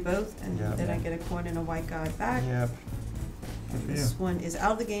guys to do both, and Yeah. then I get a coin and a white guy back. Yep. And Good for this you. one is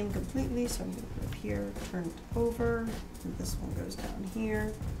out of the game completely, so I'm going to put it up here, turn it over, and this one goes down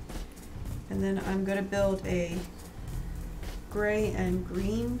here. And then I'm going to build a gray and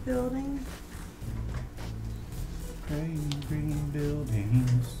green building. Green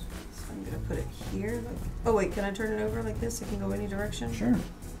buildings. So I'm going to put it here. Like, oh wait, can I turn it over like this? It can go any direction? Sure.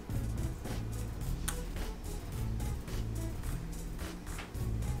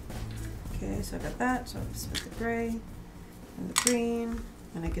 Okay, so I got that. So I'll split the gray and the green.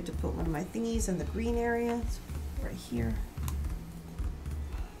 And I get to put one of my thingies in the green area. It's right here.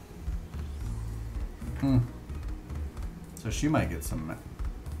 Hmm. So she might get some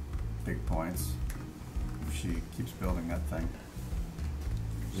big points if she keeps building that thing.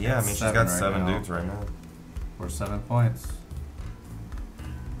 Yeah, I mean she's Seven got right 7 now. dudes right now. For 7 points.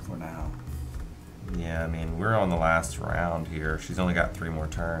 For now. Yeah, I mean, we're on the last round here. She's only got 3 more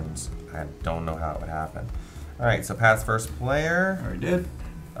turns. I don't know how it would happen. Alright, so Pat's first player. Already did.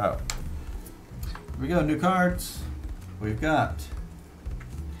 Oh, Here we go, new cards. We've got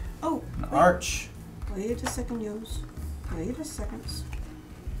Oh, an wait. arch. Wait a second, Yos. Wait a second.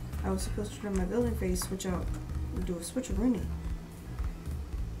 I was supposed to turn my building phase switch out and do a switcheroonie.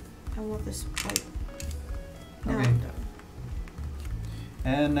 I want this white. Now Okay. I'm done.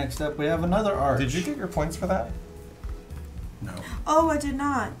 And next up we have another arch. did you get your points for that? No. Oh, I did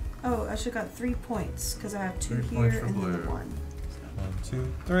not. Oh, I should have got 3 points because I have 2 3 here points for and then the blue. 1. 1,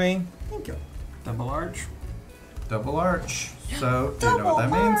 2, 3. Thank you. Double arch. Double arch. So, do you know what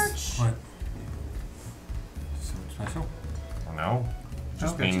that means? What? Something special? No.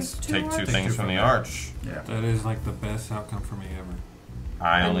 Just Okay. means Just 2 take 2 arches? things from the arch. Yeah. That is like the best outcome for me ever.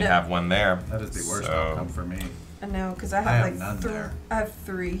 I only have 1 there. That is the worst So- outcome for me. I know because I I have have like none there. I have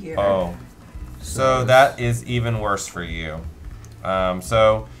 3 here. Oh. So that is even worse for you.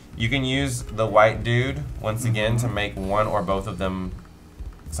 So you can use the white dude once again to make one or both of them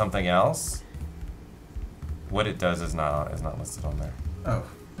something else. What it does is not listed on there. Oh,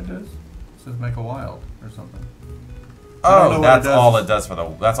 it is. It says make a wild or something. I don't know Oh, what that's it does. all it does for the.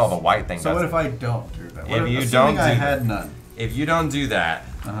 That's all the white thing So does. what if I don't do that? If you assuming don't I do had none. If you don't do that,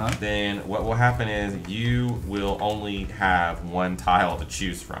 Uh-huh. then what will happen is you will only have 1 tile to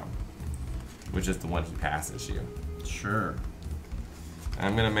choose from, which is the one he passes you. Sure.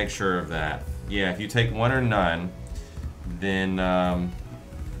 I'm gonna make sure of that. Yeah, if you take 1 or none, then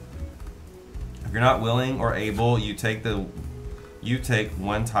if you're not willing or able, you take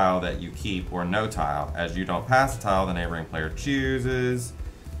 1 tile that you keep or no tile. As you don't pass the tile, the neighboring player chooses.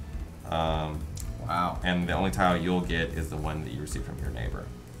 Wow. And the only tile you'll get is the one that you receive from your neighbor.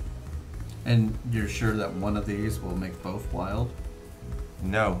 And you're sure that one of these will make both wild?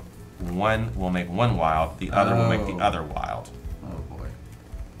 No, one will make 1 wild, the other will make the Oh. other wild. Oh boy.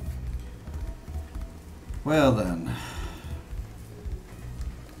 Well then.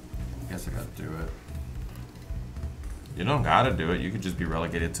 I guess I gotta do it. You don't gotta do it, you could just be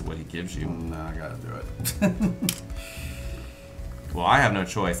relegated to what he gives you. No, I gotta do it. Well, I have no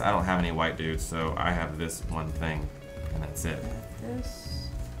choice. I don't have any white dudes, so I have this one thing, and that's it. This.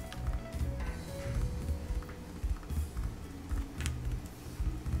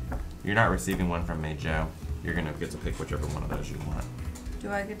 You're not receiving one from me, Joe. You're gonna get to pick whichever one of those you want.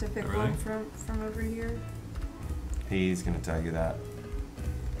 Do I get to pick Really? one from over here? He's gonna tell you that.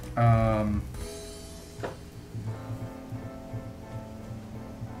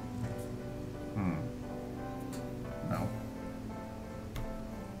 No.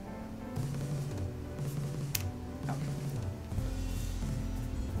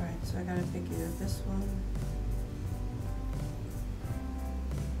 Alright, so I gotta pick either this one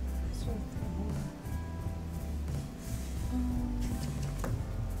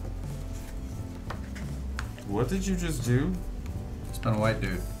What did you just do? Spin a white,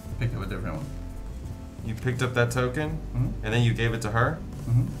 dude. Pick up a different one. You picked up that token, and then you gave it to her?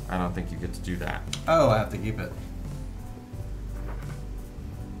 I don't think you get to do that. Oh, I have to keep it.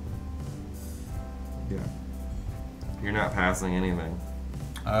 Yeah. You're not passing anything.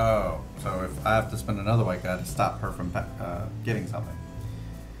 Oh, so if I have to spend another white guy to stop her from getting something.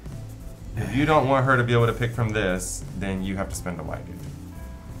 If you don't want her to be able to pick from this, then you have to spend a white, dude.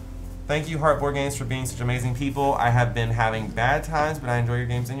 Thank you, Heartboard Games, for being such amazing people. I have been having bad times, but I enjoy your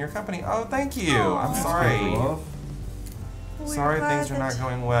games and your company. Oh, thank you. I'm sorry. Cool. Sorry things are not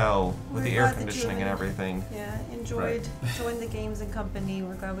going well with the we're air glad that you conditioning and everything. Yeah, enjoyed the games and company.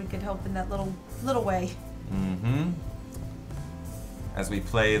 We're glad we could help in that little way. Mm-hmm. As we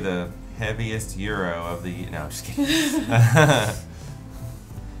play the heaviest Euro of the... No, I'm just kidding.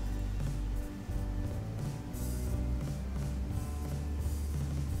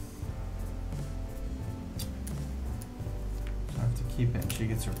 Keep it. She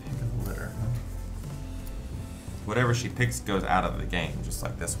gets her pick of the litter. Whatever she picks goes out of the game, just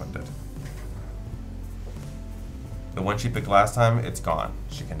like this one did. The one she picked last time, it's gone.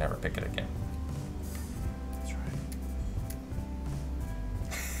 She can never pick it again. That's right.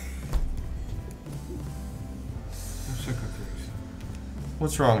 I'm so confused.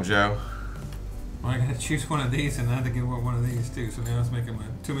 What's wrong, Joe? Well, I gotta choose one of these, and I had to give up one of these too. So now it's making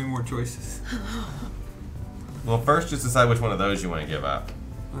too many more choices. Well, first just decide which one of those you want to give up.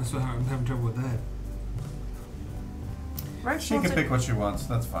 That's why I'm having trouble with that. Right, She can pick what she wants.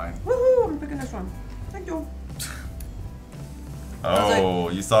 That's fine. Woohoo! I'm picking this one. Thank you. Oh,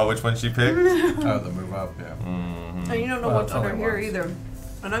 you saw which one she picked? Oh, the move up, yeah. Mm-hmm. And you don't know Well, what's it's only under here once. either.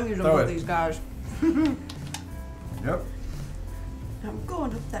 And I'm using Throw both it. these guys. Yep. I'm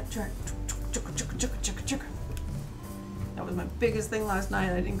going up that track. That was my biggest thing last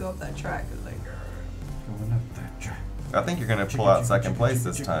night. I didn't go up that track. It was like, Going up that track. I think you're going to pull out second place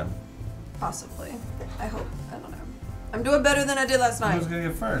this time. possibly. I hope. I don't know. I'm doing better than I did last night. Who's gonna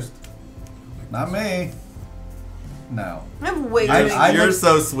get first? Not me. No. I'm way too I- many. I You're looked-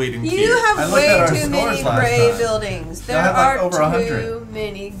 so sweet and cute. You I have looked at way our too scores many last gray time. buildings. There I had, like, are over too 100.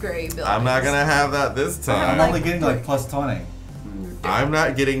 many gray buildings. I'm not going to have that this I'm time. only getting like plus 20. I'm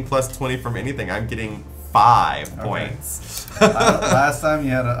not getting plus 20 from anything. I'm getting 5 points. Last time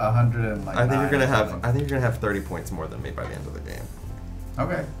you had 100 and like. I think you're 9 gonna or have. something. I think you're gonna have 30 points more than me by the end of the game.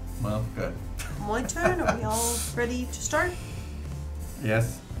 Okay. Well, good. My turn. Are we all ready to start?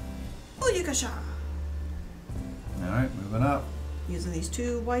 Yes. Booyakasha! All right, moving up. Using these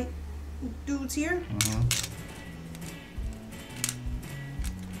two white dudes here.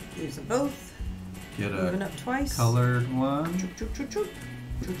 Use them both. Get Moving a up twice. colored one. Chook, chook, chook, chook.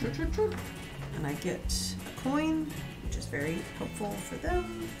 Chook, chook, chook, chook. And I get a coin, which is very helpful for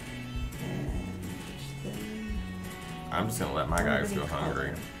them. And then I'm just gonna let my guys go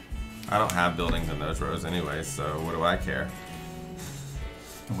hungry. I don't have buildings in those rows anyway, so what do I care?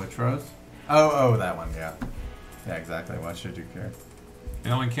 Which rows? Oh, that one. Yeah. Yeah, exactly. Why should you care? It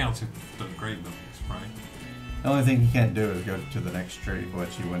only counts if the gray buildings, right? The only thing you can't do is go to the next street,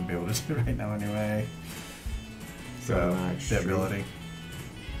 which you wouldn't be able to do right now anyway. Go to So, the next the street. ability.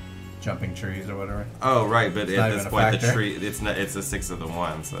 Jumping trees or whatever. Oh right, but It's at not this even a point the factor. tree it's not it's a 6 of the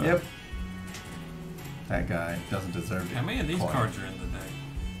 1, so Yep. That guy doesn't deserve to. How many of these coin. cards are in the deck?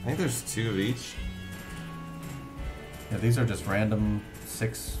 I think there's 2 of each. Yeah, these are just random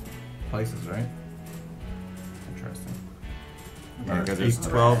 6 places, right? Interesting. Yeah, because there's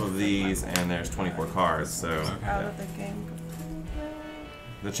 12 of these and there's 24 cards, so out yeah. of the game.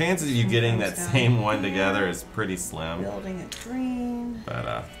 The chances of you getting that same one together is pretty slim. Building it green.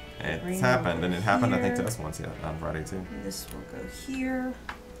 But it's Green happened, and it happened I think to here. us once on Friday too. And this will go here.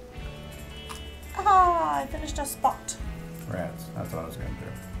 Ah, I finished a spot. Rats. That's what I was going to do.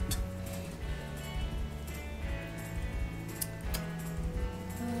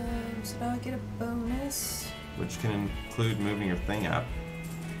 So now I get a bonus. Which can include moving your thing up.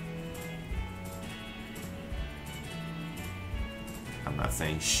 I'm not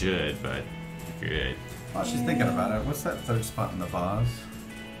saying should, but you could. While she's thinking about it, what's that third spot in the vase?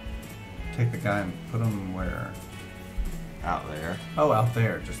 Take the guy and put him where? Out there. Oh, out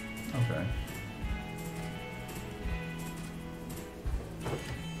there. Just okay.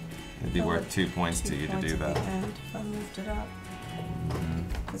 It'd be worth 2 points to 2 you to points do at that. the end if I moved it up.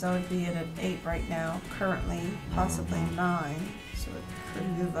 Because I would be at an 8 right now, currently, possibly 9. So it could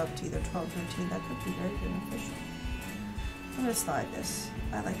move up to either 12 or 13. That could be very beneficial. I'm going to slide this.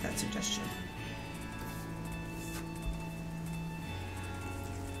 I like that suggestion.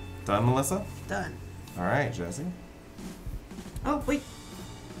 Done, Melissa? Done. All right, Jesse. Oh, wait.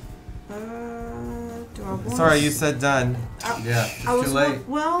 Do I want Sorry, you said done. Yeah, I it's was too late.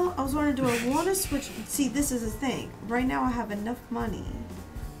 well. I was wondering, do I want to switch? See, this is the thing. Right now, I have enough money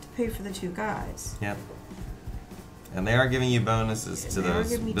to pay for the 2 guys. Yep. And they are giving you bonuses to They are those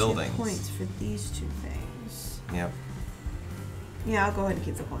giving me buildings. 2 points for these 2 things. Yep. Yeah, I'll go ahead and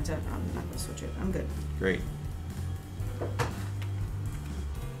keep the points. I'm not gonna switch it. I'm good. Great.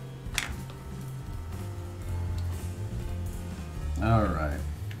 All right.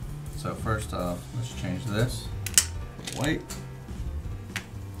 So first off, let's change this. Wait.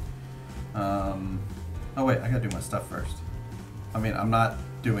 Oh wait, I gotta do my stuff first. I mean, I'm not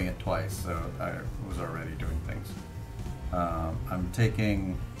doing it twice, so I was already doing things. I'm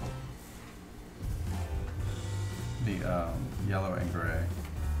taking the yellow and gray.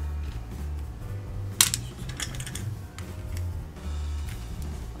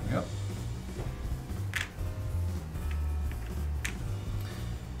 Yep.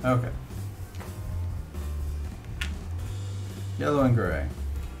 Okay. Yellow and gray.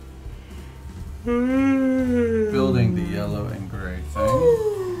 Building the yellow and gray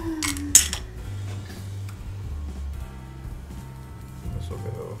thing. This will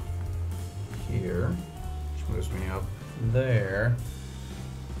go here, which moves me up there.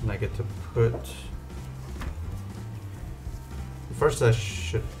 And I get to put... First I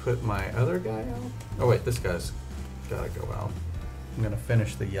should put my other guy out. Oh wait, this guy's gotta go out. I'm gonna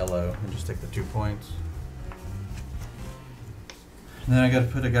finish the yellow and just take the 2 points. And then I gotta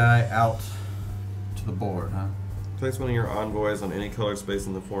put a guy out to the board, huh? Place one of your envoys on any color space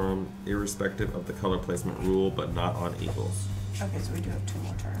in the forum, irrespective of the color placement rule, but not on eagles. Okay, so we do have 2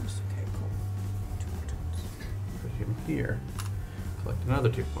 more turns. Okay, cool. 2 more turns. Put him here. Collect another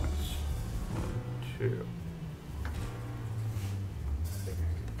 2 points. 1, 2.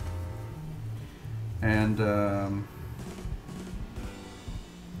 And am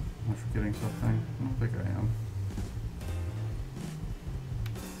I forgetting something? I don't think I am.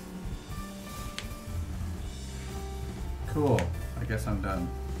 Cool. I guess I'm done.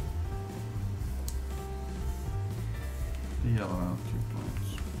 The yellow out 2 points.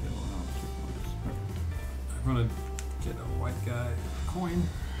 Yellow out 2 points. Okay. I'm gonna get a white guy coin.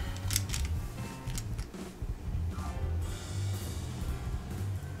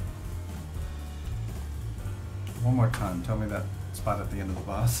 One more time. Tell me that spot at the end of the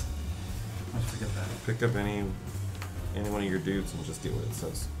boss. I always forget that. Pick up any one of your dudes and just do what it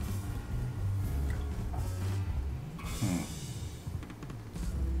says.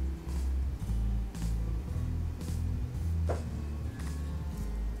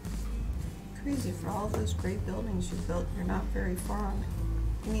 Crazy, for all of those great buildings you built, you're not very far on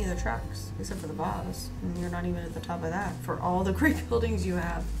any of the tracks, except for the boss. And you're not even at the top of that for all the great buildings you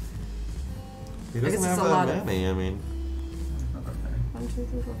have. He I guess doesn't it's have a lot that of- many, I mean. Okay. 1, 2,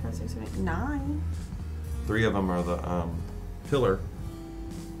 3, 4, 5, 6, 7, 8, 9. 3 of them are the pillar.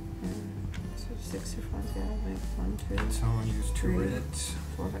 So 6 different ones, yeah. Wait, 1, 2, Someone used 2 Three. reds.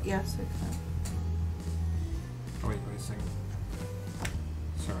 4, 5, yeah, 6. Oh, wait a second.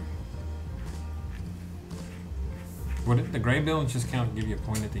 Sorry. Would it, the gray buildings just count and give you a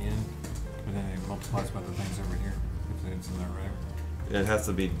point at the end? But then it multiplies by the things over here, if it's in that row. It has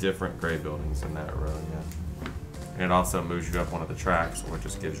to be different gray buildings in that row, yeah. And it also moves you up one of the tracks, or it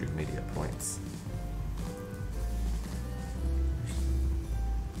just gives you immediate points.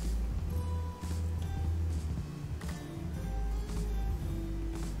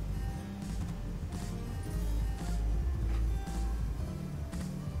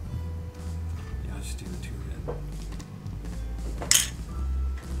 Yeah, I'll just do the 2 red.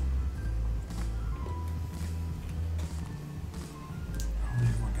 Only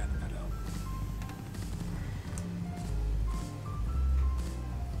have one guy to put out.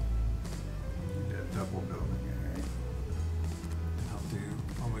 You did double building, alright.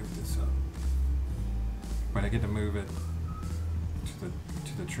 I'll move this up. Wait, I get to move it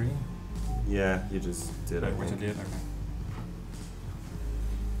to the tree? Yeah, you just did, I Which I think. did, okay.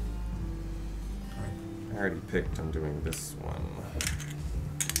 Alright. I already picked, I'm doing this one.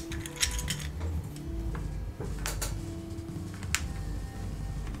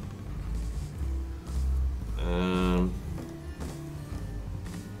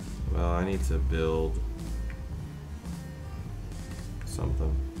 Well, I need to build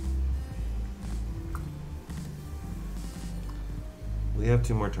something. We have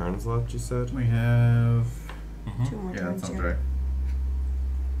 2 more turns left, you said? We have... 2 more Yeah, that turns sounds here. right.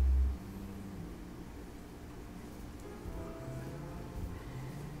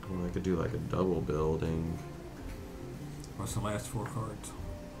 Well, I could do like a double building. What's the last 4 cards?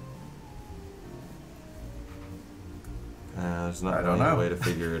 There's not I don't really any know. way to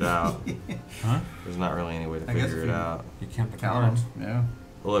figure it out. Huh? There's not really any way to I guess figure if it you- out. You count the Count cards. 'em, yeah.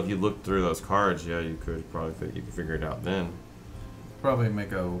 Well, if you look through those cards, yeah, you could probably you could figure it out then. Probably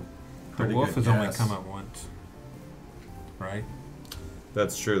make a The pretty wolf good has only guess. come up once, right?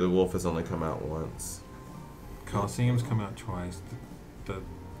 That's true. The wolf has only come out once. Colosseum's come out twice. The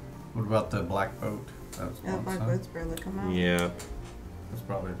What about the black boat? That was Yeah, once, black huh? boats barely come out. Yeah. It's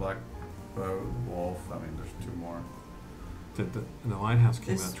probably black boat, wolf. I mean, there's two more. the lighthouse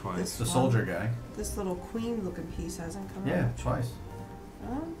came This- out twice. this- The Wow. soldier guy. This little queen looking piece hasn't come Yeah, out. twice.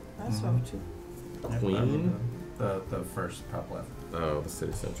 Oh, that's Mhm. what too. Yeah, Queen? The first top left. Oh, the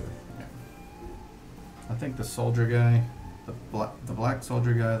city center. I think the soldier guy, the black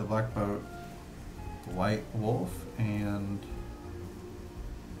soldier guy, the black boat, the white wolf, and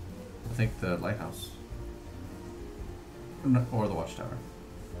I think the lighthouse. No, or the watchtower.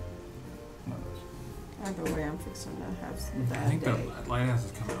 One of those. Either way, I'm fixing to have some I bad think the day. lighthouse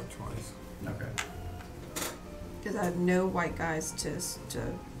has come out twice. Okay. Because I have no white guys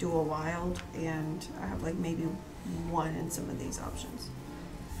to dual wild, and I have like maybe one in some of these options.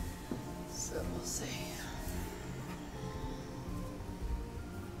 So we'll see.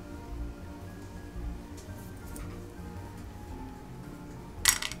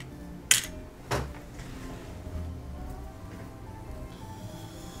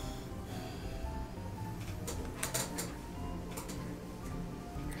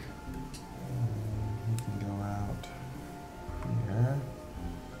 You can go out here.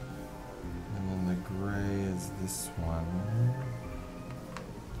 And then the gray is this one.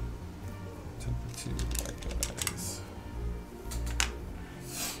 Take the two white guys.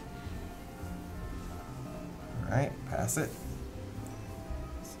 Alright, pass it.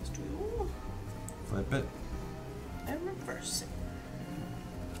 This is dual Flip it. and reverse it.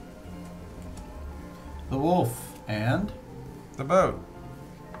 The wolf and The boat.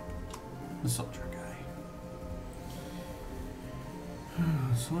 the soldier guy.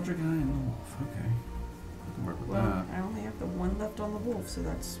 Soldier guy and the wolf. Okay. I can work with Well, that. I only have the one left on the wolf, so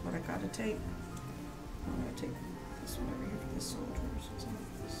that's what I gotta take. I'm gonna take this one over here for the soldiers. What's on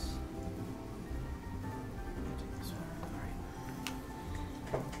this? I'm gonna take this one.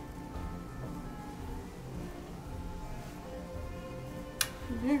 Alright.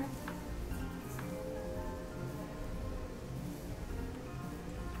 Here.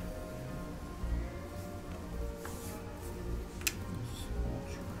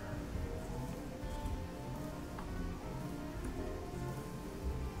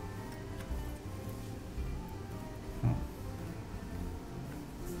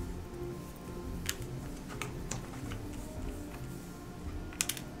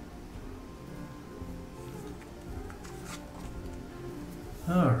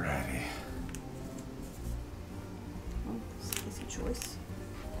 Alrighty. Oh, it's an easy choice.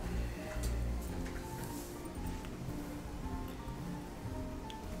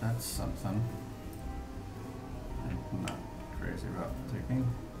 That's something. I'm not crazy about taking.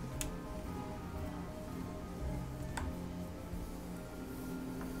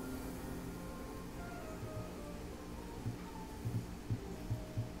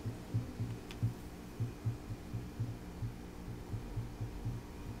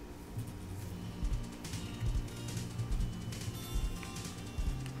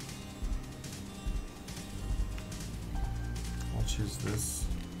 I'll choose this.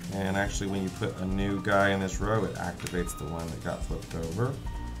 And actually, when you put a new guy in this row, it activates the one that got flipped over.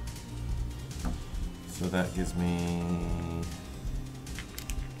 So that gives me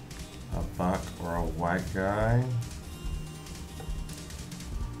a buck or a white guy.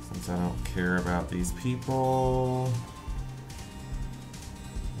 Since I don't care about these people,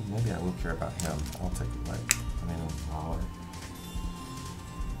 maybe I will care about him. I'll take a white. I mean, a dollar.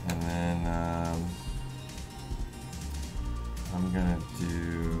 And then I'm gonna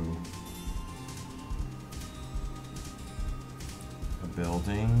do a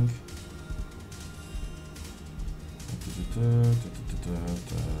building.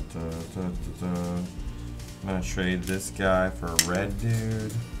 I'm gonna trade this guy for a red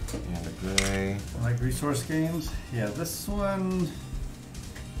dude and a gray. Like resource games? Yeah, this one,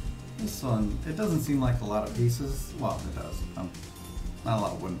 it doesn't seem like a lot of pieces. Well, it does. Not a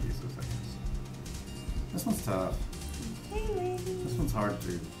lot of wooden pieces, I guess. This one's tough. Hey, lady. This one's hard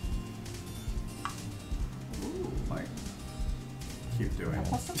to, like, keep doing.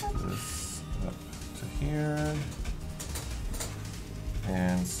 This up to here.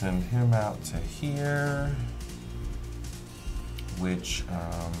 And send him out to here. Which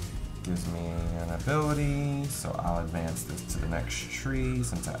gives me an ability. So I'll advance this to the next tree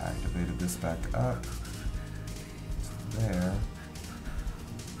since I activated this back up. there.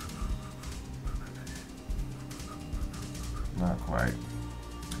 Not quite.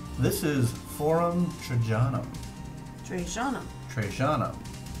 This is Forum Trajanum. Trajanum. Trajanum.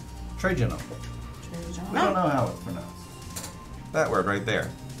 Trajanum. Trajanum. We don't know how it's pronounced. That word right there.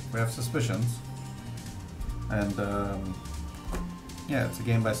 We have suspicions. And, yeah, it's a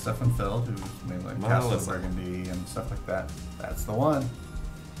game by Stefan Feld, who's made like Castle of Melissa. Burgundy and stuff like that. That's the one.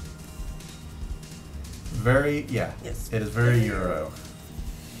 Very, yeah. Yes. It is very Euro.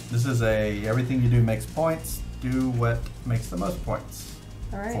 This is a everything you do makes points. Do what makes the most points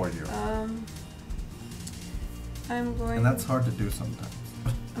All right. for you. I'm going. And that's hard to do sometimes.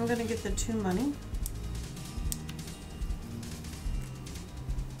 I'm going to get the 2 money.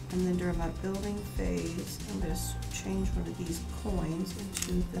 And then during my building phase, I'm going to change one of these coins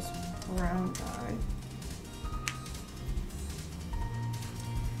into this brown guy.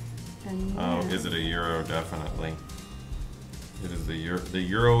 And Oh, then is it a euro? Definitely. It is the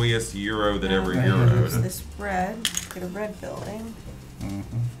Euro-iest euro that ever I'm gonna use euroed. this red, get a red building.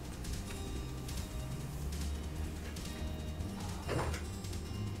 Mm-hmm.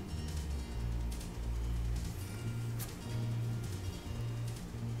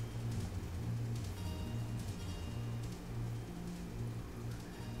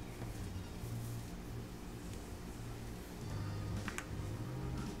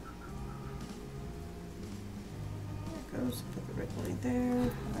 There it goes. Put the red money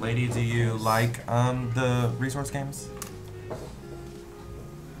there. Lady, do you like the resource games?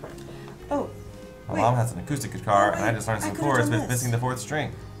 Oh, My wait. mom has an acoustic guitar, and I wait, just learned I some could've chords done with this. missing the 4th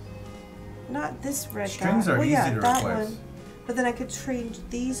string. Not this red Strings guy. are well, easy yeah, to that replace. one. But then I could change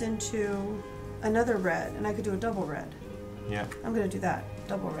these into another red, and I could do a double red. Yeah. I'm gonna do that.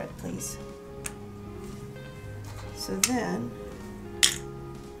 Double red, please. So then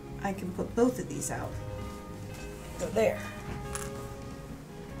I can put both of these out. Go there.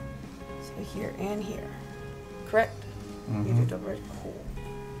 So here and here. Correct? You do Mhm. double red? Cool.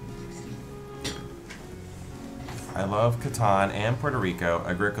 I love Catan and Puerto Rico,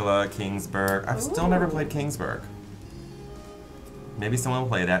 Agricola, Kingsburg. I've still never Ooh. played Kingsburg. Maybe someone will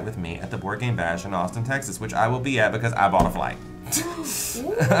play that with me at the Board Game Bash in Austin, Texas, which I will be at because I bought a flight. Ooh.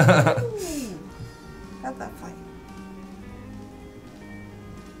 Got that fight.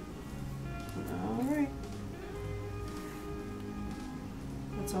 Alright.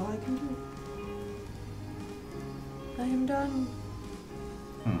 That's all I can do. I am done.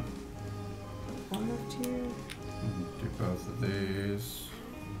 Hmm. One left here. Do both of these.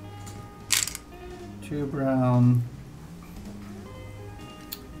 2 brown.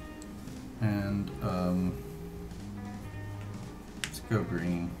 And, let's go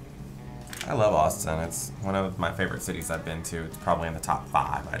green. I love Austin. It's one of my favorite cities I've been to. It's probably in the top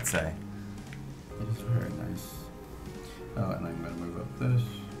 5, I'd say. It is very nice. Oh, and I'm going to move up this.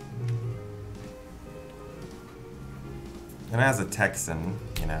 And as a Texan,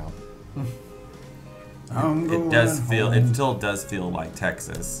 you know, I'm it does going feel, home. it still does feel like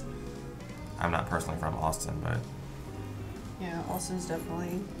Texas. I'm not personally from Austin, but Yeah, Austin's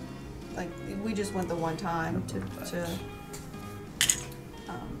definitely like we just went the one time to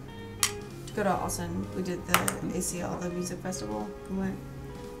go to Austin. We did the ACL, the music festival. We went,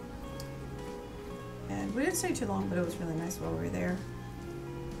 and we didn't stay too long, but it was really nice while we were there.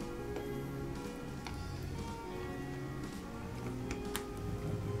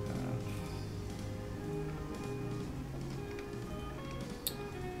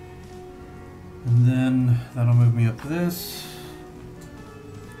 And then that'll move me up this.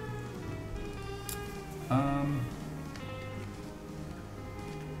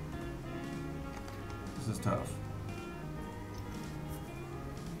 This is tough.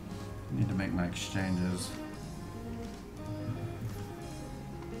 Need to make my exchanges.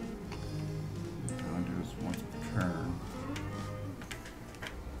 What I do is once per turn.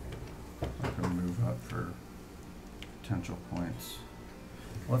 I can move up for potential points.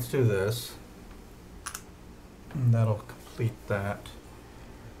 Let's do this. And that'll complete that.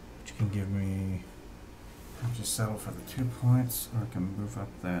 Which can give me. I'll just settle for the 2 points, or I can move up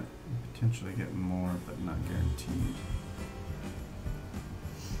that and potentially get more, but not guaranteed.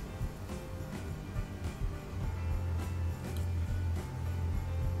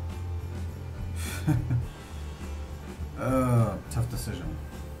 Tough decision.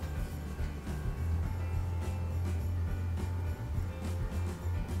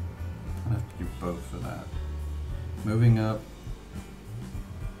 I have to do both for that. Moving up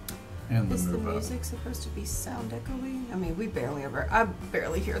and the Is the move up. music supposed to be sound echoey? I mean, I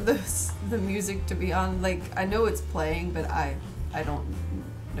barely hear the music to be on. Like, I know it's playing, but I don't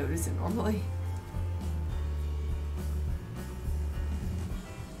notice it normally.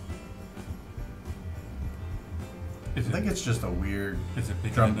 I think it's just a weird Is it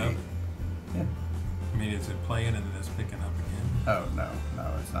picking drum it up? beat. Yeah. I mean, is it playing and then it's picking up again? Oh, no,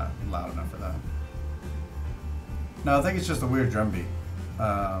 it's not loud enough for that. No, I think it's just a weird drum beat.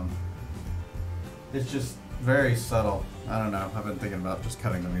 It's just very subtle. I don't know. I've been thinking about just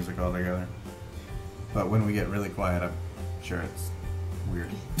cutting the music altogether. But when we get really quiet, I'm sure it's weird.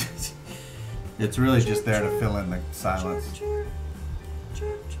 It's really just there to fill in the silence. Chirp,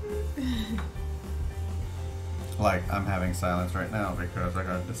 chirp, chirp, chirp. Like, I'm having silence right now because I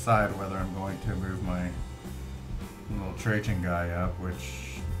gotta decide whether I'm going to move my little Trajan guy up,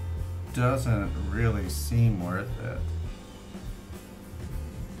 which doesn't really seem worth it.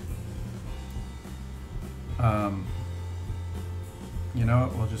 You know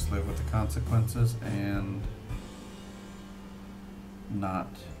what? We'll just live with the consequences and not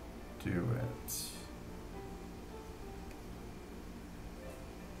do it.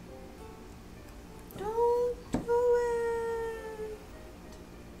 Don't do it.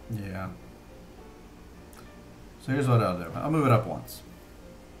 Yeah. So here's what I'll do. I'll move it up once.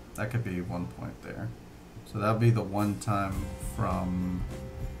 That could be 1 point there. So that'll be the one time from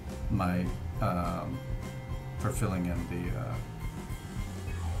my for filling in the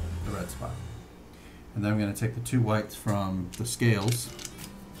red spot. And then I'm going to take the 2 whites from the scales.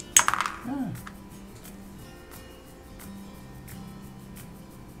 Ah.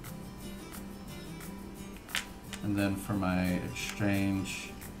 And then for my exchange,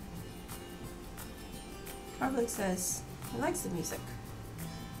 Carly says he likes the music.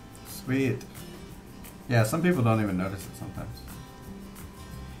 sweet. Yeah, some people don't even notice it sometimes.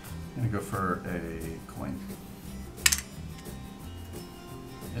 I'm gonna go for a coin.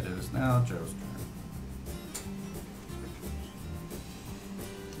 It is now Joe's turn.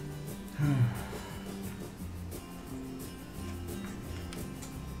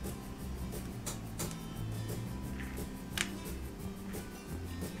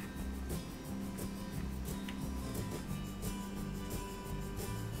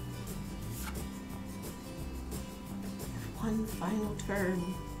 One final turn.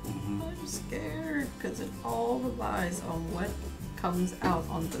 I'm scared because it all relies on what comes out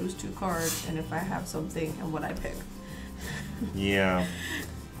on those 2 cards and if I have something and what I pick. Yeah.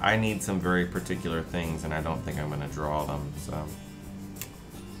 I need some very particular things, and I don't think I'm going to draw them, so.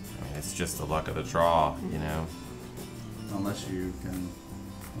 I mean, it's just the luck of the draw, you know? Unless you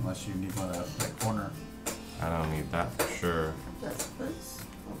need one out of that corner. I don't need that for sure. That's this.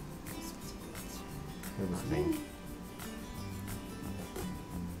 It was me.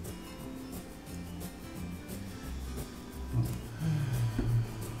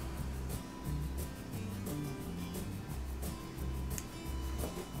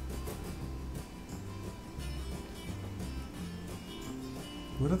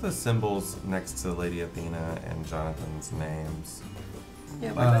 What are the symbols next to Lady Athena and Jonathan's names?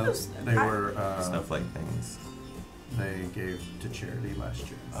 Yeah, what are those? They were Snowflake things. they gave to charity last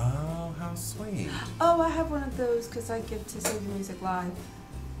year. Oh, how sweet. Oh, I have one of those because I give to Save the Music Live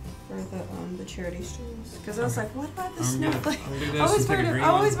for the charity streams. Because I was like, what about the I'm gonna- snowflake? I'm gonna do I this always and take a wondered. green I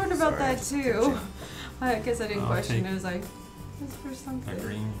always one. wondered about Sorry. that too. I guess I didn't I'll question take it. I was like, it's for something. A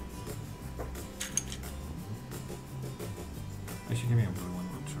green. They should give me a blue one.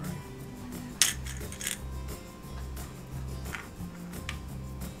 I'm sorry.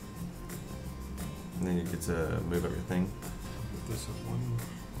 And then you get to move up your thing. Put this at 1.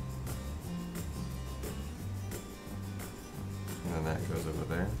 And then that goes over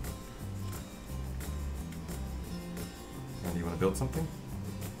there. And do you want to build something?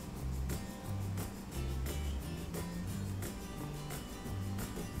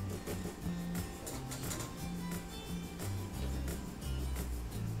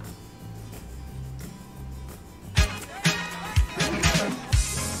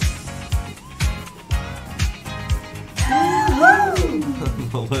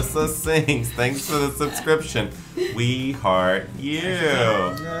 Melissa sings. Thanks for the subscription. We heart you.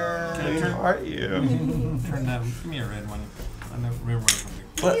 We heart you. Turn that. Give me a red one. I don't remember what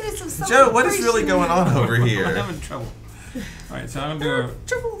I'm What? Needed some Joe, what is really celebration. going on over I'm here? having trouble. Alright, so I'm gonna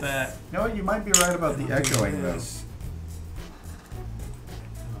do that. You know what? You might be right about the I'll do echoing though. this.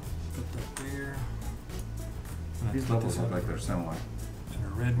 I'll put that there. And I These put levels this look on like they're similar. and a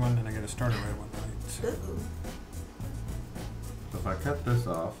red one, and I gotta start a red one, right? So Ooh. So if I cut this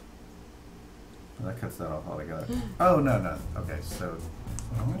off, well, that cuts that off altogether. Oh no. Okay, so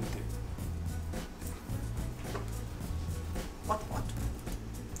what I'm gonna do. What?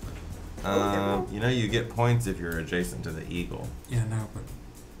 You know, you get points if you're adjacent to the eagle. Yeah, no, but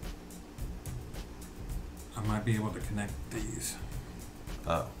I might be able to connect these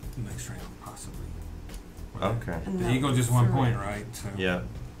Oh. next round, possibly. Okay. And The that eagle was just 1 3. point, right? So, Yeah.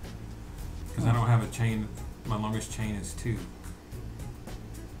 Because I don't have a chain. My longest chain is 2.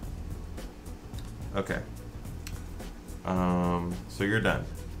 Okay. So you're done.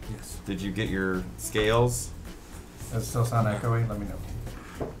 Yes. Did you get your scales? Does it still sound echoey? Let me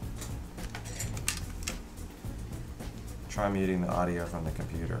know. Try muting the audio from the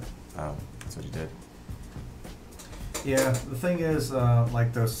computer. Oh, that's what you did. Yeah, the thing is,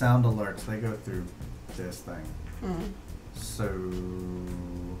 like those sound alerts, they go through this thing. Mm. So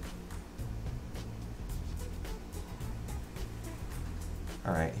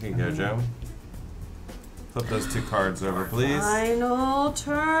All right, here you go, Joe. Flip those 2 cards over, please. Final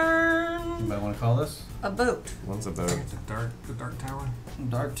turn. anybody want to call this? A boat. One's a boat. The dark tower.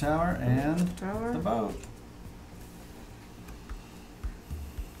 Dark Tower and Tower. the boat.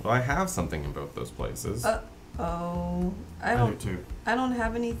 Well, I have something in both those places. Oh, I do don't. too. I don't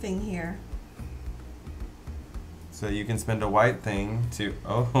have anything here. So you can spend a white thing to.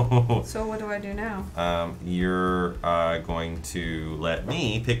 Oh. So what do I do now? You're going to let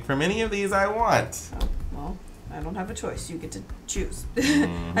me pick from any of these I want. Oh, well, I don't have a choice. You get to choose. I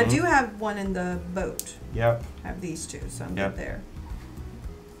Mhm. do have one in the boat. Yep. I have these 2, so I'm Yep. good there.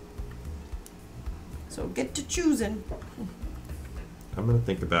 So get to choosing. I'm gonna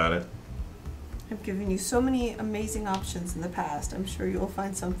think about it. I've given you so many amazing options in the past. I'm sure you'll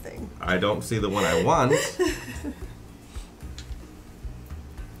find something. I don't see the one I want.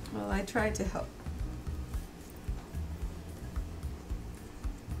 Well, I tried to help.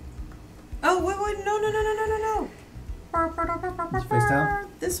 Oh, wait, no. It's face down?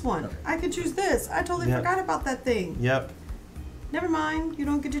 This one. Okay. I could choose this. I totally Yep. forgot about that thing. Yep. Never mind. You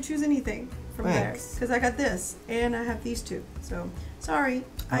don't get to choose anything from there. Thanks. Because I got this, and I have these 2. So, sorry.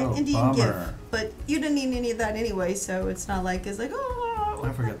 I Oh, Indian bummer. gift. But you didn't need any of that anyway, so it's not like it's like, oh,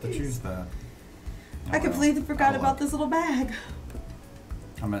 I forgot to these. choose that. I completely forgot Oh, about well. this little bag.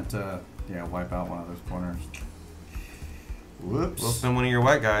 I meant to, wipe out one of those corners. Whoops. We'll spend one of your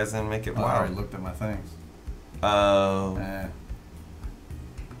white guys and make it I already wild. looked at my things. Oh.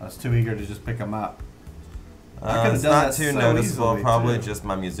 I was too eager to just pick them up. I could've It's done not that too so noticeable. easily, Probably too. just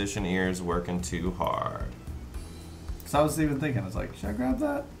my musician ears working too hard. So I was even thinking, I was like, should I grab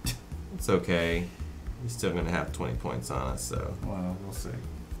that? It's okay. You're still gonna have 20 points on us, so Well, we'll see.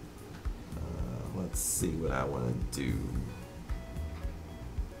 let's see what I want to do.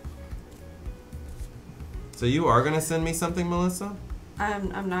 So you are gonna send me something, Melissa?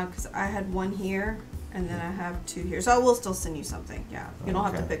 I'm not, because I had one here, and then I have 2 here. So I will still send you something. Yeah. You don't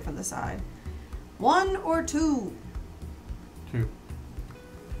have to Okay. pick from the side. 1 or 2. 2.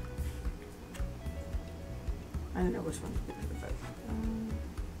 I don't know which one to pick. But,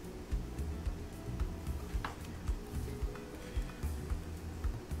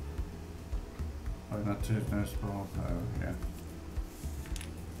 Oh, not too noticeable. Yeah.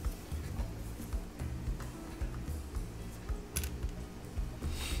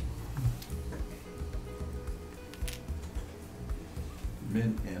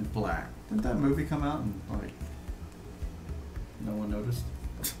 Men in Black. Didn't that movie come out and like no one noticed?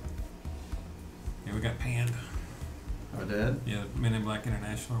 Yeah, we got panned. Oh, it did? Yeah, Men in Black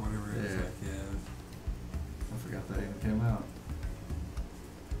International or whatever it is. Yeah. Like, yeah. I forgot that even came out.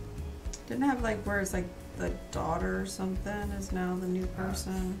 didn't it have like where it's like the daughter or something is now the new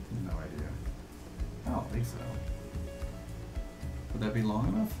person? No idea. I don't think so. Would that be long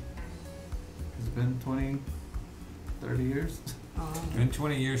enough? Has it been 20, 30 years? It's been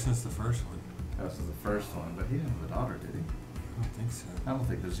 20 years since the first one. That was the first one, but he didn't have a daughter, did he? I don't think so. I don't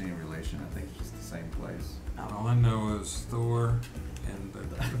think there's any relation. I think it's just the same place. All I know is Thor and the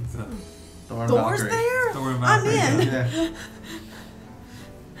Thor and Thor's Valkyrie. there? Thor and I'm Valkyrie. in. Yeah.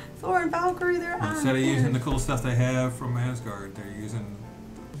 Thor and Valkyrie there. I'm Instead of in. using the cool stuff they have from Asgard, they're using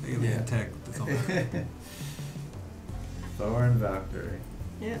alien Yeah. tech that's on there. Thor and Valkyrie.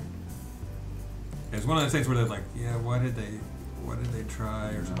 Yeah. It's one of those things where they're like, yeah, what did they try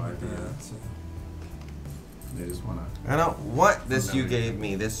or No something like idea. that. So. They just want to. I don't want this you gave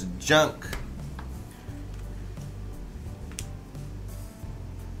me, this junk.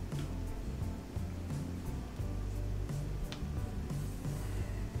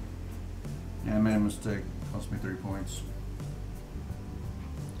 Yeah, I made a mistake. Cost me 3 points.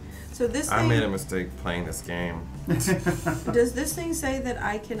 So this thing, I made a mistake playing this game. does this thing say that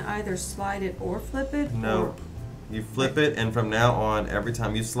I can either slide it or flip it? Nope. Or, You flip it, and from now on, every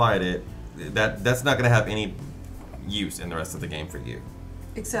time you slide it, that's not going to have any use in the rest of the game for you.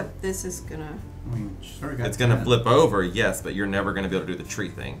 except this is gonna. I mean, sure got It's going to 10. flip over, yes, but you're never going to be able to do the tree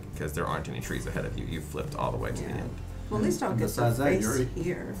thing because there aren't any trees ahead of you. You flipped all the way to the Yeah. end. Well, at least I'll And get the besides that, face you're-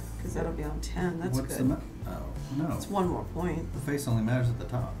 here, because that'll be on 10. That's What's good. Oh, no. It's one more point. The face only matters at the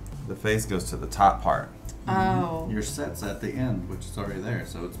top. The face goes to the top part. Oh. Your set's at the end, which is already there,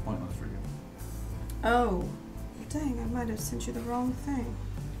 so it's pointless for you. Oh. Dang, I might have sent you the wrong thing.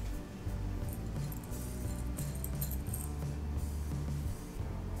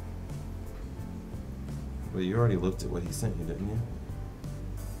 Well, you already looked at what he sent you, didn't you?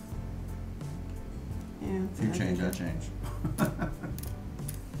 Yeah. If you change, I change.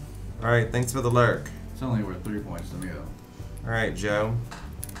 All right, thanks for the lurk. It's only worth 3 points to me, though. All right, Joe.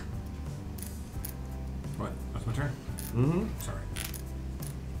 What? That's my turn? Mm-hmm. Sorry.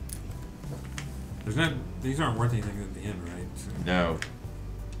 There's no, these aren't worth anything at the end, right? So, No.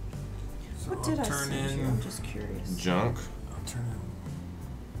 so What did I'll I turn send in. you? I'm just curious. Junk. I'll turn in.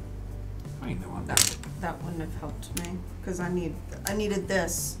 I mean, no, I'm That wouldn't have helped me, because I needed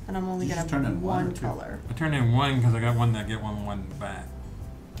this, and I'm only You gonna just turn have in one or one two? color. I turn in one because I got one that get one back.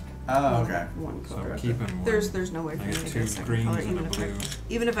 Oh, okay. One So color. I'm keeping one. There's no way for I me got to get two a second greens color, and a blue.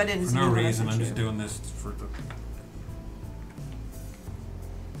 even if I didn't For see no what I reason, sent I'm you. just doing this for the.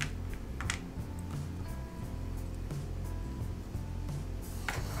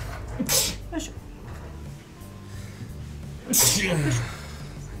 Oh, sure.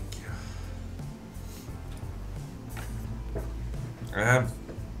 I have,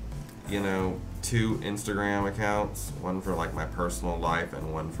 two Instagram accounts. One for like my personal life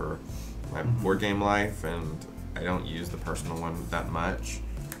and one for my board game life. And I don't use the personal one that much.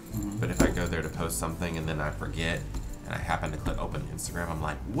 But if I go there to post something and then I forget and I happen to click open Instagram, I'm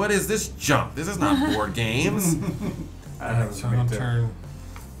like, what is this junk? This is not board games. Alright, so I'll turn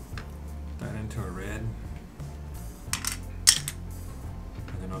that into a red.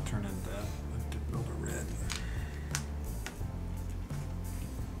 And then I'll turn in that to build a red.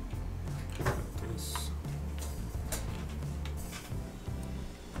 Put this.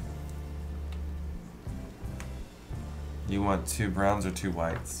 You want 2 browns or 2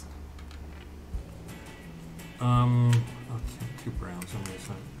 whites? Okay, 2 browns. I'm gonna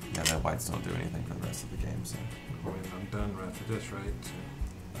say. Yeah, the whites don't do anything for the rest of the game, so. I mean, I'm done after this, right? So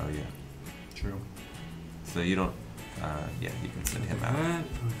Oh, yeah. True. So you don't, yeah, you can send him out. that.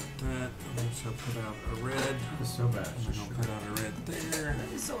 I'm also put out a red. It's so bad. I'm gonna put out a red there.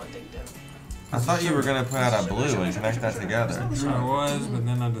 It's so addictive. I thought you were going to put out a blue and connect that together. I was, but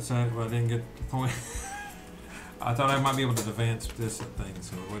then I decided, well, I didn't get the point. I thought I might be able to advance this thing,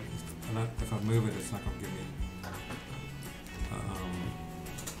 so it wouldn't, if I move it, it's not going to give me.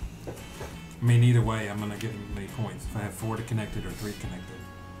 I mean, either way, I'm going to get many points. If I have 4 connected or 3 connected,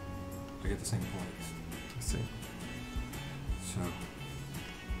 I get the same points. Let's see. So,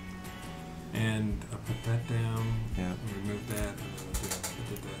 and I put that down. Yeah. Remove that, and then I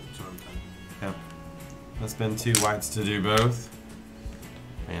did that, so I'm done. Yep. Let's spend 2 whites to do both.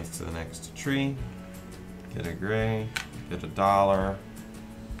 Advance to the next tree. Get a gray. Get $1. Not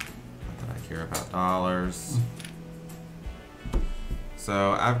that I care about dollars.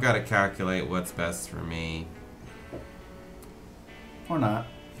 So I've got to calculate what's best for me. Or not.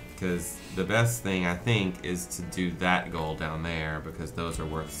 Because the best thing I think is to do that goal down there, because those are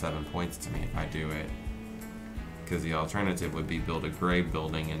worth 7 points to me if I do it. Because the alternative would be build a gray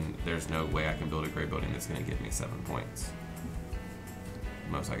building, and there's no way I can build a gray building that's going to give me 7 points.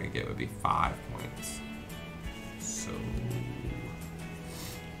 The most I could get would be 5 points. So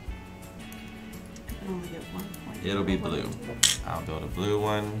I can only get 1 point. it'll be blue. I'll build a blue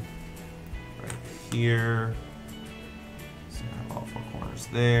one right here. So I have all 4 corners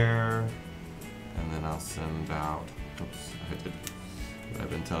there. And then I'll send out, oops, I did what I've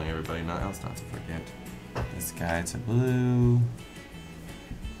been telling everybody else not to forget. This guy to blue.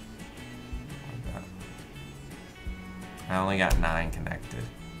 Like that. I only got 9 connected.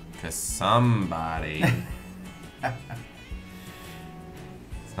 Because somebody...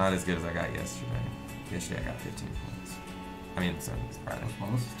 It's not as good as I got yesterday. Yesterday I got 15 points. I mean, it's Friday. It's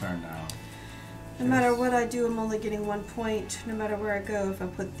Melissa's turn now. No matter what I do, I'm only getting 1 point. No matter where I go, if I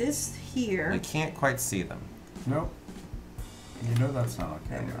put this here. We can't quite see them. Nope. You know that's not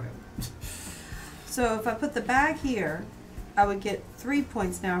okay. So if I put the bag here, I would get 3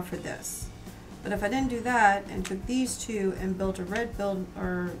 points now for this. But if I didn't do that and took these 2 and built a red build,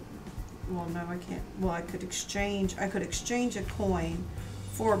 or, well, no, I can't. Well, I could exchange a coin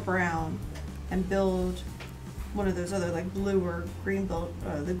for brown and build one of those other like blue or green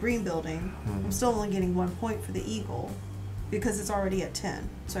the green building. I'm still only getting 1 point for the eagle because it's already at 10.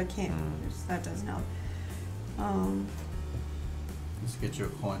 So I can't. That doesn't help. Just get you a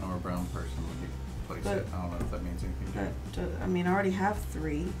coin or a brown person when you place But- it. I don't know if that means anything to you. I mean, I already have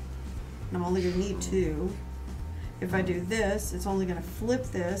 3, and I'm only gonna need 2. If I do this, it's only going to flip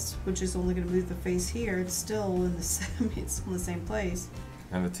this, which is only going to move the face here. It's still in the same, it's in the same place.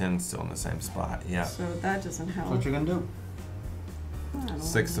 And the 10's still in the same spot. Yeah. So that doesn't help. That's what you're gonna do. I don't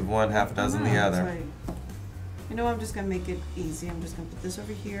 6 know. of one, half a dozen the No, other. it's like- you know, I'm just going to make it easy. I'm just going to put this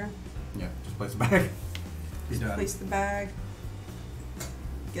over here. Yeah, just place it back. Be done. Place the bag.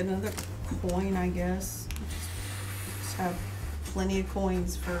 Get another coin, I guess. Just have plenty of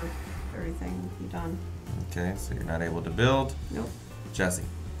coins for everything. Be done. Okay, so you're not able to build. Nope. Jesse.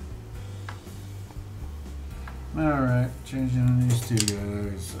 Alright, changing these two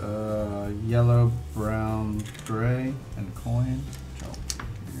guys. Yellow, brown, gray, and coin. Jump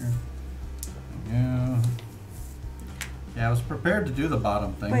here. Yeah. Yeah, I was prepared to do the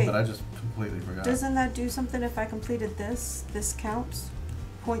bottom thing, Wait. but I just completely forgot. Doesn't that do something if I completed this? This counts?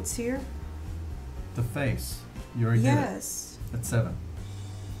 Points here? The face. You already Yes. did it. It's 7.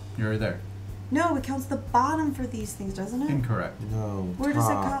 You're already there. No, it counts the bottom for these things, doesn't it? Incorrect. No. Where does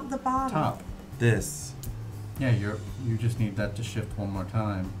it count the bottom? Top. This. Yeah, you just need that to shift one more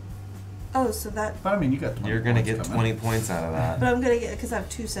time. Oh, so that. But I mean, you got 20 You're gonna points get coming. 20 points out of But that. I'm gonna get because I have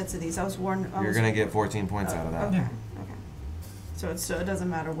 2 sets of these. I was warned. You're gonna get 14 points Oh, out of that. Okay. Yeah. Okay. So it doesn't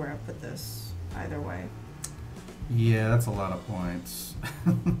matter where I put this either way. Yeah, that's a lot of points.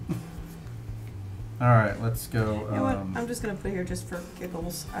 Alright, let's go. You know what? I'm just gonna put here just for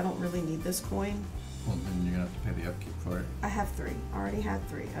giggles. I don't really need this coin. Well, then you're gonna have to pay the upkeep for it. I have 3. I already had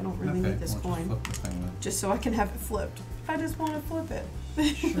 3. I don't really Okay, need this well, coin. Just flip the thing then. Just so I can have it flipped. I just want to flip it.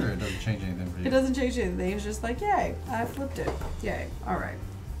 Sure, it doesn't change anything for you. It doesn't change anything. It's just like, yay, I flipped it. Yay. All right.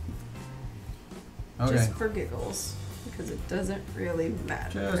 Okay. Just for giggles. Because it doesn't really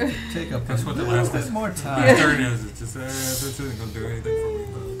matter. Just take up That's what the little last bit is. more My time. turn is. It's just, this isn't going to do anything for me,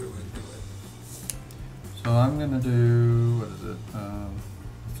 but I'll go ahead and do it. So I'm gonna do, what is it?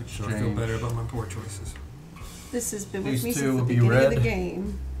 So I feel better about my poor choices. This has been These with me two since the will be beginning of the red.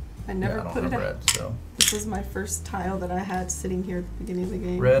 game. I never yeah, I don't put it have out. red, so. This is my first tile that I had sitting here at the beginning of the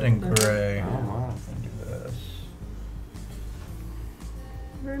game. Red and Never- gray. Oh, wow. And do this.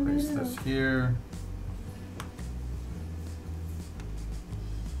 never Place made it this up. here.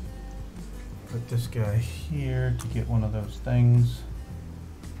 Put this guy here to get one of those things.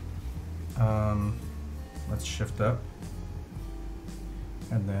 Let's shift up.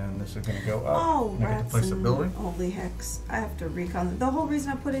 And then this is gonna go up. Oh, and I get to rats place a and building. holy hex. I have to recon. The whole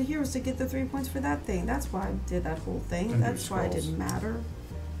reason I put it here was to get the 3 points for that thing. That's why I did that whole thing. And do That's why it scrolls. didn't matter.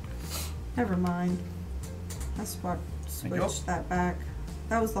 Never mind. That's why I Thank you. switched that back.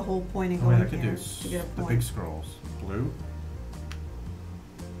 That was the whole point in I mean, going I could here, do to get a the point. big scrolls. Blue.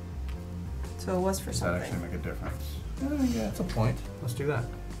 So it was for Does that actually something. make a difference? Yeah, it's a point. Let's do that.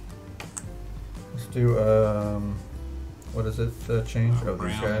 Let's do, what is it, the change? Oh, these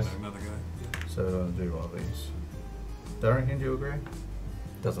Brown guys. and another guy. So I'll do all these. Did I already do a gray?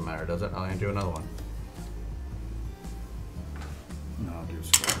 Doesn't matter, does it? I'll only do another one. No, I'll do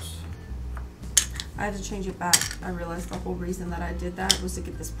scrolls. I had to change it back. I realized the whole reason that I did that was to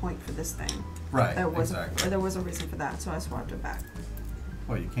get this point for this thing. Right, There was exactly. there was a reason for that, so I swapped it back.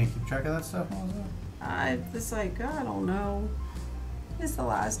 Well, you can't keep track of that stuff? What was that? I was like, I don't know. It's the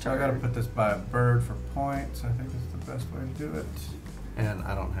last So I turn. gotta put this by a bird for points. I think is the best way to do it. And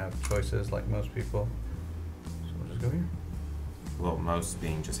I don't have choices like most people. So we'll just go here. Well, most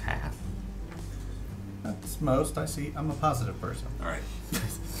being just half. That's most. I see. I'm a positive person. All right.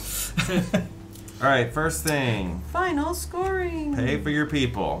 All right, first thing, Final scoring. pay for your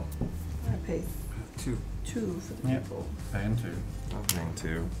people. I pay 2. 2 for the Yep. people. Paying 2. I'm paying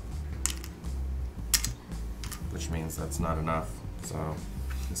 2. Which means that's not enough, so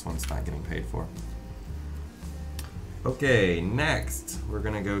this one's not getting paid for. Okay, next we're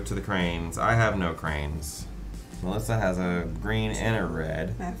gonna go to the cranes. I have no cranes. Melissa has a green and a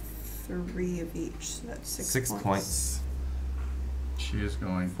red. I have 3 of each, so that's 6 6 points. She is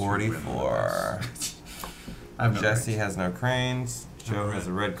going to win 44. this. I have no Jesse range. has no cranes. Joe has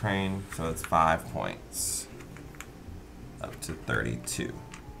a red crane, so it's 5 points. Up to 32.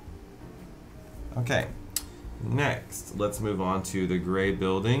 Okay. Next, let's move on to the gray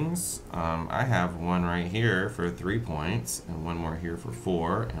buildings. I have one right here for 3 points, and one more here for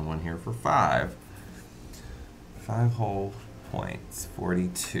 4, and one here for 5. 5 whole points,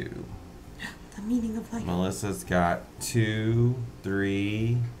 42. The meaning of life. Melissa's got 2,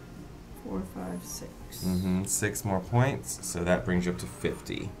 3, 4, 5, 6. 6 more points, so that brings you up to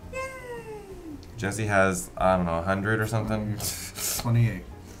 50. Yay! Jesse has, I don't know, 100 or something? 28.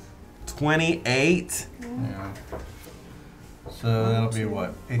 28? Yeah. So that'll be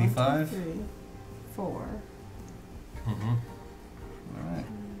what? 85? 1, 2, 3, 4. Mm-hmm. Alright.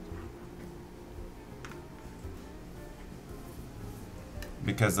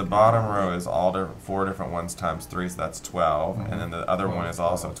 Because the bottom row is all 4 different ones times 3, so that's 12. And then the other one is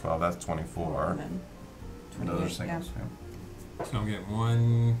also 12, that's 24. And then Those are 28, singles. yeah. Yeah. So I'm getting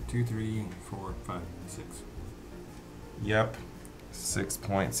 1, 2, 3, 4, 5, 6. Yep. 6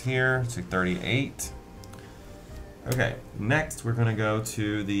 points here to 38. Okay, next we're gonna go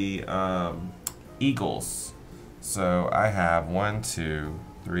to the Eagles. So I have 1, 2,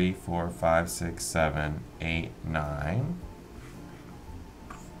 3, 4, 5, 6, 7, 8, 9.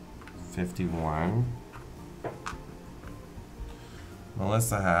 51.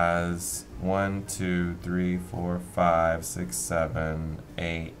 Melissa has 1, 2, 3, 4, 5, 6, 7,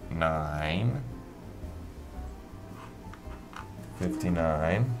 8, 9.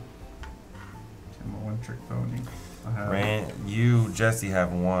 59. I'm a one-trick pony. I have You, Jesse,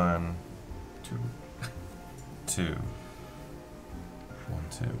 have 1, 2. 2. 1,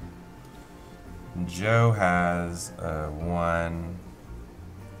 2. Joe has 1,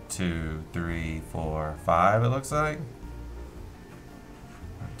 2, 3, 4, 5, it looks like.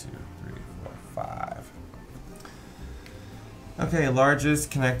 1, 2, 3, 4, 5. Okay, largest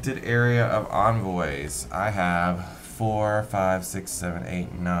connected area of envoys. I have 4, 5, 6, 7,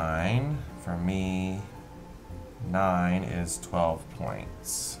 8, 9. For me, 9 is 12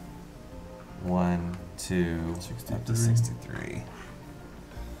 points. 1, 2, up to 63.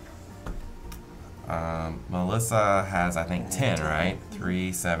 Melissa has, I think, 10, right?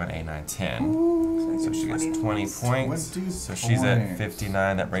 3, 7, 8, 9, 10. So she gets 20 points. 20 So she's at points.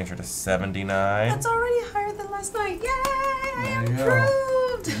 59. That brings her to 79. That's already higher than last night. Yay! There you go.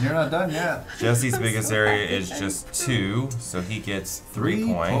 Improved! And you're not done yet. Jesse's I'm biggest so area happy. is just 2, so he gets 3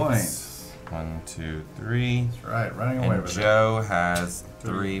 3 points. points. 1, 2, 3. That's right, running away And with Joe has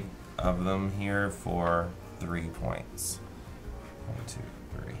 3 of them here for 3 points. 1, 2,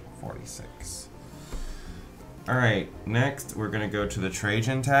 3, 46. Alright, next we're going to go to the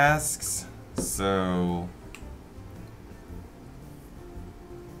Trajan tasks. So,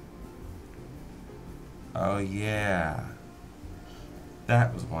 oh yeah.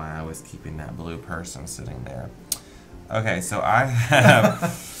 That was why I was keeping that blue person sitting there. Okay, so I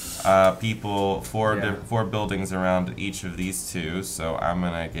have people, 4 buildings around each of these 2, so I'm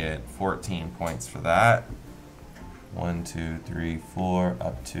going to get 14 points for that. 1, 2, 3, 4,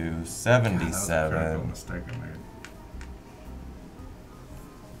 up to 77.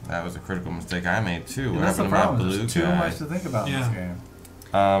 That was a critical mistake I made too. What That's the happened to my problem. blue There's too guy? much to think about in this Yeah. game.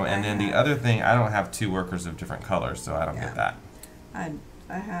 And then the other thing, I don't have 2 workers of different colors, so I don't get that. I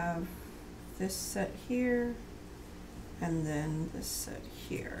have this set here, and then this set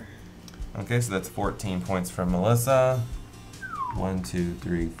here. Okay, so that's 14 points from Melissa. 1, 2,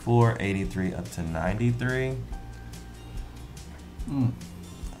 3, 4, 83 up to 93.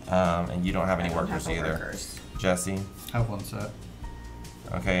 And you don't have any I don't workers have the either. workers. Jesse. Have one set.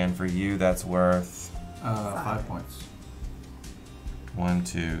 Okay, and for you, that's worth 5 points. 1,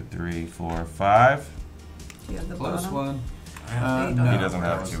 2, 3, 4, 5. Do you have the Close bottom? one. I have, No, He doesn't that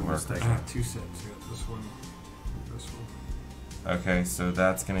have was 2 a workers. I mistake. have 2 sets. I got this one, this one. Okay, so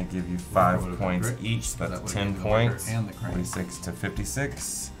that's going to give you Would've 5 been points great. each. So That that's would've 10 been the worker points. and the crane. 46 to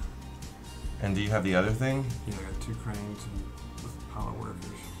 56. And do you have the other thing? Yeah, I got 2 cranes and with a pile of workers.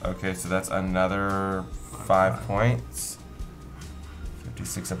 Okay, so that's another 5 Five. points.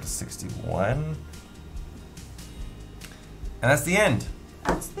 56 up to 61. And that's the end.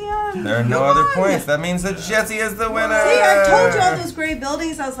 That's the end. There are no Come other on. points. That means that Jesse is the winner. See, I told you all those gray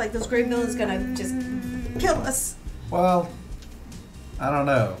buildings. I was like, those gray buildings gonna just kill us. Well, I don't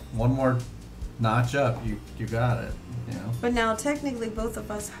know. One more notch up, you got it. You know. But now, technically, both of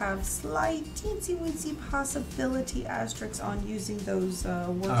us have slight teensy-weensy possibility asterisks on using those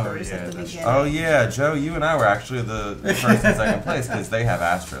workers yeah, at the that's beginning. Oh yeah, Joe, you and I were actually the first and second place because they have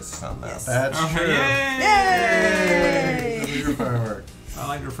asterisks on them. Yes. That's Okay, true. Yay! Your firework. I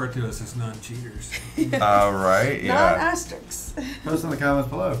like to refer to us as non-cheaters. All right, Not yeah. asterisks. Post in the comments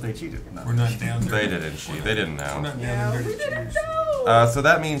below if they cheated. No. We're not down They dirty. didn't cheat. They didn't We're know. not down Yeah, and we dirty didn't cheaters. know. So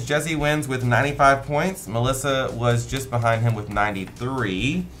that means Jesse wins with 95 points. Melissa was just behind him with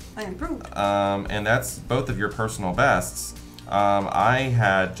 93. I improved. And that's both of your personal bests. I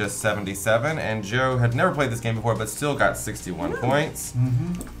had just 77, and Joe had never played this game before, but still got 61 points.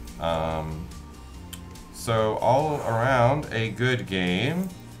 So all around, a good game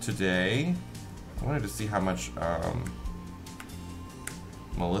today. I wanted to see how much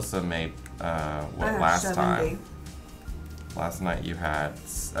Melissa made I have last 70. time. Last night you had,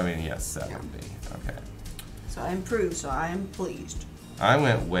 70. Okay. So I improved, so I am pleased. I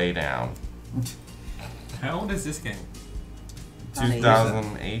went way down. How old is this game? About a year.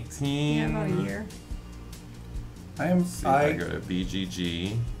 2018. Yeah, about a year. See if I go to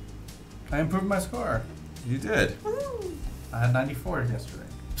BGG. I improved my score. You did. I had 94 yesterday.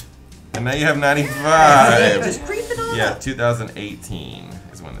 And now you have 95. Just creeping on Yeah, up. 2018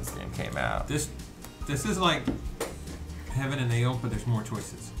 is when this game came out. This is like heaven and ale, but there's more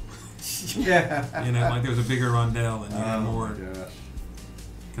choices. Yeah. You know, like there was a bigger rondelle and you had Oh more. my gosh.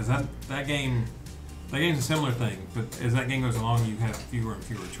 Because that game's a similar thing, but as that game goes along, you have fewer and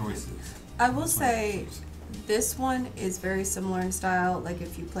fewer choices. I will say, this one is very similar in style, like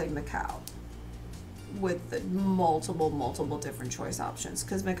if you played Macau, with the multiple different choice options,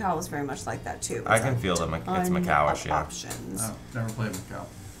 because Macau is very much like that too. I can feel that it's Macau-ish, yeah. Options. Oh, never played Macau.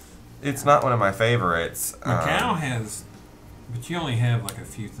 It's not one of my favorites. Macau has, but you only have like a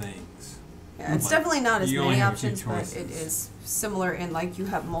few things. Yeah, it's Like, definitely not as you only many have a few options, but choices. it is similar in like you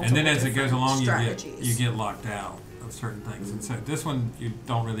have multiple. And then as it goes different along, strategies. you get locked out of certain things. And so this one, you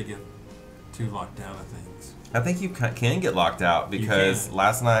don't really get too locked out of things. I think you can get locked out because can.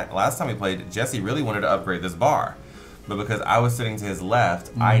 last time we played, Jesse really wanted to upgrade this bar. But because I was sitting to his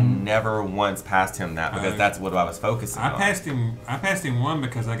left, I never once passed him that because that's what I was focusing on. I passed him one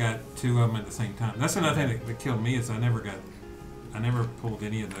because I got two of them at the same time. That's another thing that killed me is I never pulled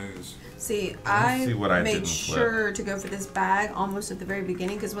any of those. See, see what I made didn't sure to go for this bag almost at the very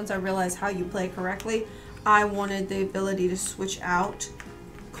beginning because once I realized how you play correctly, I wanted the ability to switch out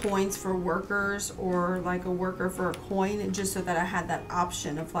coins for workers or like a worker for a coin, just so that I had that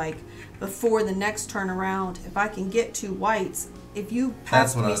option of like before the next turn around, if I can get two whites, if you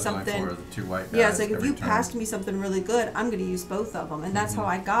passed me something, the two white yeah, it's guys like if every you turn. passed me something really good, I'm going to use both of them, and that's how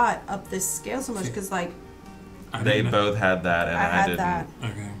I got up this scale so much because like They both had that, and I I had didn't that.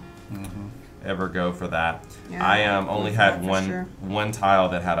 Okay. ever go for that. Yeah, I only had for one sure. one tile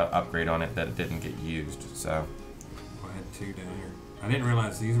that had an upgrade on it that it didn't get used. So I had two down here. I didn't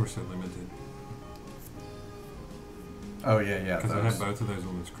realize these were so limited Oh yeah. because I those. had both of those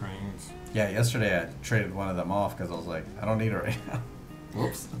on those cranes. Yeah, yesterday I traded one of them off because I was like, I don't need it right now.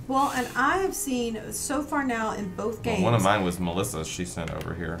 Whoops. Well, and I have seen so far now in both games. one of mine was Melissa. She sent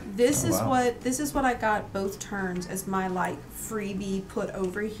over here. This Oh, is wow. this is what I got both turns as my like freebie put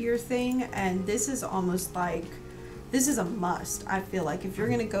over here thing, and this is almost like this is a must. I feel like if you're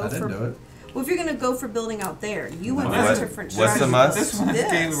gonna go I didn't for do it. well, if you're gonna go for building out there, you went What- for a different what's the strategy. must? This one is a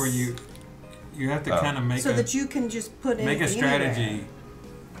game This. where you have to kind of make so a that you can just put in make a strategy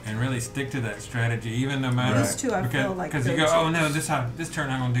and really stick to that strategy, even no matter These two I because, feel like because you go go, oh to. no, this turn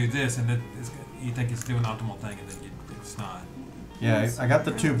I'm gonna do this, and you think it's doing the optimal thing, and then it's not. Yeah, I got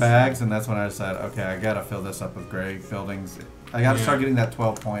the two bags, and that's when I decided, okay, I gotta fill this up with gray buildings. I gotta start getting that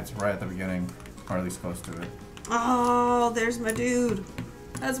 12 points right at the beginning, or at least close to it. Oh, there's my dude.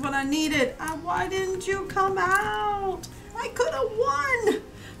 That's what I needed. Why didn't you come out? I could have won.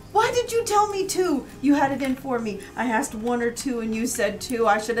 Why did you tell me two? You had it in for me. I asked one or two, and you said two.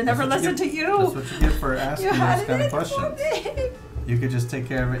 I should have never listened to you. That's what you get for asking You had those it kind in of questions. for me. You could just take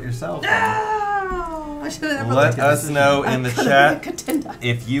care of it yourself. No, I should have never Let listened to us you. know I in the could have chat been a contender.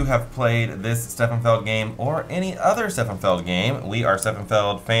 if you have played this Steffenfeld game or any other Steffenfeld game. We are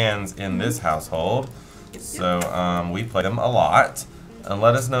Steffenfeld fans in this household, so we play them a lot. And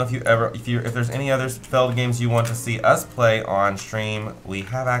let us know if there's any other Feld games you want to see us play on stream. We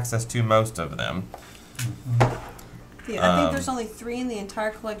have access to most of them. Yeah, I think there's only 3 in the entire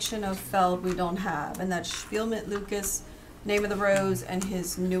collection of Feld we don't have, and that's Spielmint Lucas, Name of the Rose, and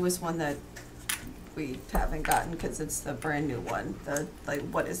his newest one that we haven't gotten because it's the brand new one. The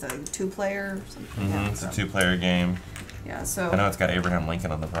what is it, 2-player or something? Yeah, It's a 2-player game. yeah, so I know it's got Abraham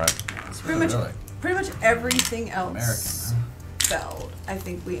Lincoln on the front. it's pretty much everything else American, Feld I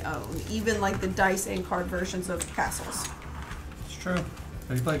think we own, even like the dice and card versions of Castles. It's true.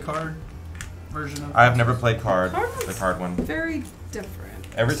 Have you played card version of I've never played card, Card one's the card one. Very different.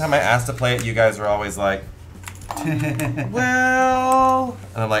 Every time I ask to play it, you guys are always like, well,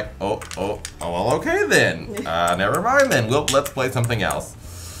 and I'm like, oh, well, okay then. Never mind then. Let's play something else.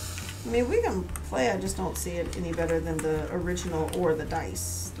 I mean, we can play. I just don't see it any better than the original or the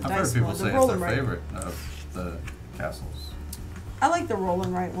dice. The I've heard dice people one, say the it's roll their and write. favorite of the castles. I like the roll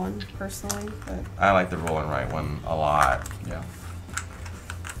and write one personally, but I like the roll and write one a lot. Yeah.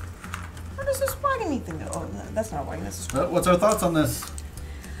 what is this wagging thing? Oh, no, that's not wagging. This is. But what's our thoughts on this?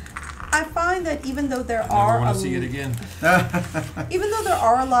 I find that even though there I are never want to see it again. even though there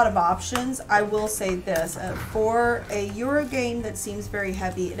are a lot of options, I will say this: for a Euro game that seems very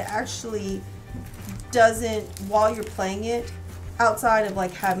heavy, it actually doesn't. While you're playing it, outside of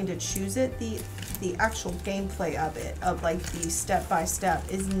like having to choose it, the actual gameplay of it, of like the step by step,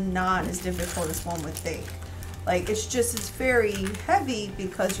 is not as difficult as one would think. Like it's very heavy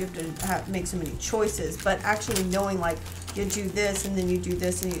because you have to make so many choices. But actually knowing like you do this and then you do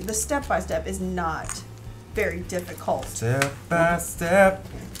this and the step by step is not very difficult. Step by step.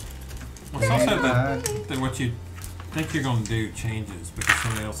 Well, it's also that what you think you're going to do changes because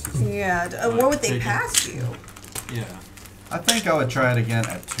somebody else is. Yeah. like, What would they taking- pass you? Yeah. I think I would try it again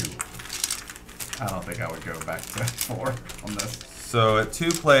at 2. I don't think I would go back to 4 on this. So at 2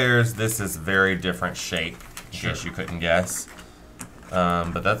 players, this is very different shape. In Sure. case you couldn't guess.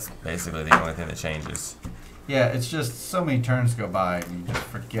 But that's basically the only thing that changes. Yeah, it's just so many turns go by and you just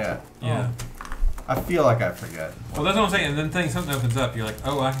forget. Yeah. I feel like I forget. Well, that's what I'm saying. And then something opens up. You're like,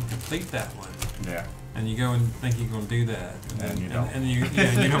 oh, I can complete that one. Yeah. And you go and think you're going to do that. And you don't. And you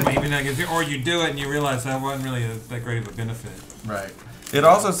don't maybe not get or you do it and you realize that wasn't really that great of a benefit. Right. It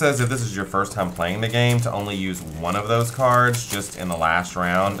also says if this is your first time playing the game to only use one of those cards just in the last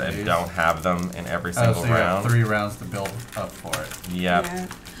round and Jeez. don't have them in every Oh, single so you have round. 3 rounds to build up for it. Yep. Yeah.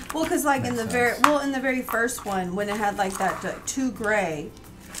 Well, because like in Makes the sense. in the very first one when it had like that 2 gray,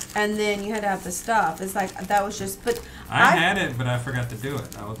 and then you had to have the stuff. It's like that was just. But I had it, but I forgot to do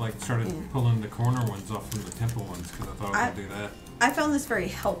it. I was like started Yeah. pulling the corner ones off from the temple ones because I thought I was going to do that. I found this very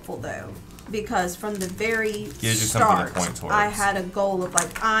helpful though, because from the very Gives you something to start, point towards. I had a goal of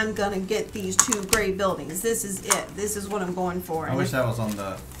like I'm gonna get these 2 gray buildings. This is it. This is what I'm going for. I And wish if- that was on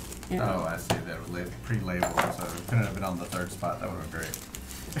the. Yeah. Oh, I see. That was pre-labeled, so it couldn't have been on the 3rd spot. That would have been great.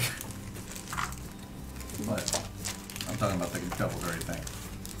 But I'm talking about the double dirty thing.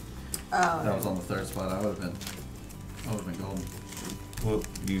 That was on the 3rd spot. I would have been golden. Well,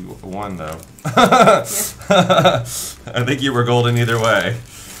 you won though. I think you were golden either way.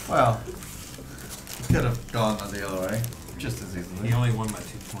 Well, could have gone the other way just as easily. He only won by 2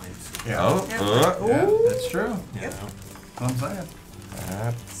 points. Yeah. Oh, Yeah, that's true. You know? That's what I'm saying.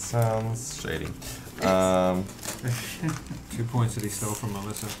 that sounds shady. 2 points that he stole from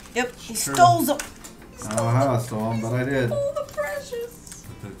Melissa. Yep, he True. stole them. I don't know how I stole them, but I did. All the precious.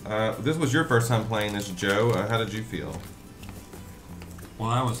 But This was your first time playing this, Joe. How did you feel? well,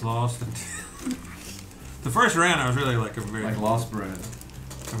 I was lost. And the first round, I was really like a very, Like lost bread.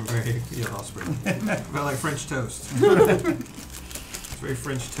 lost bread. Felt like French toast. It's very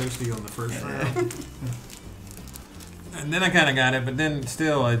French toasty on the first round. And then I kind of got it, but then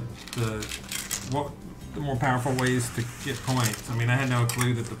still, the more powerful ways to get points. I mean, I had no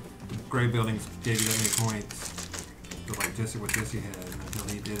clue that the gray buildings gave you that many points. But like what Jesse had until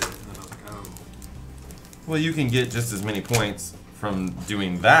he did it, and then I was like, oh. Well, you can get just as many points from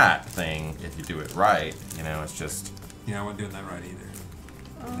doing that thing if you do it right. You know, it's just. Yeah, I wasn't doing that right either.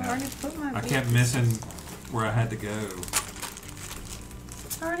 Oh, I already put my. I kept missing where I had to go.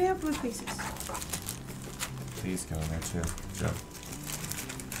 I already have blue pieces. Please go in there too, Joe.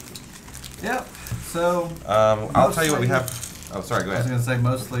 Yep. So I'll tell you what we have. Oh, sorry. Go I was ahead. gonna say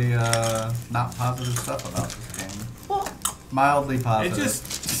mostly not positive stuff about this game. Well, Mildly positive. It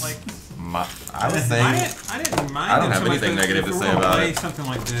just like I was saying. I didn't mind. I don't it have so much, anything but negative if to we say were gonna about play it. something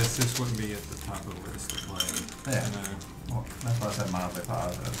like this wouldn't be at the top of the list to play. Yeah. You know? Well, that's why I said mildly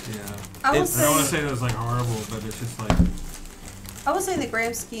positive. Yeah. I will I don't want to say say that was like horrible, but it's just like I would say in the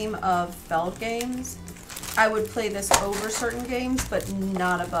grand scheme of Feld games, I would play this over certain games, but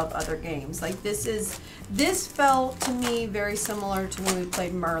not above other games. Like this felt to me very similar to when we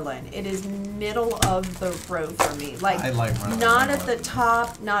played Merlin. It is middle of the road for me. Like, I like Merlin not more. at the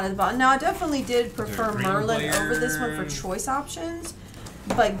top, not at the bottom. Now I definitely did there a prefer green Merlin over this one for player? choice options,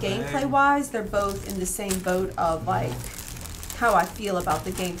 but gameplay wise, they're both in the same boat of like how I feel about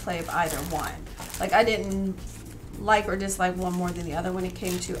the gameplay of either one. Like I didn't like or dislike one more than the other when it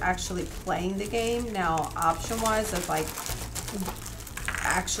came to actually playing the game. Now, option-wise of like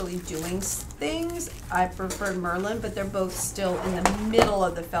actually doing things, I preferred Merlin, but they're both still in the middle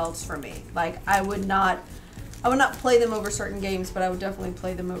of the Felds for me. Like I would not play them over certain games, but I would definitely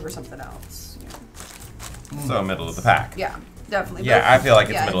play them over something else. Yeah, So middle of the pack. yeah definitely. Yeah, But I feel like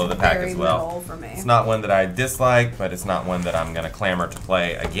it's yeah, middle of the pack very as well. middle for me. It's not one that I dislike, but it's not one that I'm gonna clamor to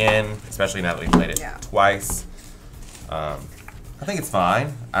play again, especially now that we played it Yeah. twice. I think it's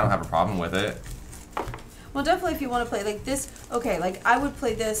fine. I don't have a problem with it. Well, definitely if you want to play like this, okay, like I would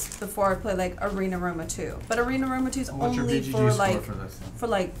play this before I play like Arena Roma 2. But Arena Roma 2 is What's your only BGG for score like for this then? for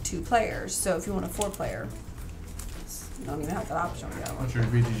like 2 players. So if you want a 4-player, you don't even have that option. What's your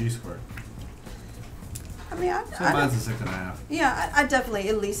BGG score? I mean, So mine's a 6.5. yeah, I definitely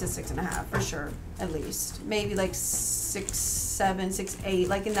at least a 6.5 for sure. At least maybe like 6, 7, 6, 8,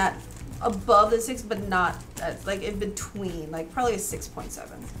 like in that above the 6, but not like in between, like probably a 6.7.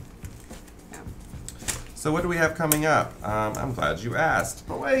 Yeah. So what do we have coming up? I'm glad you asked.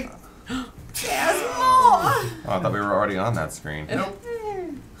 But wait. There's more. Oh, I thought we were already on that screen. Nope. We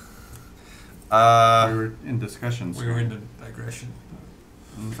Uh, were in discussions. We were into digression.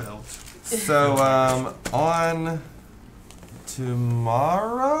 Felt. so on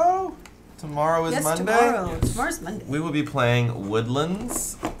tomorrow. Tomorrow is Yes, Monday. Tomorrow's Monday. We will be playing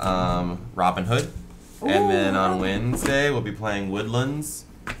Woodlands, Robin Hood, and then on Wednesday we'll be playing Woodlands.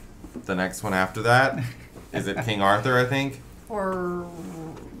 The next one after that is it King Arthur, I think. Or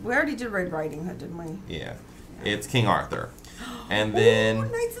we already did Red Riding Hood, didn't we? Yeah, it's King Arthur, and then Ooh,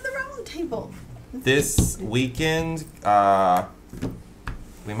 Knights of the Round Table. this weekend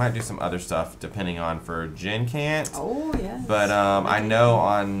we might do some other stuff depending on for Gen Can't. Oh yes. But I know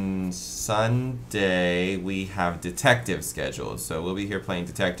on Sunday we have detective scheduled, so we'll be here playing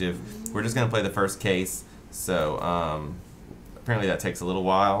detective. We're just gonna play the first case, so apparently that takes a little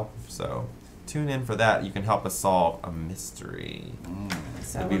while. So tune in for that. You can help us solve a mystery.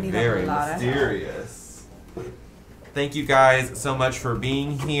 So It'll we be need very a lot of help. mysterious. Thank you guys so much for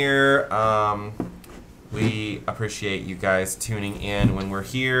being here. We appreciate you guys tuning in when we're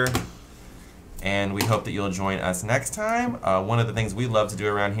here, and we hope that you'll join us next time. One of the things we love to do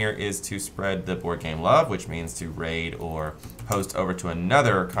around here is to spread the board game love, which means to raid or post over to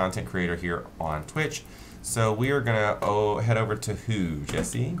another content creator here on Twitch. So we are gonna head over to who,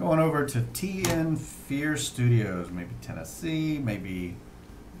 Jesse? Going over to TN Fear Studios, maybe Tennessee, maybe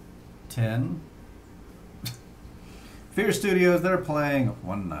 10. Fear Studios, they're playing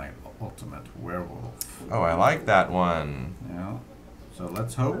One Night Ultimate Werewolf. Oh, I like that one. Yeah. So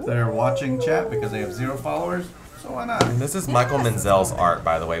let's hope they're watching chat because they have 0 followers. So why not? And this is Michael Menzel's art,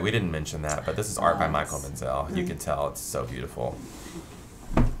 by the way. We didn't mention that, but this is art by Michael Menzel. You can tell it's so beautiful.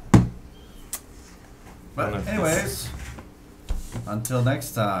 But anyways, until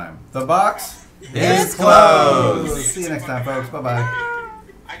next time, the box Is closed. See you next time, folks. Bye-bye.